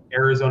Mhm. an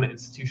Arizona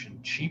institution,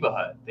 Chiba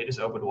Hut, they just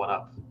opened one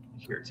up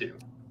here too?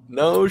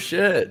 No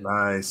shit.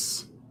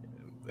 Nice.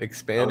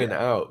 Expanding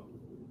out.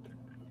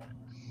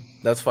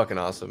 That's fucking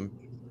awesome.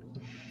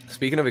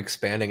 Speaking of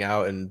expanding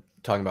out and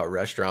talking about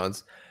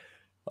restaurants,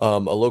 a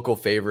local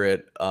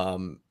favorite,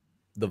 the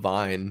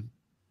Vine,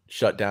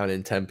 shut down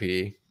in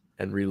Tempe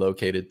and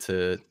relocated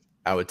to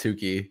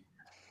Ahwatukee.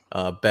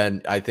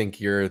 Ben, I think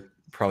you're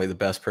probably the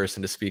best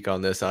person to speak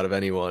on this out of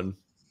anyone.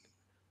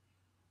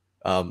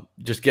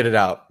 Just get it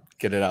out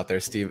there,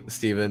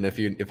 Steven, if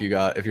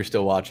you're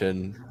still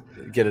watching,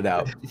 get it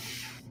out.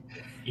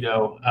 You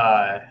know,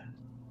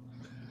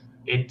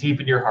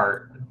 deep in your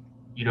heart,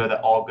 you know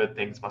that all good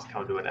things must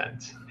come to an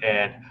end.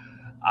 And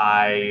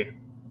I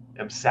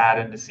am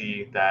saddened to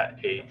see that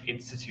a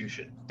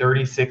institution,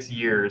 36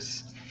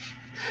 years,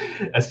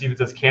 as Steven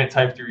says, can't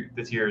type through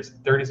this year's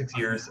 36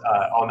 years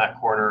on that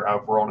corner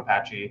of Rural and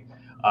Apache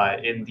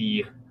in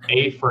the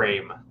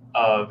A-frame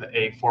of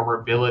a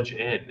former Village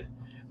Inn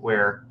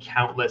where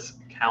countless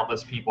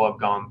people have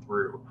gone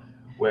through,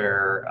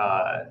 where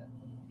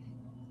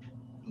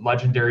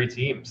legendary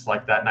teams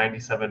like that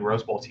 97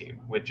 Rose Bowl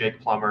team with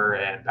Jake Plummer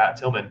and Pat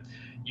Tillman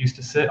used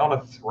to sit on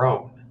a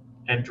throne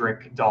and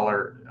drink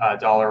dollar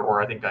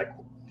or I think like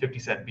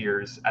 50-cent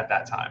beers at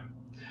that time.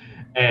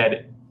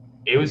 And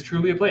it was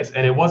truly a place.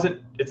 And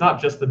it's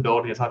not just the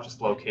building, it's not just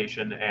the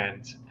location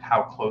and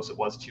how close it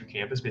was to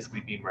campus,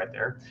 basically being right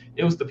there.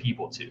 It was the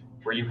people too,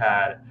 where you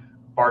had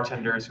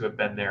bartenders who have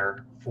been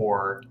there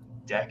for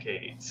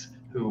decades,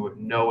 who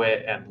know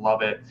it and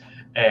love it,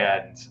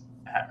 and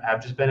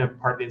have just been a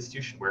part of the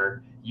institution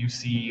where you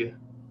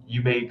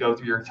may go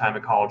through your time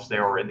at college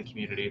there or in the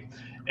community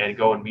and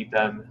go and meet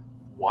them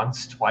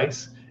once,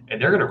 twice,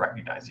 and they're going to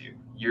recognize you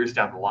years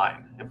down the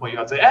line and point you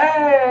out and say,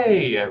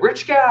 "Hey,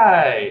 rich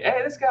guy!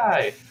 Hey, this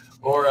guy!"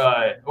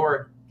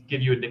 Or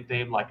give you a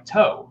nickname like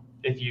Toe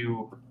if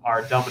you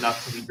are dumb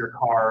enough to leave your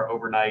car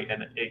overnight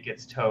and it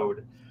gets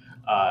towed,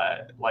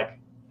 like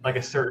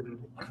a certain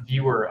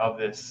viewer of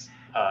this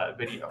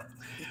video.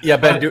 Yeah,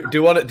 Ben,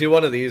 do one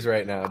of these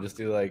right now. Just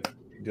do like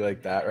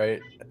that,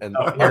 right? And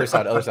other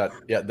side.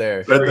 Yeah,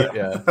 there.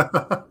 Yeah,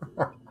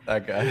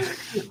 that guy.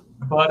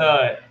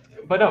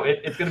 But no,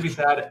 it's going to be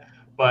sad.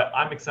 But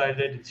I'm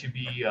excited to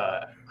be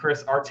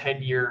Chris. Our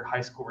 10-year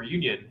high school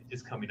reunion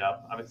is coming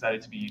up. I'm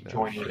excited to be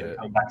joining and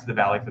coming back to the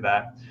Valley for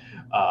that,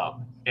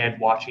 and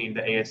watching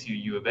the ASU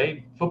U of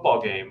A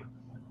football game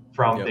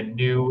from the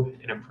new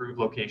and improved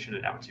location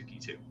in Ahwatukee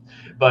too.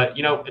 But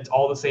it's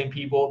all the same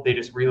people. They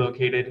just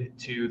relocated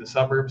to the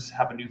suburbs,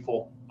 have a new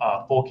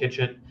full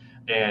kitchen,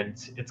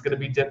 and it's going to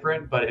be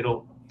different, but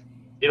it'll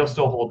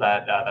still hold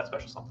that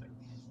special something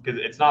because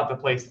it's not the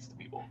place, it's the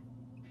people.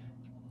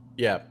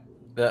 Yeah,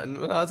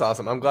 that's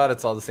awesome. I'm glad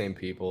it's all the same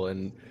people.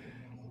 And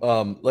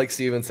like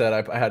Steven said,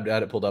 I had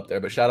it pulled up there,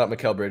 but shout out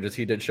Mikkel Bridges.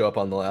 He did show up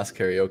on the last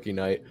karaoke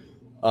night.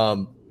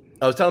 I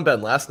was telling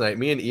Ben last night,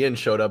 me and Ian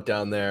showed up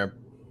down there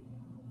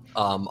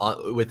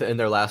within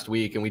their last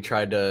week, and we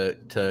tried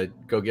to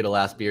go get a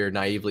last beer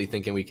naively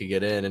thinking we could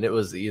get in, and it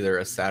was either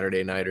a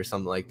Saturday night or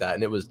something like that,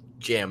 and it was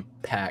jam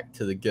packed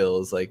to the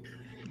gills. Like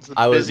It's the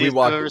we busiest I've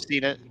walked, ever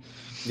seen it.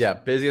 yeah,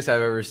 busiest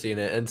I've ever seen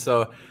it. And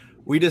so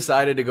we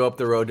decided to go up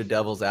the road to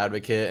Devil's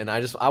Advocate, and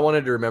I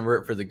wanted to remember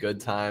it for the good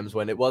times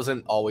when it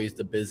wasn't always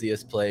the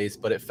busiest place,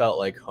 but it felt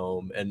like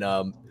home. And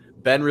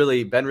Ben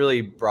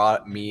really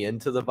brought me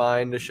into the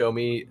Vine to show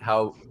me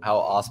how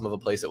awesome of a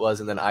place it was,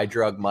 and then I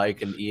drug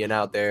Mike and Ian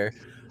out there.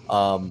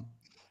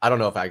 I don't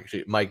know if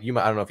actually Mike, I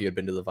don't know if you had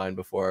been to the Vine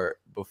before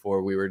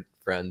we were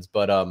friends,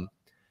 but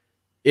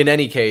in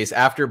any case,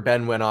 after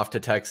Ben went off to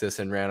Texas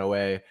and ran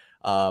away,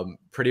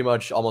 pretty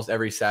much almost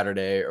every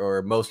Saturday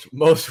or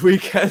most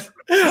weekends.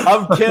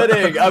 I'm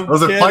kidding.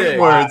 Those are fighting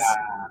words.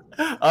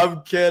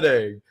 I'm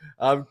kidding.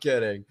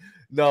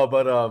 No,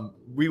 but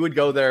we would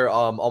go there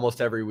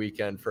almost every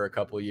weekend for a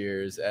couple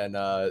years, and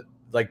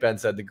like Ben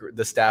said,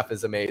 the staff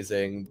is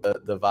amazing.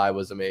 The vibe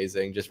was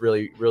amazing. Just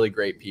really, really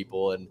great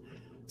people, and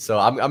so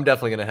I'm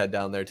definitely gonna head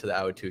down there to the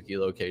Ahwatukee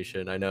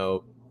location. I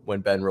know when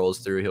Ben rolls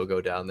through, he'll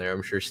go down there.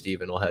 I'm sure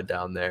Steven will head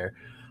down there.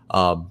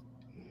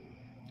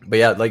 But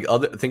yeah, like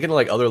thinking of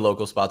like other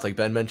local spots, like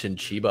Ben mentioned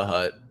Chiba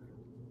Hut.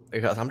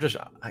 Because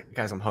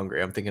I'm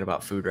hungry. I'm thinking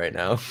about food right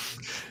now.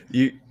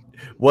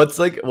 What's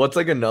like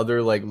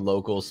another like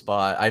local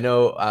spot? I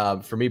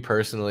know for me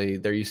personally,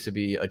 there used to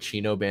be a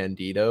Chino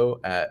Bandito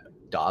at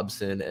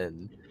Dobson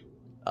and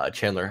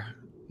Chandler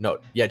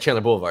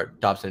Boulevard,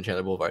 Dobson and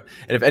Chandler Boulevard.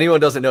 And if anyone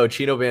doesn't know,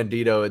 Chino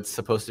Bandito, it's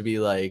supposed to be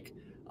like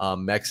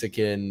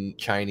Mexican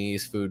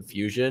Chinese food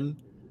fusion,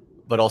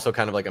 but also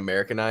kind of like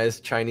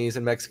Americanized Chinese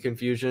and Mexican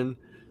fusion.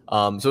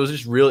 So it was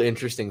just real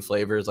interesting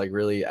flavors, like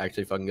really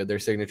actually fucking good. Their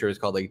signature is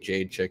called like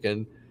Jade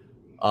Chicken.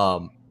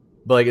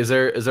 But like, is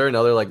there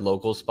another like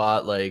local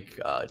spot like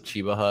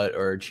Chiba Hut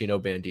or Chino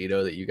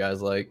Bandito that you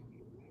guys like?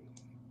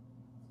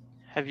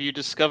 Have you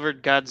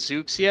discovered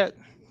Godzooks yet?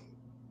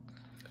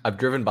 I've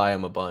driven by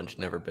them a bunch,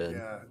 never been.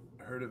 Yeah,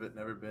 heard of it,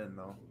 never been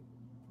though.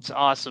 It's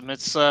awesome.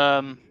 It's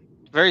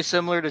very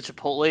similar to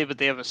Chipotle, but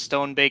they have a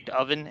stone-baked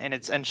oven, and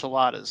it's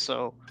enchiladas.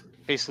 So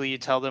basically, you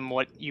tell them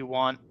what you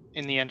want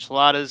in the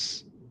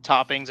enchiladas,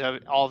 toppings,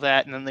 all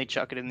that, and then they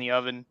chuck it in the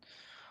oven,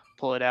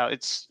 pull it out.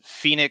 It's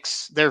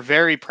Phoenix. They're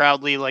very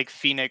proudly like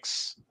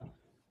Phoenix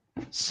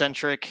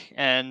centric,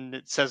 and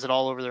it says it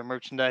all over their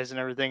merchandise and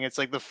everything. It's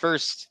like the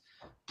first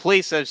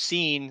place I've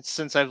seen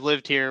since I've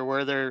lived here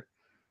where they're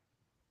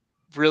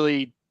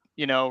really,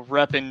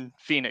 repping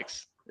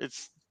Phoenix.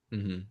 It's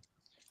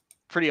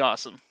pretty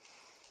awesome.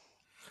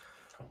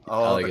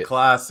 Oh, like the it.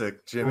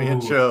 Classic Jimmy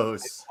and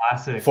Joe's.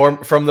 Classic.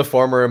 From the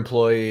former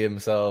employee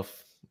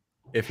himself,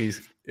 if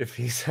he's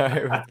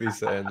sorry with me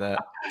saying that.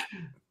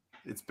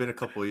 It's been a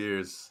couple of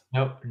years.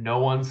 No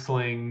one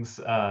slings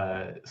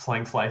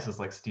slices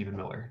like Stephen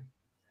Miller.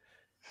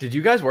 Did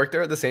you guys work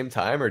there at the same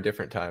time or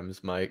different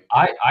times, Mike?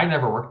 I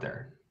never worked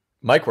there.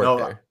 Mike worked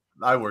there.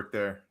 I worked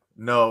there.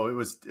 No, it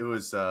was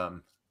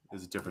a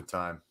different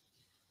time.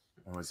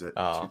 When was it?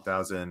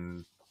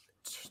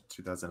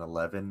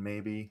 2011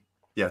 maybe?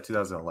 Yeah,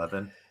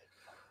 2011.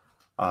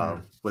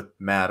 With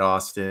Matt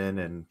Austin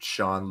and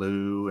Sean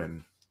Liu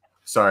and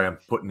sorry, I'm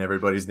putting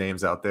everybody's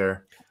names out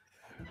there.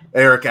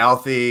 Eric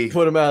Althey.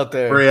 Put him out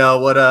there.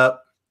 Brielle, what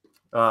up?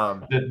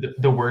 The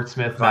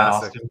wordsmith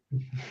Matt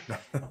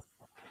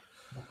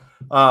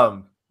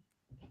Austin.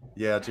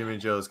 Yeah, Jimmy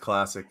and Joe's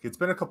classic. It's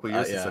been a couple of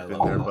years since I've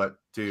been there, but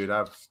dude,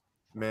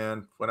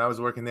 when I was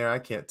working there, I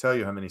can't tell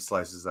you how many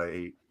slices I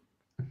ate.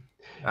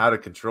 Out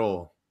of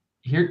control.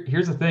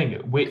 Here's the thing.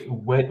 Wait,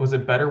 was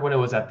it better when it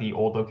was at the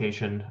old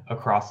location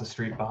across the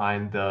street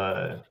behind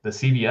the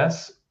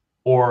CVS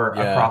or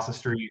across the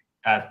street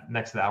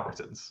next to the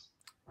Albertsons?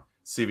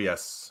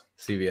 CVS.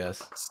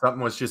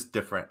 Something was just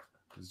different.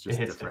 It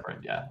hits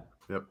different, yeah.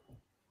 Yep.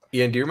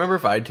 Ian, do you remember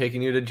if I'd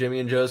taken you to Jimmy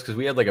and Joe's? Because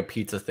we had like a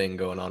pizza thing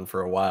going on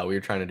for a while. We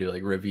were trying to do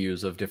like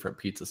reviews of different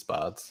pizza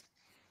spots.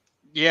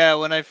 Yeah,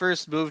 when I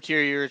first moved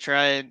here, you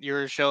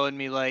were showing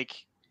me like,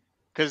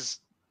 because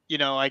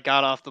I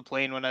got off the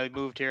plane when I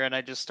moved here, and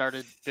I just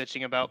started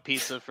bitching about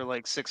pizza for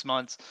like 6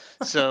 months.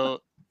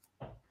 So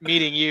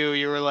meeting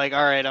you were like,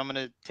 all right, I'm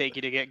gonna take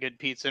you to get good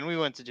pizza, and we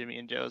went to Jimmy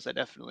and Joe's. I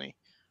definitely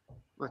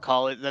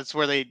recall it. That's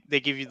where they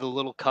give you the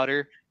little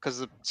cutter because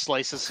the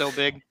slice is so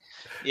big.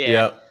 Yeah.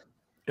 Yep.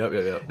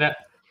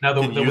 Now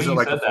the way you said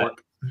that.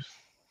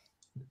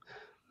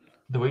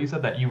 The way you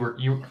said that, you're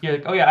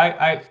like, oh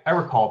yeah, I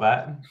recall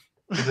that.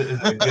 Is it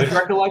a good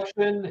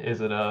recollection?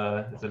 Is it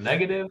a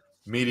negative?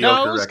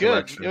 Mediocre no, it was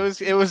recollection.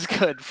 Good. It was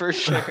good for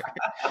sure.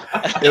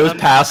 It was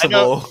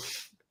passable.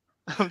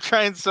 I'm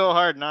trying so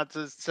hard not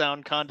to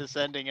sound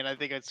condescending, and I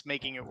think it's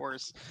making it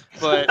worse.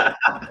 But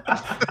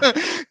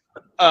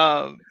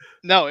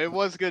no, it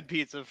was good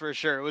pizza for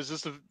sure. It was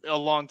just a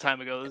long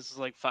time ago. This is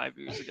like 5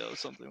 years ago,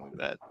 something like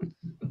that.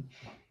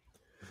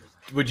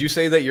 Would you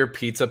say that your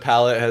pizza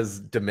palate has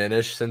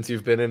diminished since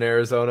you've been in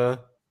Arizona?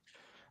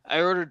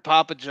 I ordered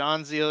Papa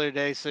John's the other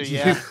day, so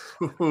yeah.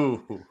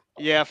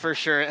 Yeah, for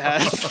sure it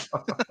has.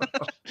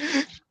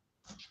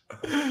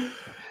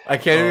 I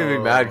can't even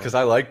be mad because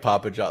I like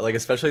Papa John, like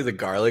especially the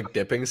garlic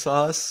dipping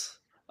sauce.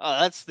 Oh,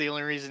 that's the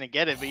only reason to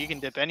get it, but you can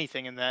dip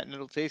anything in that and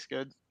it'll taste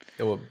good.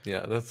 Well,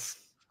 yeah, that's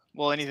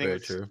Well, anything very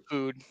that's true.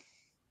 food.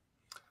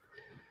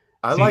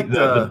 I See, like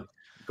the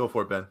Go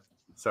for it, Ben.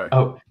 Sorry.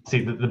 Oh,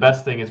 see, the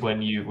best thing is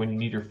when you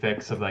need your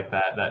fix of like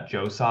that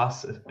Joe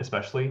sauce,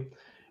 especially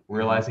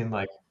realizing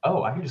like,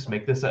 oh, I can just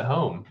make this at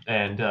home,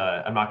 and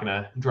I'm not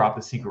gonna drop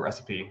the secret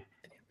recipe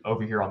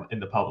over here in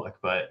the public.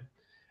 But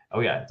oh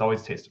yeah, it's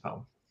always taste of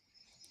home.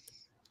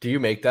 Do you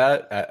make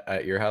that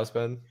at your house,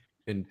 Ben,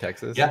 in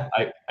Texas? Yeah,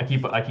 I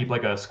keep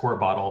like a squirt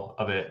bottle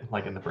of it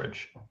like in the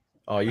fridge.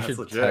 Oh, you That's should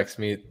legit. text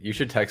me. You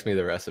should text me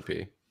the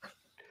recipe.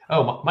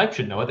 Oh, Mike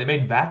should know it. They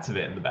made vats of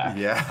it in the back.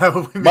 Yeah.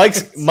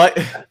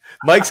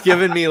 Mike's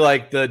given me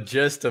like the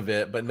gist of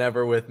it, but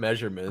never with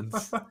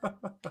measurements.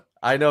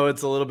 I know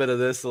it's a little bit of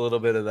this, a little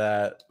bit of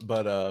that,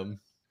 but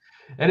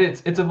And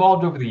it's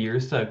evolved over the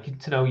years to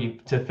know you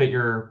to fit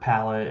your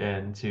palate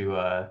and to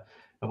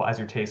as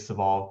your tastes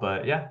evolve.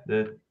 But yeah,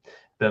 the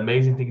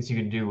amazing things you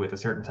can do with a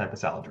certain type of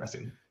salad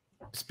dressing.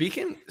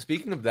 Speaking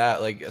of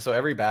that, like, so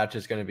every batch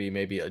is going to be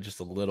maybe just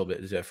a little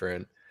bit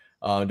different,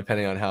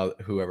 depending on how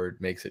whoever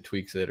makes it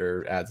tweaks it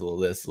or adds a little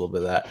this, a little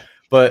bit of that.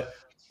 But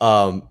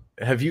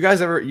have you guys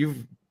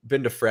you've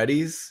been to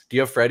Freddy's? Do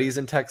you have Freddy's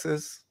in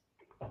Texas?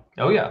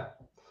 Oh yeah.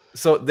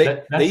 So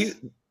they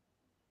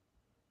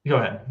go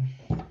ahead.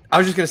 I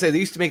was just gonna say they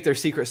used to make their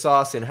secret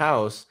sauce in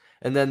house,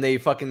 and then they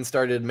fucking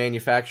started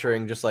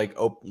manufacturing just like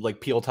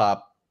peel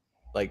top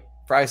like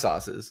fry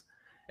sauces,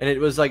 and it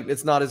was like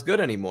it's not as good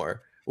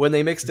anymore. When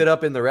they mixed it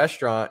up in the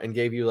restaurant and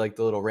gave you like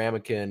the little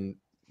ramekin,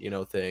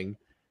 thing,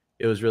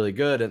 it was really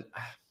good. And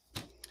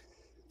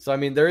so I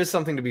mean, there is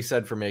something to be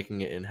said for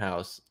making it in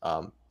house.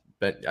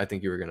 But I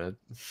think you were gonna.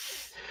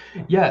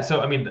 Yeah.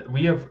 So I mean,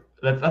 we have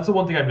that's the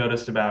one thing I've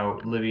noticed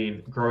about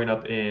growing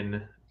up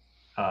in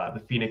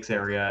the Phoenix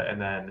area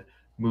and then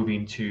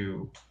moving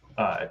to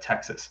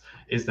Texas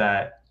is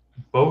that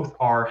both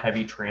are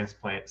heavy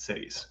transplant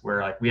cities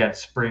where like we had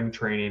spring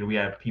training, we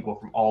had people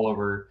from all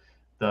over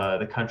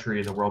the country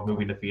and the world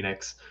moving to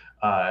Phoenix,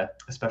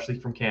 especially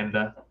from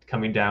Canada,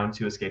 coming down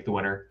to escape the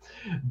winter.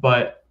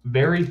 But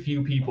very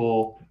few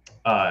people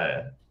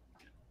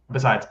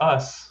besides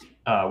us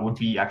would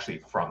be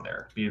actually from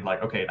there, being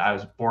like, okay, I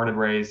was born and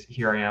raised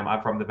here, I am,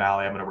 I'm from the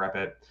Valley, I'm going to rep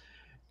it.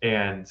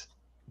 And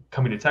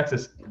coming to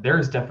Texas,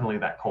 there's definitely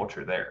that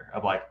culture there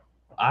of like,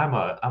 I'm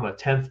a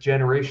 10th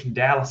generation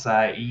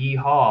Dallasite,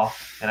 yeehaw,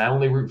 and I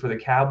only root for the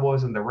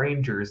Cowboys and the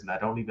Rangers, and I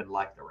don't even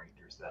like the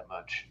Rangers that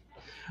much.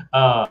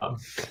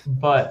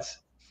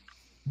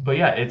 But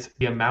yeah, it's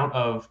the amount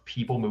of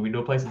people moving to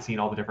a place and seeing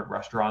all the different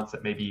restaurants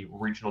that may be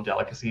regional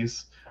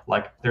delicacies.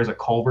 Like there's a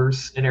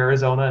Culver's in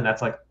Arizona, and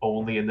that's like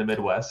only in the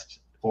Midwest.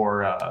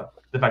 Or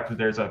the fact that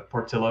there's a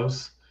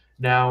Portillo's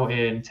now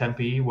in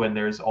Tempe when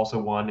there's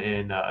also one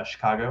in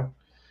Chicago.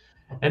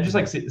 And just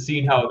like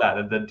seeing how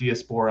the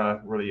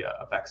diaspora really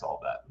affects all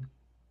of that.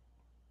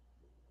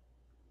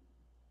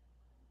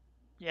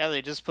 Yeah,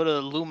 they just put a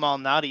Lou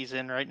Malnati's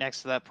in right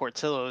next to that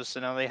Portillo's, so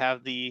now they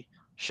have the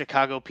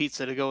Chicago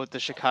pizza to go with the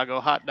Chicago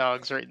hot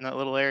dogs right in that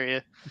little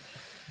area.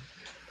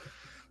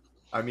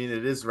 I mean,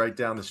 it is right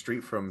down the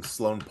street from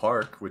Sloan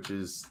Park, which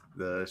is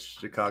the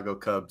Chicago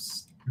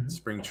Cubs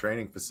spring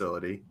training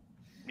facility.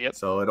 Yep.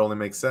 So it only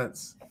makes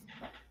sense.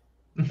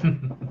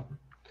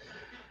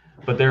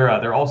 But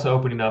they're also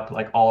opening up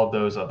like all of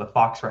those the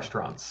Fox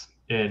restaurants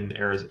in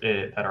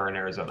Arizona that are in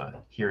Arizona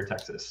here in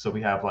Texas. So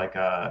we have like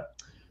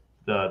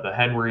the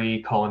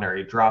Henry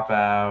Culinary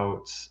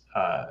Dropout,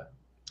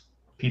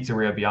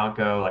 Pizzeria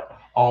Bianco, like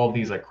all of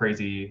these like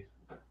crazy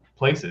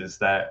places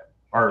that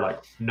are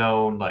like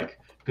known like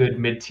good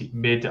mid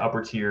to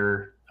upper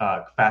tier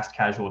fast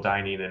casual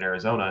dining in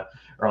Arizona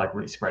are like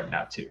really spreading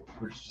out too,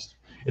 which is just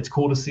it's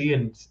cool to see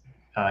and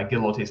get a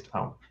little taste of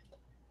home.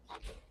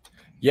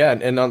 Yeah,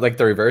 and on like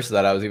the reverse of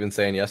that, I was even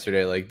saying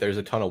yesterday, like there's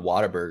a ton of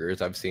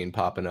Whataburgers I've seen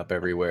popping up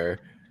everywhere.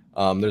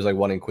 There's like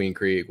one in Queen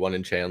Creek, one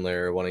in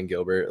Chandler, one in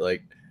Gilbert.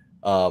 Like,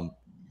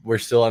 we're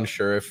still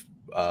unsure if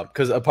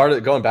because a part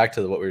of going back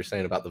to what we were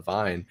saying about the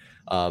Vine,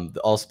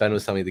 all Spen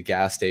was telling me the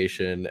gas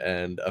station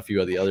and a few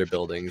of the other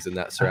buildings in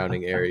that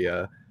surrounding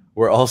area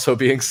were also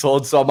being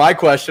sold. So my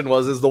question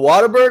was, is the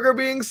Whataburger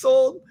being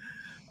sold?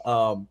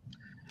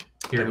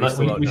 Here,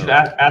 we should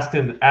ask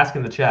in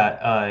the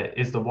chat.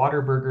 Is the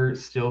Whataburger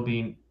still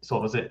being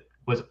sold?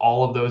 Was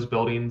all of those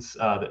buildings,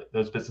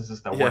 those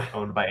businesses that weren't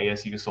owned by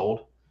ASU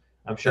sold?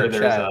 I'm sure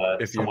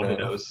there's someone who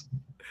knows.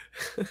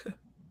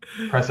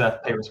 Press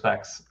F, pay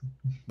respects.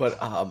 But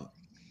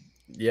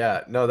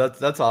yeah, no,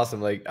 that's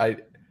awesome. Like I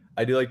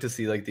do like to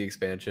see like the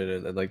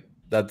expansion and like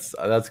that's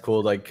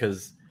cool. Like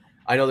because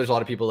I know there's a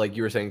lot of people like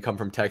you were saying come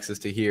from Texas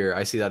to here.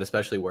 I see that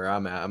especially where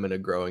I'm at. I'm in a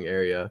growing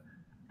area.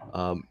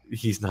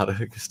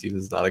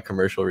 Steven's not a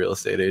commercial real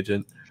estate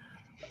agent.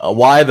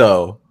 Why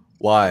though?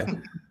 Why?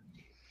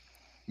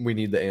 We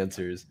need the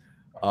answers.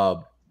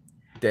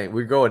 Dang,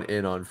 we're going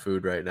in on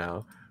food right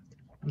now.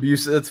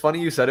 It's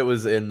funny you said it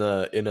was in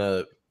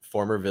a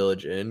former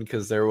Village Inn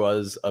because there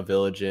was a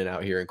Village Inn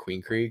out here in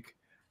Queen Creek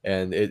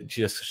and it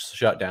just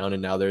shut down.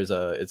 And now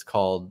it's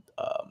called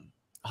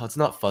it's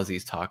not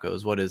Fuzzy's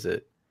Tacos. What is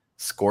it?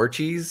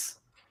 Scorchies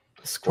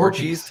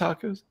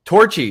tacos.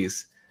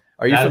 Torchies.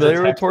 Are you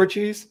familiar with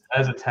Torchies?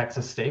 As a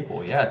Texas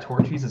staple, yeah,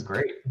 Torchies is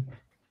great.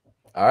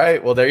 All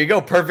right, well there you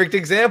go. Perfect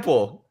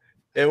example.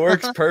 It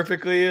works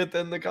perfectly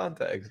within the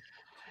context.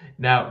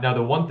 Now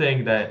the one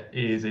thing that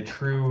is a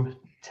true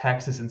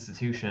Texas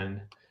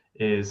institution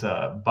is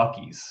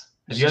Buc-ee's.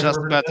 Have you guys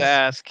ever heard of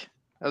this?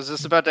 I was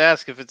just about to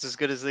ask if it's as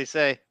good as they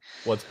say.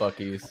 What's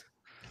Buc-ee's?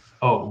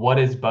 Oh, what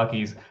is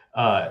Buc-ee's?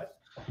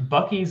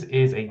 Buc-ee's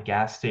is a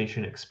gas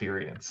station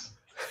experience.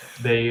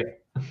 They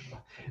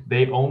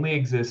only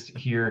exist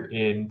here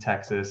in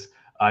Texas.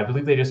 I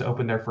believe they just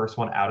opened their first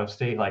one out of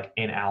state, like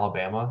in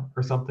Alabama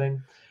or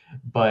something.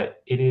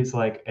 But it is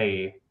like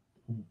a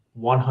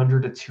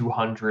 100 to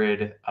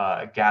 200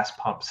 gas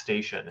pump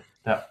station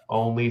that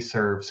only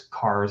serves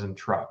cars and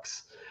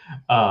trucks.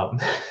 No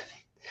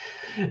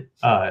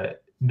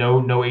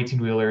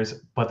 18-wheelers,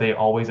 but they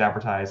always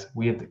advertise,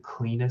 we have the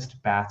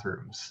cleanest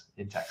bathrooms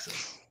in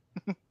Texas.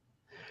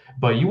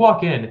 But you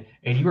walk in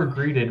and you are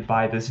greeted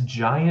by this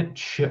giant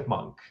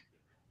chipmunk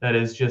that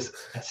is just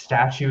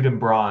statued in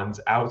bronze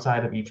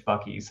outside of each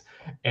Buc-ee's.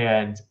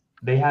 And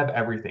they have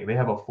everything. They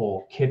have a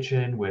full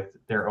kitchen with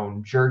their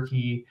own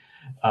jerky,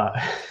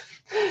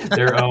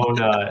 their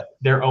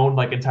own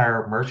like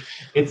entire merch.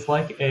 It's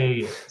like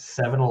a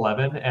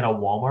 7-Eleven and a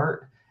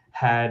Walmart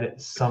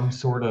had some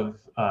sort of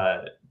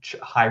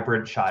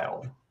hybrid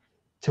child,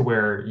 to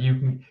where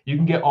you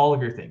can get all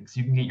of your things.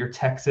 You can get your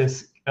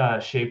Texas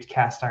shaped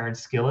cast iron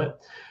skillet,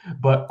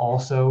 but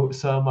also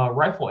some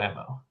rifle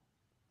ammo.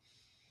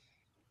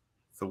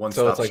 It's a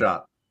one-stop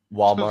shop.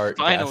 Walmart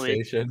gas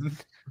station.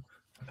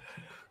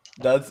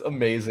 That's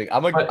amazing.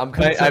 I'm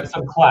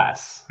some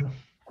class.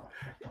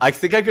 I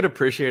think I could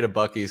appreciate a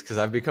Buc-ee's because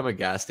I've become a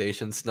gas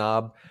station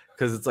snob.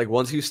 Because it's like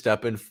once you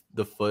step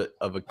foot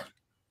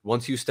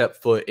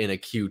in a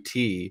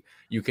QT,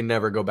 you can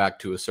never go back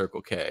to a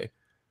Circle K.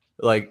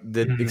 Like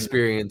the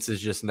experience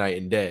is just night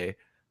and day.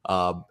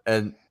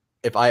 And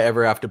if I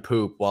ever have to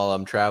poop while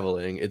I'm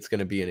traveling, it's going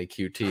to be in a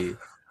QT.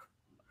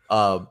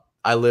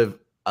 I live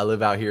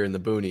out here in the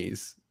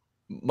boonies.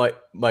 Mike,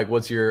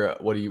 what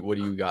do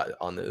you got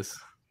on this?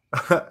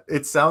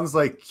 It sounds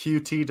like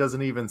QT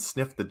doesn't even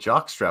sniff the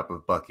jockstrap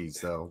of Buc-ee's,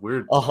 though.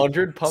 We're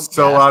 100 pump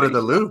so out of the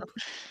loop.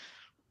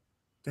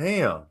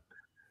 Damn.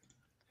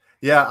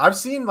 Yeah, I've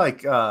seen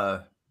like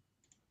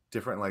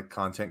different like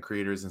content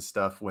creators and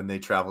stuff when they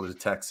travel to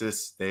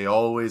Texas. They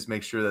always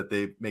make sure that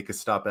they make a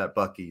stop at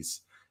Buc-ee's,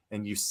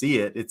 and you see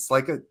it. It's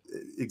like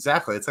it's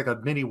like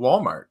a mini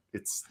Walmart.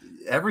 It's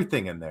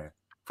everything in there.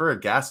 For a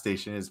gas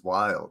station is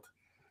wild.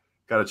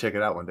 Got to check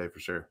it out one day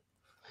for sure.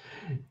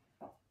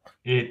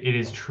 It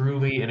is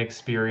truly an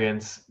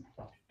experience.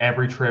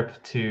 Every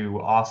trip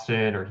to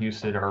Austin or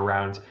Houston or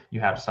around, you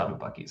have to stop at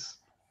Buc-ee's.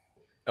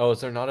 Oh,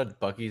 is there not a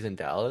Buc-ee's in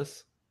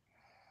Dallas?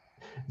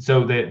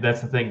 So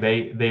that's the thing.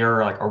 They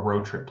are like a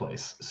road trip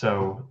place.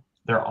 So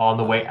they're on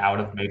the way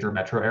out of major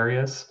metro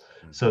areas.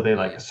 So they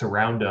like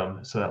surround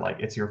them so that like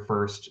it's your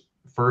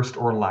first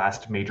or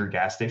last major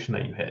gas station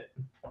that you hit.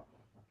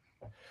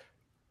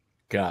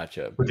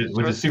 Gotcha. Which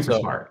is super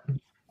smart.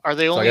 Are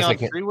they only on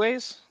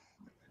freeways?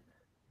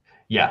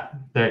 Yeah,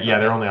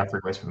 they're only on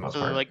freeways for the most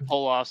part. So they like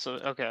pull off. So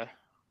okay.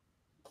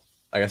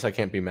 I guess I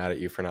can't be mad at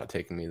you for not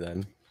taking me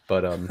then.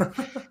 But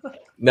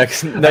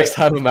next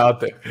time I'm out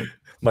there.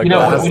 When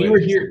you were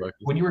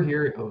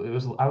here, I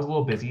was a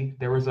little busy.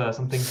 There was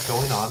some things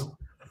going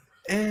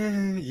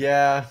on.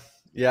 Yeah.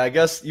 I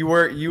guess you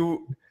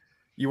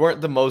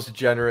weren't the most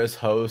generous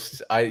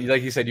host.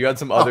 Like you said, you had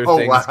some other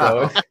things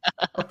going.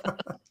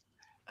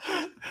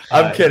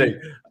 I'm kidding.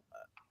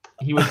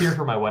 He was here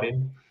for my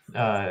wedding.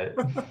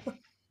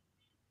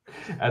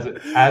 As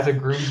a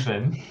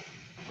groomsman,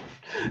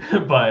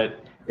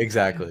 but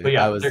exactly. But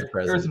yeah, I was the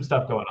president. There was some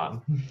stuff going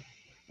on.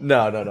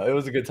 No. It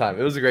was a good time.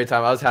 It was a great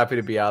time. I was happy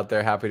to be out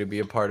there. Happy to be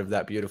a part of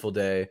that beautiful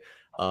day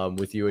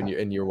with you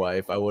and your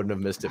wife. I wouldn't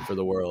have missed it for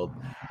the world.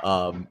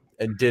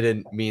 And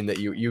didn't mean that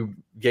you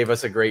gave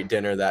us a great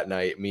dinner that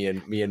night. Me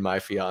and my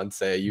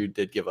fiance. You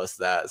did give us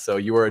that. So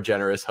you were a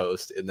generous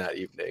host in that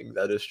evening.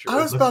 That is true.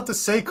 I was about to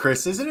say,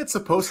 Chris, isn't it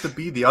supposed to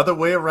be the other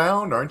way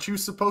around? Aren't you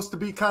supposed to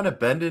be kind of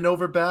bending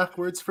over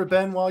backwards for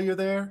Ben while you're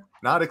there?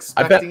 Not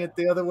expecting it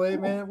the other way,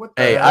 man. What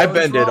the hell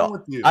is wrong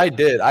with you? I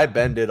did. I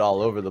bended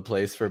all over the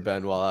place for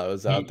Ben while I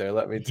was out there.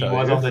 Let me tell you. He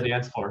was on the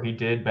dance floor. He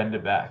did bend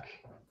it back.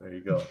 There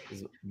you go.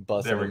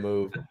 Busting a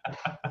move.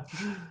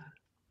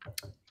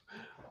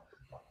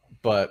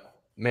 But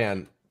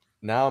man,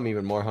 now I'm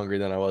even more hungry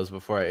than I was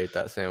before I ate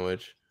that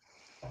sandwich.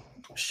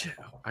 Shit,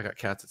 I got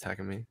cats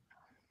attacking me.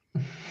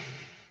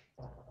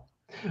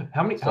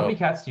 How many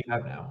cats do you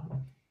have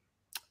now?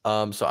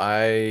 So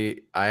I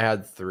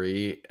had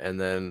 3, and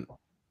then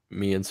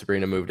me and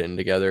Sabrina moved in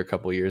together a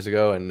couple years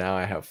ago, and now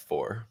I have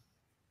 4.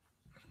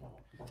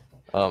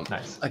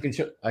 Nice. I can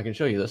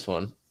show you this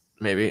one,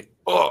 maybe.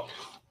 Oh,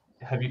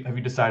 have you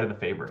decided the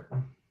favorite?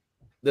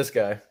 This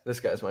guy's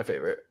my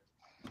favorite.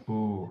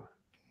 Ooh.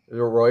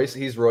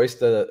 He's Royce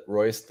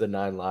the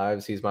 9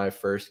 Lives. He's my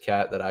first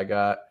cat that I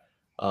got.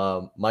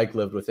 Mike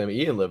lived with him.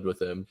 Ian lived with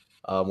him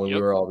when we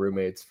Yep. were all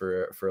roommates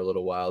for a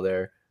little while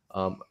there.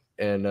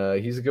 And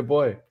he's a good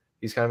boy.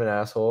 He's kind of an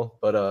asshole,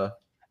 but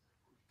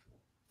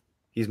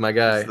he's my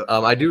guy.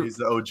 He's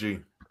the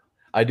OG.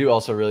 I do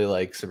also really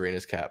like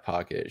Sabrina's cat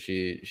Pocket.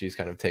 She's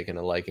kind of taken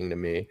a liking to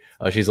me.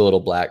 She's a little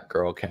black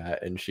girl cat,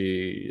 and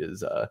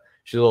she's a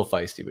little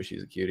feisty, but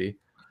she's a cutie.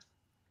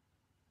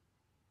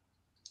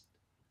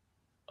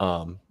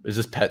 Is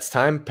this pets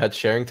time? Pets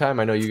sharing time?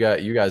 I know you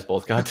guys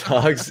both got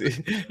dogs.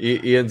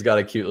 Ian's got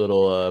a cute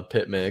little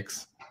pit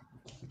mix.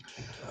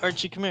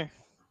 Archie, come here.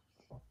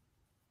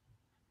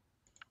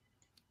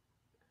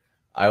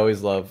 I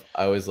always love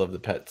the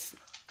pets.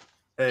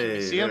 Hey,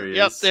 You see there him? he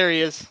Yep, is. there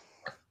he is.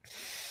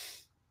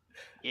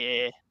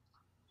 Yeah.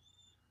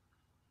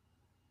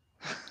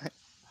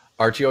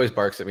 Archie always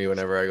barks at me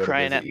whenever I go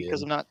Crying to at visit me Ian.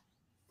 because I'm not.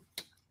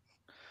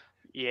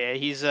 Yeah,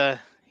 he's a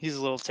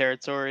little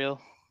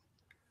territorial.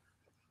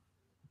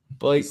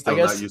 But He's still I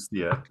guess not used to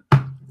yet.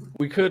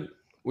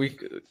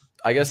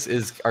 I guess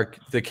are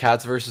the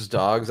cats versus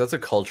dogs. That's a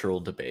cultural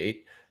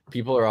debate.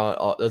 People are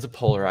on. That's a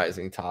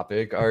polarizing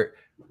topic.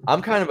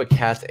 I'm kind of a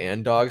cats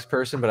and dogs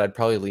person, but I'd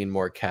probably lean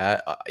more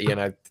cat. Ian,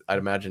 I'd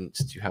imagine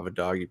since you have a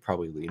dog, you'd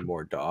probably lean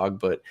more dog.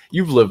 But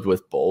you've lived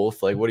with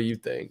both. Like, what do you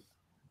think?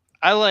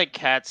 I like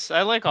cats.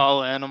 I like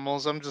all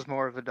animals. I'm just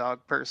more of a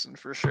dog person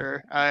for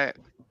sure.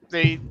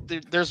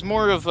 There's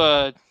more of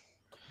a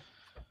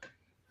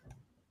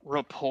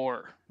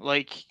rapport.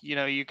 Like,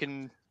 you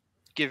can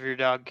give your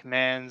dog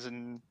commands,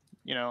 and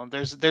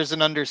there's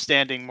an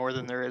understanding more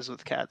than there is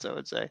with cats, I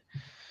would say.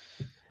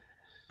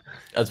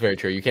 That's very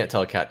true. You can't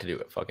tell a cat to do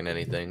it fucking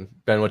anything.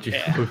 Ben,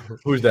 Yeah.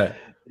 who's that?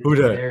 Who's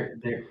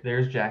that?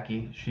 There's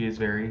Jackie. She's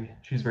very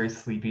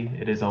sleepy.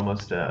 It is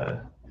almost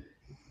we're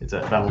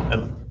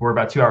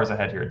about 2 hours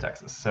ahead here in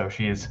Texas, so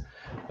she's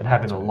been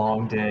having a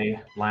long day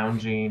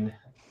lounging,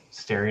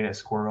 staring at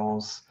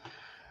squirrels.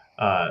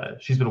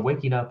 She's been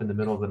waking up in the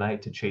middle of the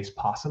night to chase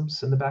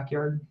possums in the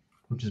backyard,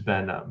 which has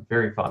been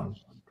very fun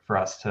for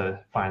us to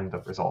find the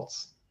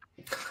results.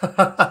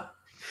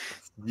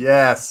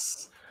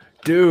 Yes.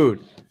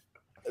 Dude,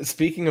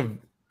 speaking of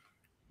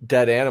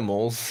dead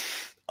animals,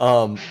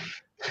 yeah,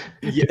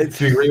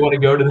 Do you really want to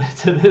go to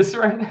this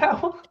right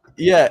now?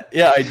 yeah,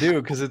 I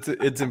do, because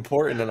it's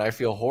important and I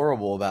feel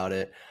horrible about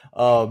it.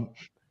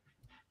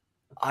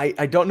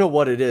 I don't know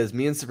what it is.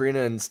 Me and Sabrina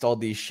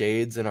installed these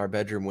shades in our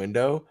bedroom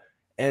window,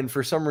 and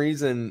for some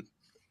reason,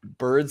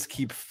 birds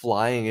keep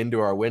flying into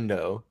our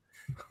window.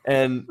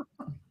 And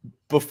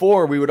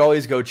before, we would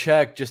always go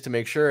check just to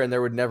make sure, and they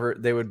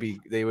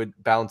would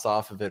bounce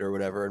off of it or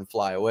whatever and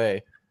fly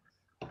away.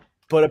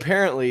 But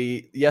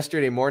apparently,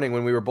 yesterday morning,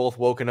 when we were both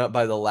woken up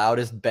by the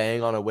loudest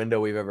bang on a window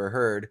we've ever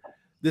heard,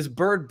 this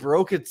bird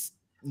broke its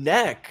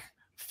neck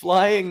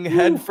flying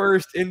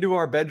headfirst into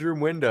our bedroom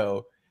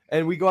window.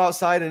 And we go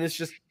outside, and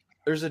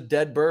there's a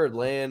dead bird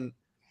laying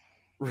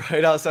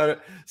right outside.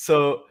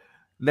 So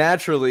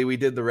naturally, we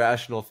did the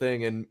rational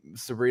thing, and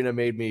Sabrina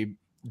made me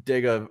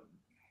dig a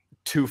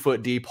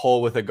 2-foot deep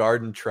hole with a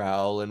garden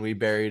trowel, and we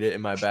buried it in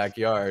my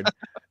backyard.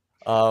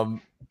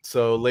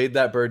 So laid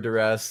that bird to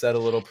rest, said a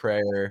little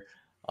prayer.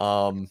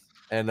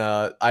 And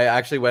I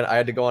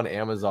had to go on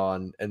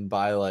Amazon and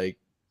buy like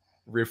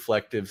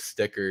reflective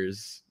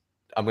stickers.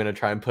 I'm going to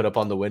try and put up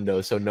on the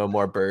window so no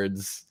more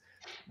birds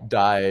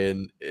die.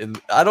 And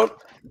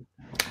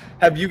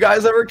have you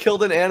guys ever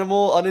killed an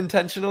animal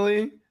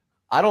unintentionally?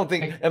 I don't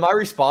think, am I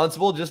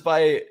responsible just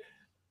by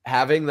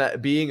having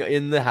that being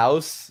in the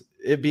house,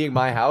 it being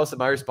my house?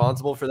 Am I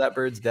responsible for that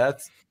bird's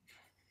death?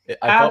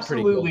 I felt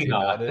pretty Absolutely guilty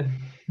not. about it.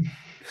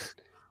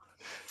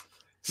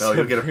 No,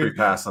 you'll get a free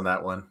pass on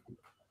that one.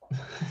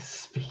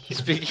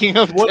 Speaking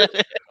of What-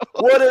 dead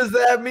What does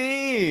that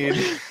mean?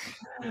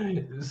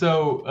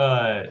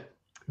 So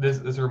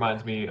this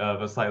reminds me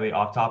of a slightly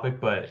off topic,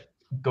 but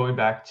going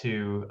back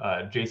to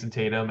Jason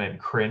Tatum and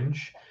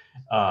cringe,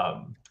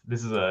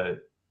 this is a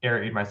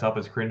area myself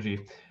as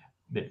cringy.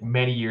 That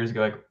many years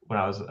ago, like when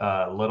I was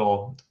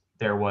little,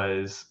 there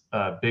was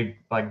a big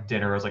like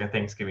dinner. It was like a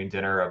Thanksgiving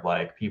dinner of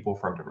like people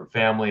from different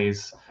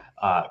families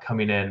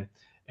coming in,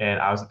 and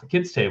I was at the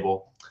kids'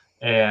 table,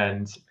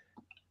 and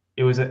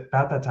it was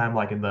about that time,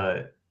 like in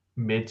the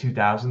mid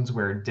 2000s,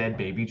 where dead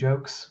baby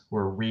jokes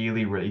were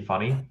really, really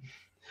funny,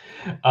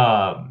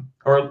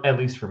 or at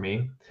least for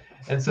me.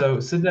 And so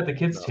sitting at the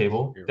kids'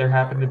 table, there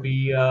happened to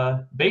be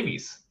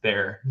babies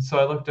there. So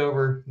I looked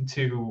over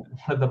to one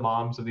of the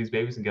moms of these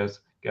babies and go,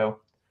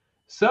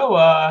 so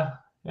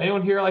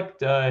anyone here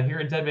hear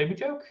a dead baby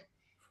joke?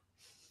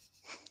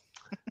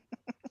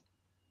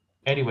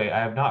 Anyway, I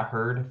have not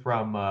heard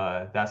from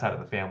that side of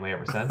the family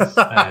ever since.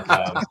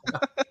 And,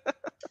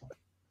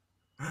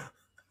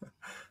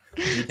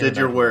 You did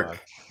your work.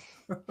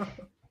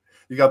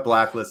 You got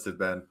blacklisted,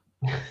 Ben.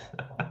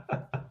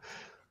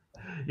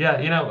 yeah,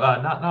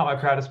 not my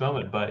proudest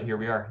moment, but here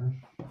we are.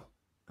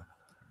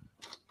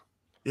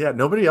 Yeah,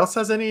 nobody else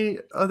has any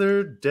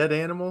other dead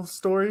animal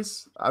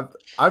stories.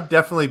 I've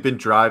definitely been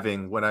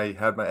driving when I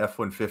had my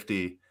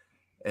F-150,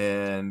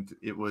 and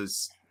it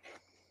was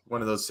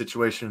one of those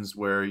situations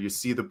where you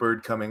see the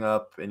bird coming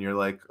up and you're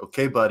like,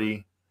 okay,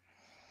 buddy,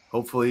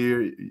 hopefully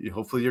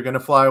you're going to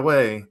fly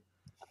away.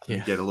 Yeah.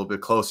 You get a little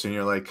bit closer and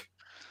you're like,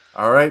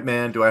 all right,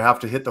 man, do I have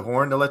to hit the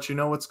horn to let you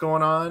know what's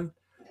going on?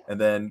 And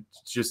then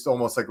just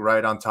almost like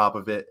right on top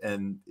of it,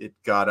 and it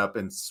got up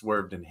and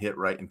swerved and hit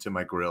right into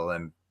my grill,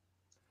 and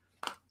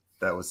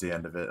that was the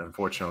end of it,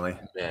 unfortunately.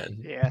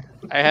 Man. Yeah,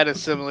 I had a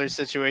similar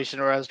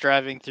situation where I was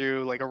driving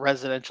through like a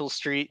residential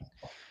street,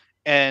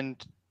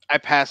 and I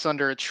passed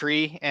under a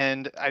tree,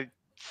 and I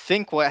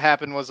think what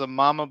happened was a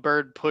mama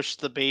bird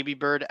pushed the baby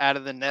bird out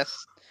of the nest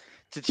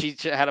to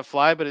teach it how to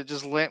fly, but it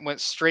just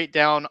went straight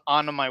down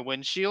onto my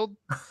windshield,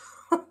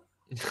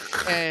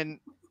 and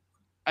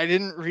I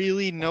didn't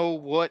really know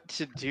what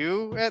to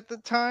do at the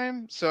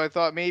time, so I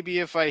thought maybe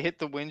if I hit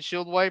the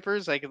windshield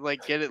wipers, I could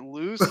like get it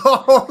loose.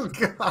 Oh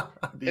god!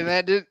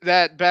 And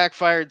that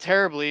backfired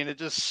terribly, and it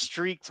just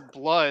streaked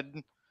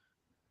blood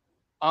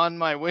on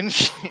my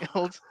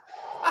windshield.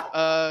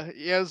 Yeah,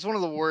 it was one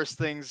of the worst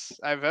things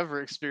I've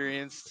ever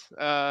experienced.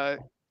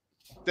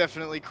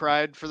 Definitely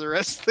cried for the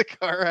rest of the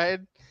car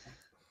ride.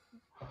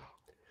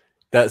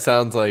 That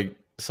sounds like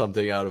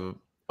something out of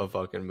a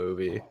fucking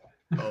movie.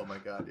 Oh my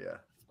god, yeah.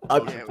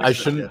 I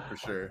shouldn't for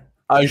sure.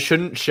 I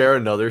shouldn't share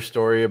another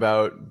story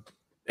about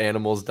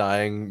animals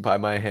dying by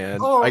my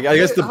hand. Oh, I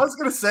guess I was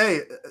gonna say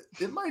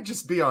it might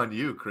just be on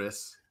you,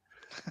 Chris.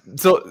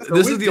 so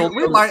this is the we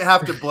only might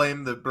have to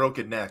blame the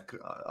broken neck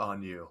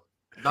on you,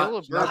 Kill a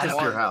not bird just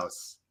your once.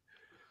 house.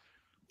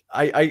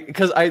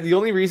 because the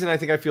only reason I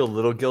think I feel a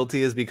little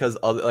guilty is because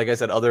like I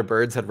said, other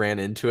birds had ran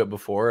into it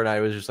before, and I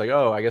was just like,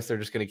 oh, I guess they're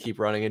just gonna keep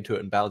running into it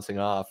and bouncing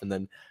off, and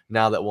then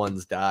now that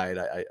one's died,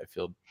 I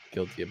feel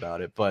guilty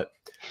about it. But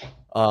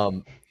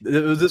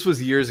this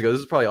was years ago. This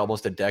was probably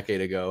almost a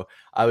decade ago.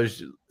 I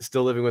was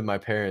still living with my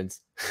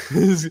parents.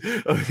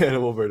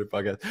 Animal murder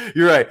podcast.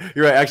 You're right.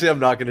 Actually, I'm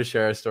not going to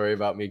share a story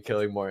about me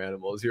killing more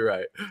animals. You're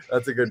right.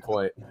 That's a good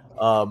point.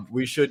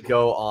 We should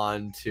go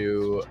on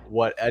to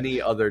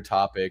any other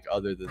topic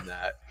other than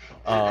that.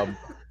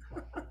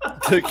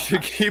 To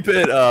keep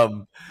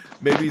it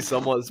maybe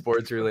somewhat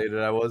sports related,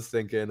 I was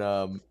thinking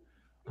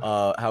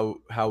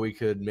how we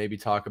could maybe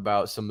talk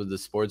about some of the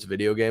sports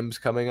video games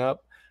coming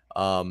up.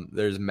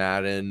 There's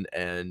Madden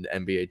and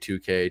NBA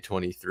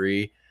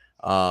 2K23.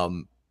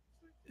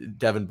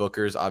 Devin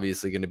Booker's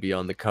obviously going to be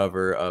on the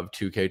cover of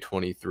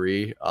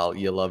 2K23.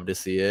 You love to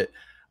see it.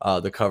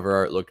 The cover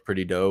art looked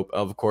pretty dope.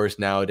 Of course,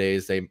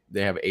 nowadays they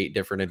have 8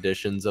 different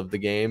editions of the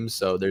game,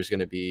 so there's going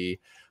to be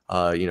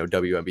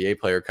WNBA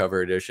player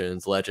cover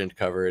editions, legend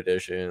cover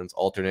editions,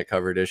 alternate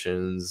cover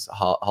editions,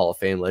 Hall of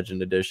Fame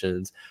legend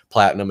editions,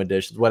 platinum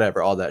editions,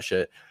 whatever, all that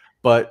shit.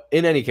 But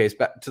in any case,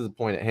 back to the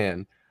point at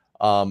hand,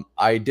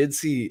 I did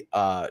see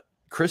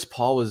Chris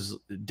Paul was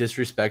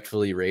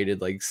disrespectfully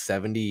rated like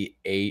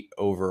 78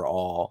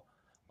 overall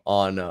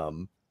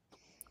on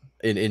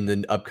in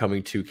the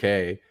upcoming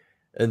 2K.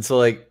 And so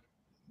like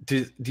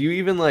do you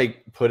even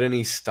like put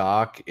any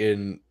stock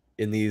in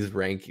these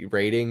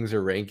ratings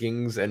or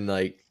rankings, and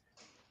like,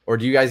 or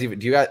do you guys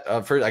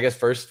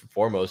first and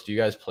foremost, do you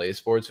guys play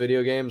sports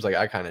video games? Like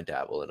I kind of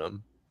dabble in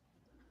them.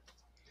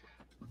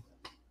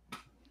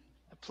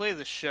 I play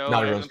the show.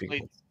 Not I everyone's haven't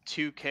played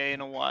people. 2K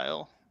in a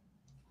while.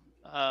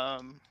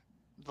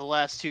 The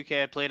last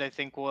 2K I played, I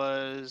think,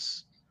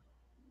 was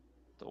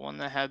the one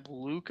that had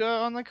Luca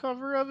on the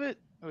cover of it,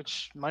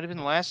 which might have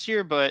been last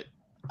year. But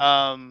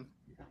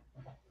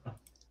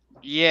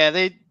yeah,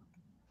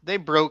 they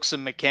broke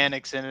some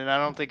mechanics in it. I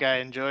don't think I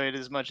enjoy it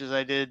as much as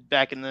I did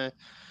back in the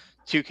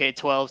 2K12,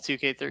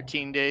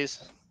 2K13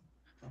 days.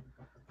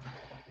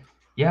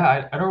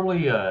 Yeah, I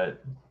normally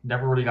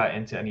never really got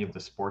into any of the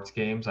sports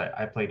games.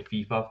 I played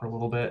FIFA for a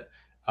little bit,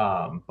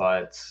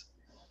 but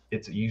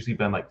it's usually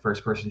been like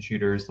first-person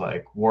shooters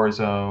like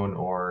Warzone,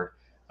 or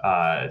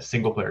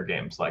single-player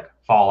games like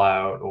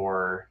Fallout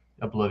or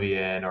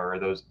Oblivion, or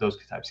those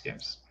types of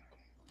games.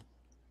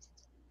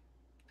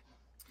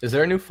 Is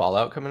there a new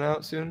Fallout coming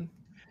out soon?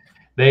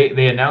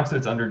 They announced that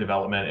it's under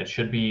development.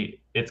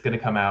 It's going to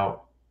come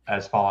out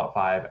as Fallout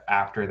 5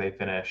 after they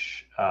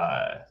finish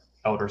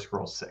Elder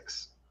Scrolls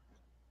 6.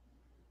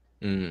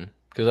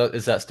 Because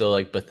is that still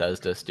like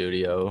Bethesda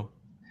Studio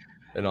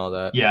and all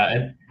that?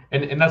 Yeah,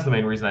 and that's the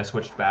main reason I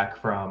switched back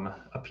from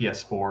a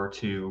PS4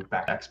 to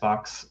back to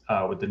Xbox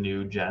with the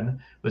new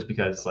gen, was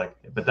because like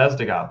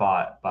Bethesda got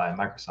bought by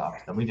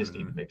Microsoft, and we just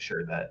need to make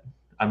sure that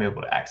I'm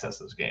able to access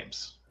those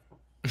games.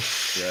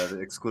 Yeah, the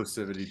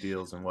exclusivity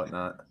deals and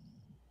whatnot.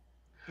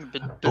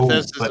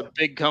 Bethesda's a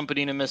big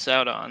company to miss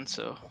out on.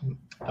 So.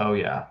 Oh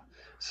yeah.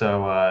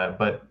 So,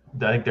 but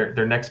I think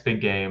their next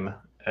big game,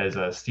 as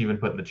Steven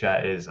put in the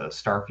chat, is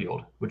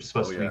Starfield, which is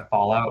supposed to be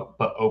Fallout,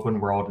 but open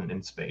world and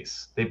in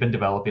space. They've been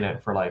developing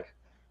it for like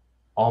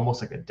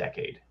almost like a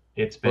decade.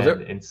 It's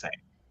been insane.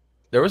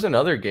 There was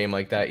another game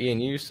like that. Ian,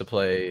 you used to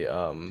play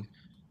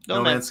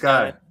No Man's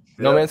Sky.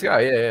 No Man's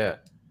Sky, yeah.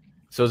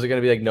 So is it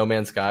going to be like No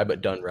Man's Sky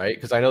but done right?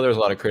 Because I know there was a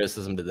lot of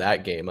criticism to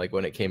that game, like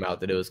when it came out,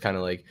 that it was kind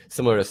of like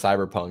similar to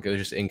Cyberpunk. It was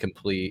just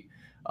incomplete.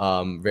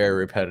 very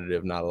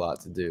repetitive, not a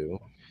lot to do.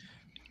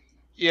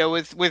 Yeah,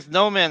 with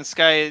No Man's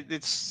Sky,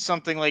 it's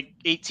something like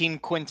 18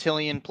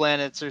 quintillion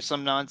planets or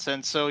some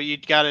nonsense. So you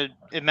got to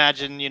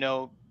imagine,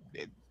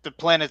 the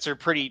planets are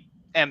pretty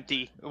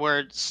empty.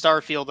 Where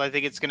Starfield, I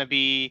think it's going to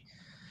be,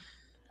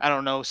 I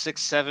don't know,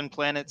 6, 7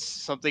 planets,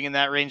 something in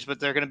that range. But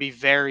they're going to be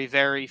very,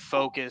 very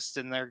focused,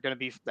 and they're going to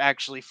be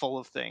actually full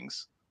of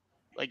things.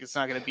 Like it's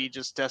not going to be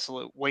just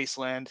desolate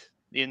wasteland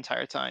the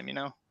entire time,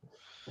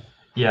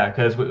 Yeah,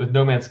 because with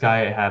No Man's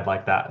Sky, it had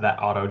like that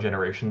auto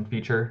generation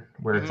feature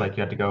where it's like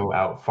you had to go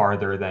out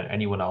farther than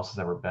anyone else has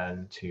ever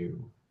been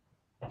to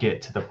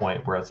get to the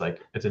point where it's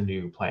like it's a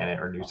new planet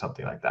or new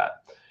something like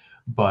that.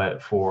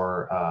 But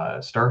for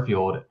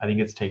Starfield, I think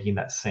it's taking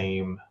that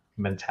same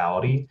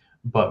mentality,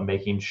 but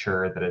making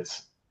sure that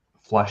it's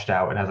fleshed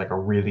out and has like a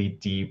really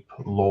deep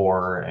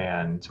lore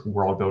and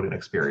world building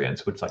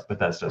experience, which like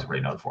Bethesda's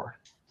really known for.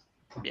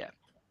 Yeah.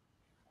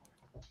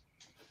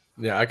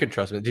 Yeah, I could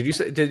trust it. Did you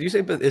say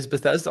is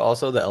Bethesda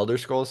also the Elder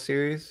Scrolls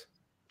series?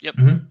 Yep.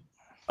 Mm-hmm.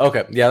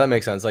 Okay, yeah, that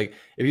makes sense. Like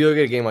if you look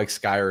at a game like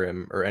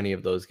Skyrim or any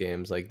of those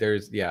games, like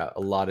there's a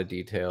lot of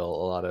detail,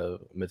 a lot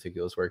of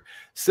meticulous work.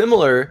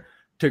 Similar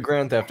to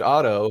Grand Theft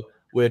Auto,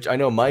 which I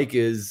know Mike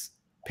is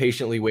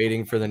patiently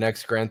waiting for the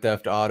next Grand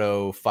Theft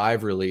Auto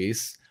 5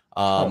 release.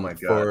 Oh my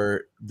God.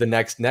 For the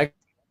next.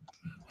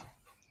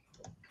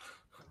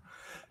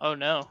 Oh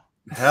no.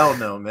 Hell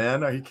no,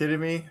 man. Are you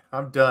kidding me?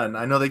 I'm done.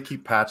 I know they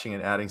keep patching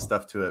and adding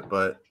stuff to it,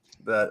 but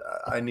that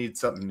I need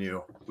something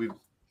new.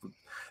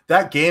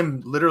 That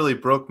game literally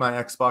broke my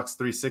Xbox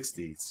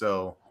 360,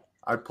 so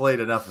I played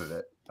enough of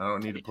it. I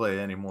don't need to play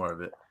any more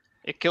of it.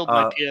 It killed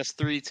my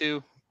PS3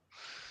 too.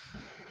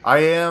 I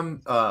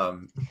am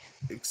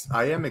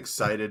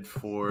excited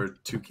for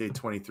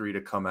 2K23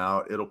 to come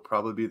out. It'll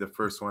probably be the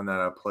first one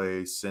that I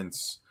play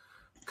since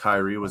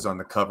Kyrie was on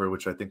the cover,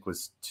 which I think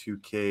was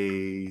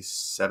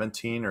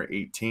 2K17 or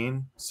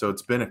 18. So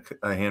it's been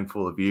a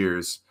handful of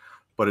years,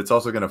 but it's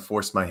also going to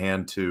force my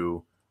hand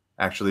to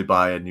actually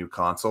buy a new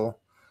console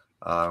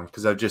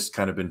because I've just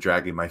kind of been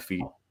dragging my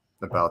feet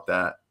about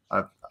that.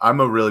 I'm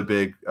a really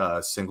big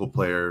single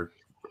player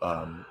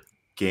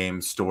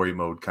game story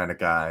mode kind of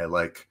guy.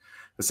 Like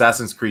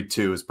Assassin's Creed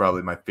 2 is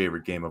probably my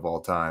favorite game of all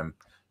time,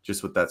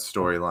 just with that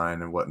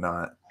storyline and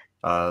whatnot.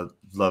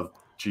 Love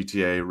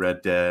GTA,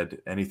 Red Dead,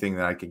 anything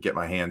that I could get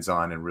my hands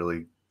on and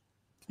really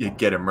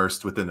get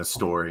immersed within the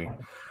story.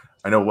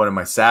 I know one of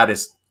my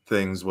saddest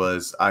things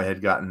was I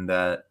had gotten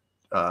that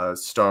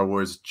Star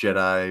Wars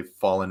Jedi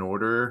Fallen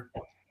Order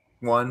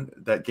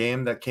that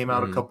game that came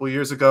out a couple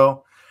years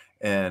ago.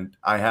 And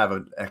I have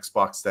an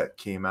Xbox that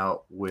came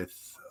out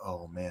with,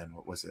 oh man,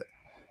 what was it?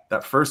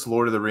 That first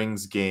Lord of the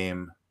Rings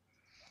game.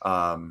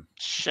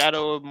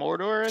 Shadow of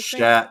Mordor, I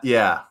think?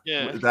 Yeah,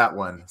 that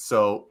one.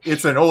 So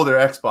it's an older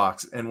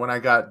Xbox, and when I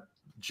got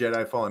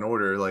Jedi Fallen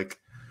Order, like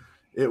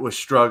it was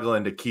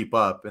struggling to keep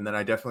up, and then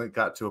I definitely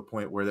got to a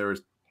point where there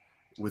was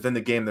within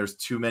the game there's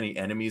too many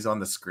enemies on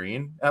the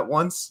screen at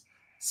once,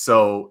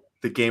 so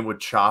the game would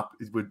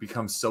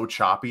become so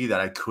choppy that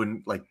I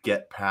couldn't like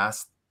get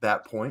past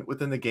that point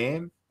within the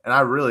game, and I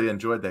really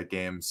enjoyed that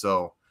game.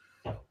 So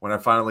when I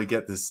finally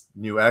get this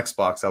new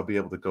Xbox, I'll be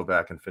able to go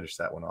back and finish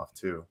that one off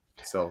too.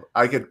 So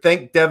I could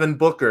thank Devin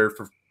Booker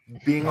for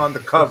being on the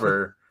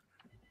cover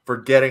for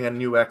getting a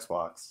new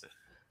Xbox.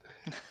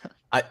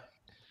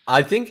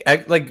 I think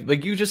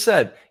like you just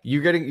said,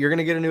 you're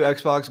gonna get a new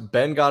Xbox.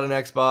 Ben got an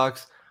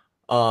Xbox.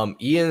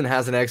 Ian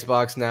has an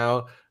Xbox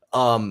now.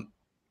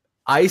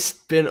 I's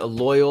been a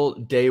loyal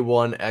day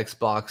one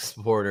Xbox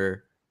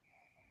supporter,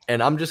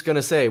 and I'm just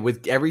gonna say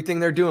with everything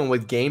they're doing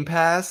with Game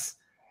Pass,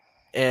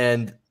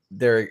 and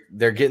they're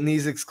getting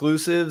these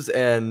exclusives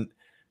and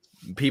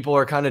people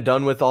are kind of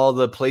done with all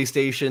the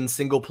PlayStation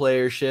single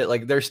player shit.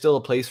 Like there's still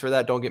a place for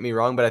that. Don't get me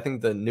wrong, but I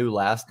think the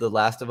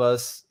Last of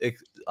Us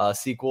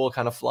sequel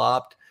kind of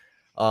flopped.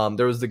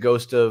 There was the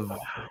Ghost of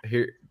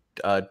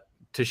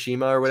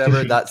Tsushima or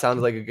whatever. That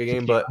sounds like a good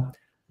game, but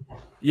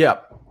yeah,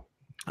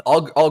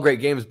 all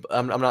great games.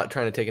 I'm not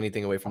trying to take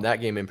anything away from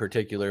that game in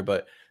particular,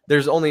 but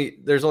there's only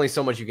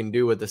so much you can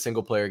do with the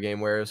single player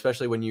game. Where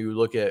especially when you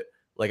look at,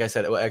 like I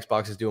said, what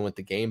Xbox is doing with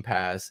the Game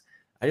Pass,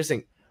 I just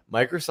think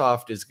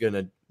Microsoft is going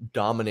to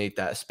dominate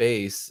that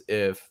space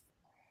if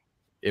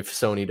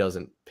Sony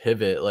doesn't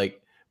pivot.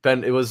 Like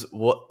Ben, it was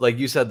what, like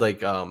you said,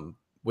 like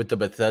with the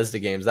Bethesda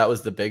games, that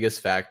was the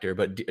biggest factor.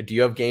 But do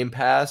you have Game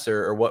Pass,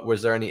 or what?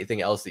 Was there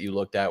anything else that you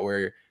looked at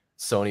where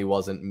Sony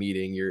wasn't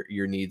meeting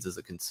your needs as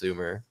a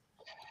consumer?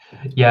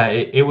 Yeah,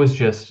 it was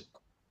just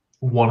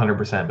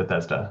 100%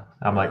 Bethesda.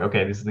 I'm like,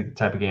 okay, this is the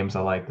type of games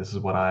I like. This is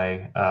what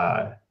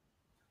I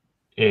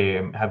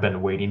have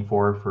been waiting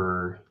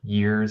for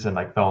years and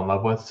like fell in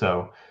love with.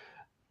 So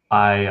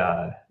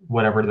I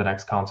whatever the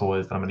next console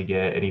is that I'm going to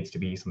get, it needs to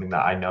be something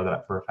that I know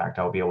that for a fact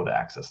I'll be able to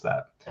access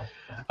that.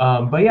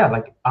 But yeah,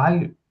 like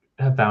I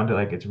have found it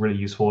like it's really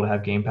useful to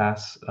have Game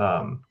Pass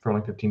for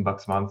like $15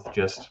 a month,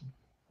 just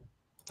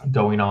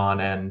going on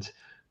and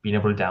being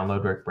able to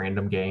download like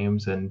random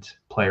games and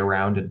play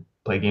around and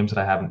play games that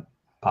I haven't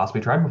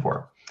possibly tried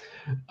before.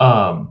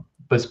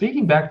 But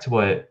speaking back to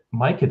what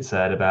Mike had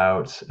said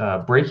about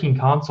breaking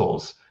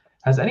consoles,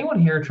 has anyone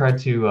here tried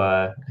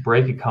to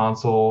break a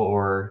console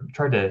or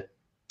tried to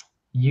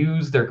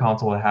use their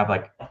console to have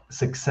like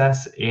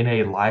success in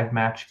a live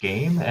match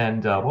game?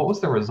 And what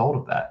was the result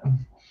of that?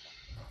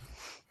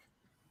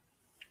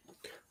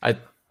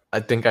 I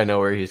think I know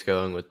where he's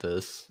going with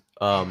this.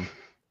 I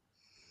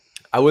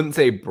wouldn't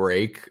say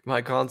break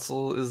my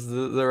console is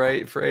the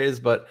right phrase,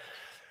 but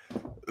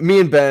me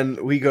and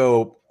Ben, we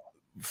go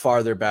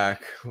farther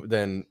back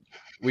than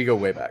we go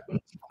way back.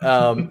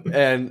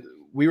 And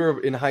we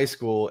were in high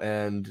school,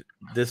 and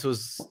this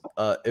was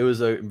it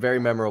was a very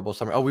memorable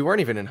summer. Oh, we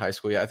weren't even in high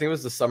school yet. I think it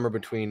was the summer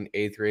between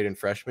 8th grade and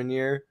freshman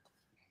year,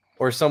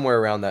 or somewhere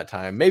around that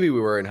time. Maybe we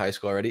were in high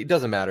school already. It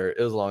doesn't matter.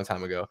 It was a long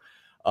time ago.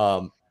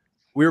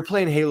 We were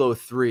playing Halo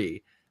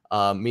 3.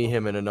 Me,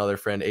 him, and another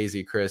friend, AZ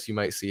Chris. You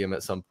might see him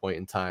at some point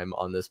in time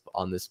on this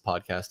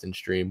podcast and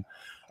stream.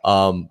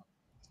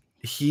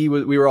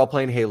 We were all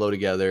playing Halo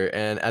together,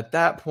 and at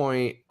that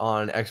point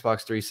on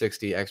Xbox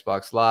 360,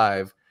 Xbox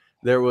Live,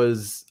 there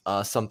was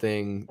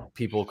something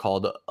people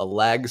called a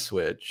lag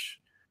switch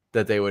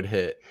that they would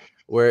hit,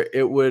 where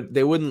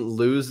they wouldn't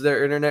lose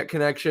their internet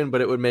connection, but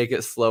it would make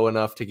it slow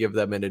enough to give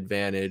them an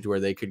advantage where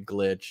they could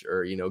glitch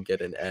or get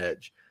an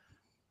edge.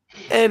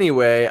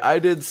 Anyway, I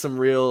did some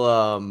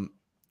real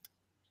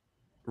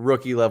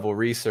rookie level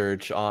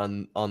research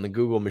on the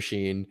Google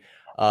machine.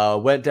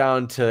 Went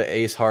down to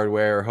Ace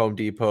Hardware or Home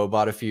Depot,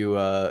 bought a few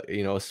a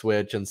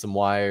switch and some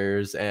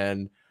wires,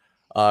 and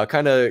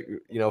kind of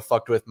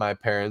fucked with my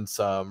parents'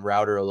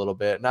 router a little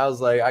bit. And I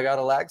was like, I got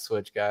a lag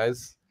switch,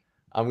 guys.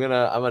 I'm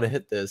gonna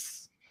hit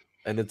this,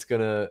 and it's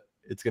gonna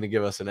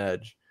give us an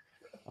edge.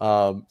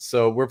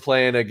 So we're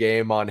playing a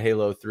game on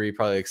Halo 3,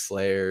 probably like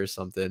Slayer or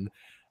something.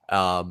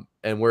 And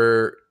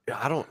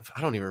I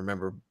don't even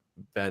remember,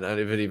 Ben,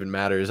 if it even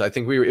matters. I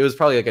think it was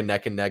probably like a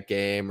neck and neck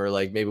game, or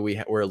like maybe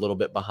we were a little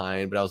bit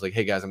behind, but I was like,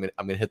 hey guys, I'm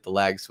gonna hit the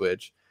lag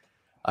switch.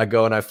 I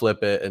go and I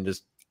flip it and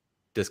just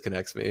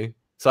disconnects me.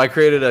 So I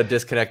created a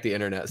disconnect the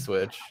internet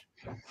switch.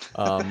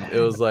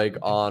 It was like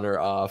on or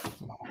off.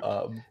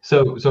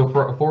 So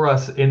for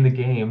us in the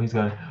game, he's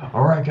going,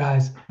 all right,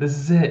 guys, this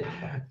is it.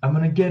 I'm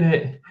going to get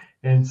it.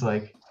 And it's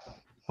like,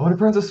 I want to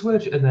press a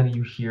switch. And then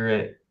you hear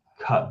it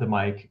cut the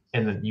mic,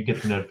 and then you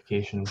get the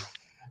notification.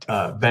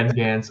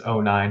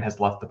 Vengance09 has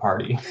left the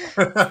party.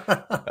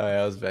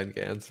 I was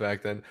Vengance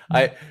back then.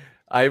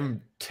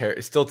 I'm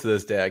still to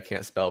this day I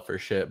can't spell for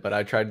shit, but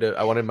I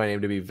wanted my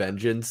name to be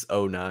Vengeance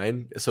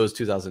 09, so it was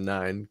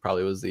 2009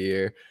 probably was the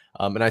year,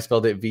 and I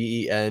spelled it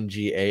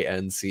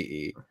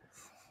VENGANCE.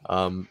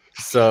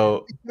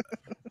 So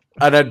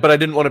but I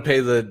didn't want to pay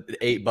the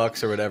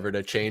 $8 or whatever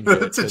to change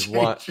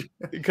it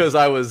because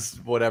I was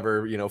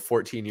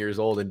 14 years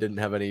old and didn't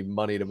have any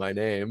money to my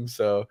name,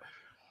 so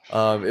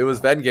it was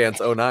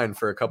Vengance 09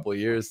 for a couple of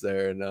years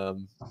there,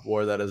 and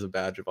wore that as a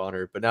badge of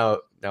honor. But now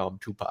I'm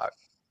Tupac.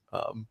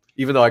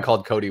 Even though I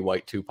called Cody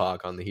White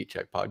Tupac on the Heat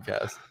Check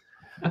podcast.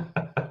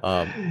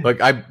 But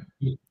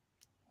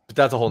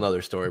that's a whole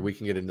nother story. We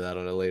can get into that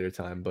on a later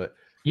time. But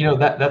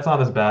that's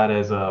not as bad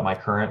as my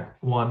current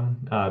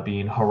one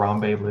being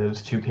Harambe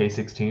Lives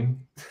 2K16.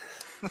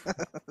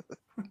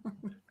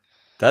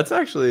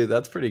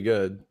 That's pretty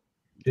good.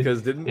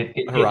 Because didn't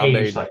Harambe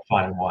aged like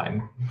fine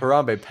wine?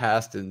 Harambe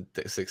passed in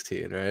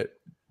 16, right?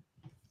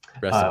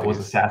 Was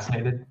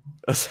assassinated.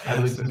 I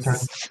believe the term.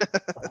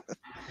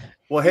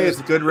 Well, hey, it's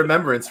a good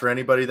remembrance for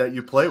anybody that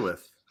you play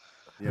with.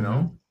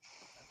 Mm-hmm.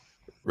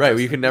 Right. Well,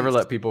 you can never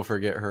let people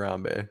forget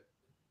Harambe.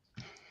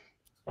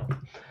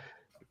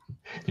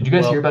 Did you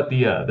guys hear about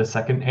the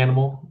second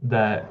animal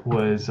that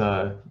was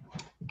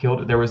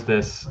killed? There was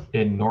this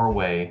in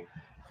Norway,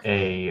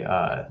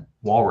 a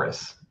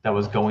walrus that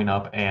was going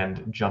up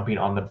and jumping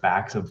on the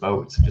backs of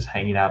boats, just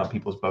hanging out on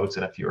people's boats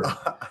in a fjord.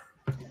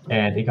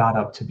 And it got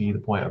up to be the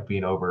point of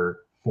being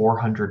over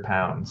 400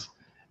 pounds.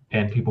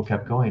 And people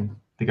kept going.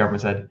 The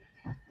government said,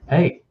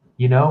 hey,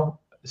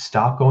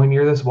 stop going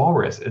near this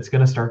walrus. It's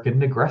going to start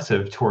getting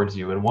aggressive towards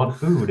you and want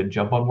food and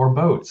jump on more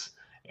boats.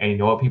 And you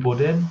know what people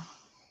did?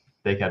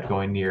 They kept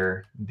going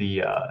near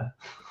the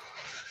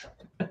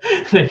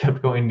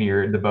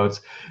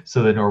boats.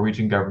 So the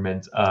Norwegian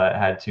government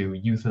had to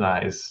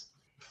euthanize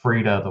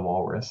Frida the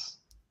walrus.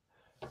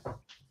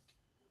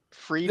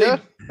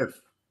 Frida?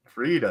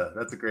 Frida,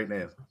 that's a great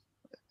name.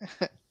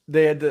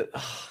 They had to.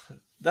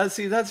 That's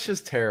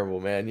just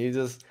terrible, man.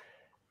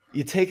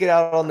 You take it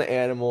out on the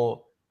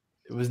animal.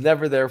 It was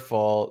never their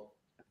fault.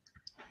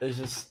 It's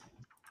just,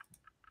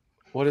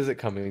 what is it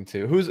coming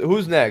to?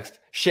 Who's next?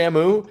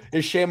 Shamu?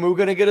 Is Shamu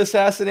gonna get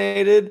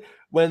assassinated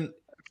when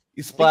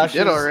he splashes? He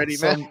did already,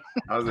 man.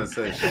 I was gonna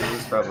say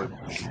Shamu's probably.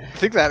 I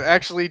think that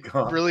actually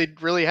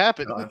really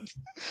happened.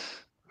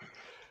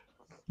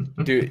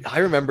 Dude, I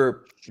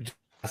remember.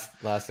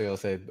 Last thing I'll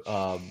say,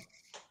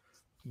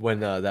 when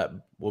that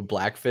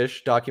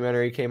Blackfish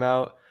documentary came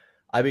out,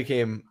 I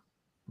became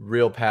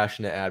real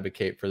passionate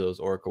advocate for those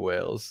orca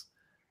whales.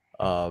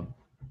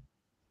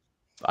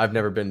 I've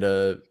never been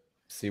to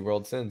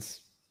SeaWorld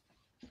since.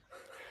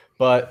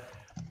 But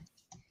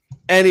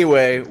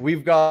Anyway,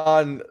 we've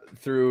gone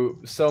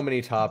through so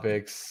many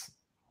topics.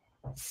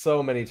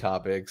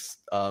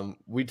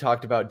 We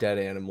talked about dead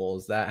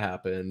animals. That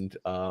happened.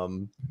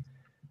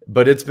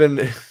 But it's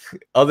been,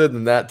 other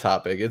than that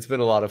topic, it's been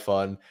a lot of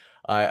fun.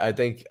 I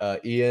thank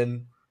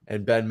Ian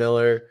and Ben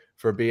Miller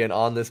for being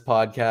on this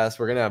podcast.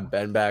 We're gonna have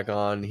Ben back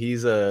on.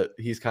 He's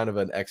kind of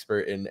an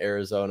expert in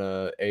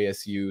Arizona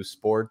ASU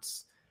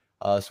sports.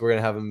 So we're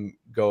gonna have him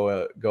go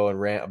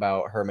and rant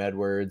about Herm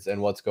Edwards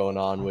and what's going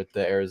on with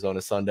the Arizona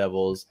Sun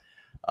Devils.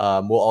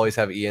 We'll always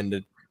have Ian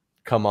to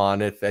come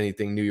on if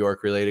anything New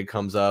York related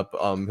comes up.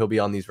 He'll be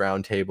on these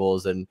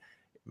roundtables, and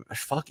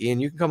fuck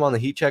Ian, you can come on the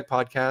Heat Check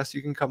podcast.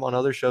 You can come on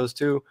other shows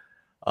too.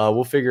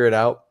 We'll figure it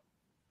out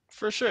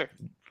For sure.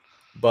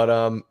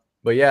 But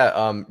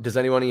yeah, does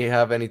anyone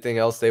have anything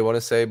else they want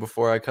to say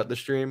before I cut the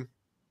stream?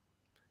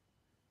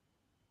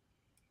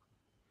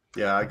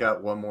 Yeah, I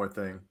got one more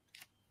thing.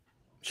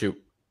 Shoot.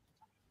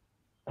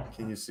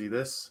 Can you see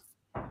this?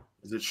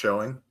 Is it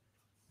showing?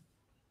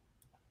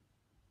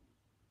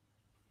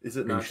 Is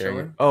it not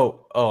showing?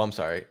 Oh, I'm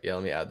sorry. Yeah,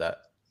 let me add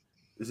that.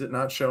 Is it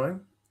not showing?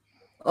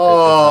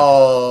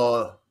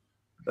 Oh,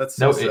 that's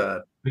so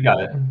sad. We got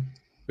it.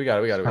 We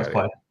got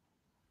it.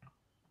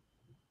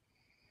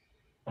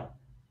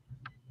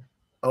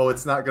 Oh,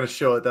 it's not going to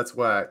show it. That's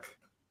whack.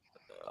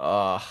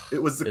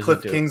 It was the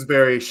Cliff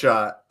Kingsbury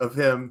shot of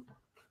him.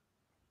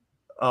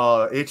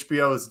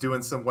 HBO is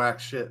doing some whack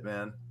shit,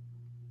 man.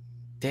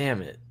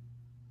 Damn it.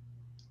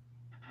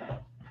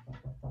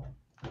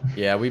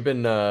 Yeah, we've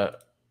been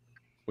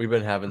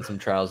having some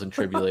trials and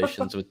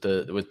with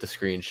the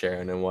screen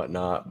sharing and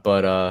whatnot,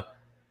 but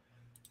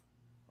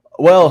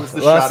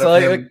last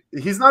night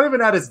he's not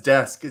even at his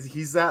desk.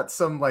 He's at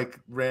some like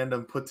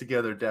random put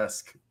together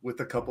desk with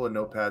a couple of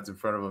notepads in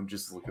front of him,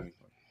 just looking.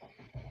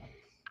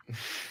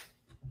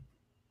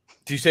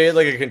 Do you say it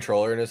like a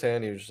controller in his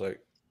hand? He was just like,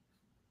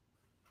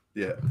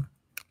 yeah.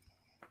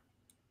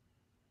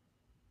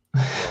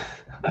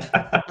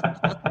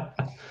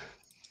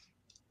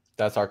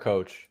 That's our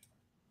coach.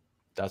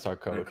 And a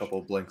couple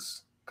of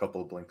blinks.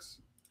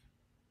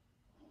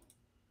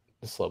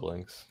 The slow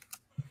blinks.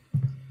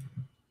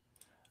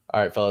 All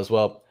right, fellas.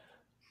 Well,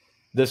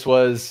 this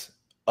was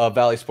a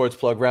Valley Sports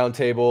Plug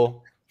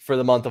Roundtable for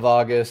the month of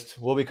August.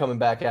 We'll be coming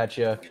back at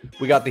you.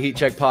 We got the Heat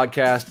Check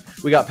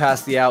podcast. We got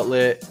Past the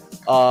Outlet.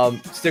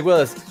 Stick with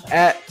us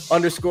at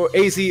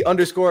 _AZ_VSP.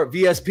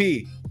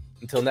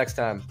 Until next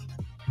time.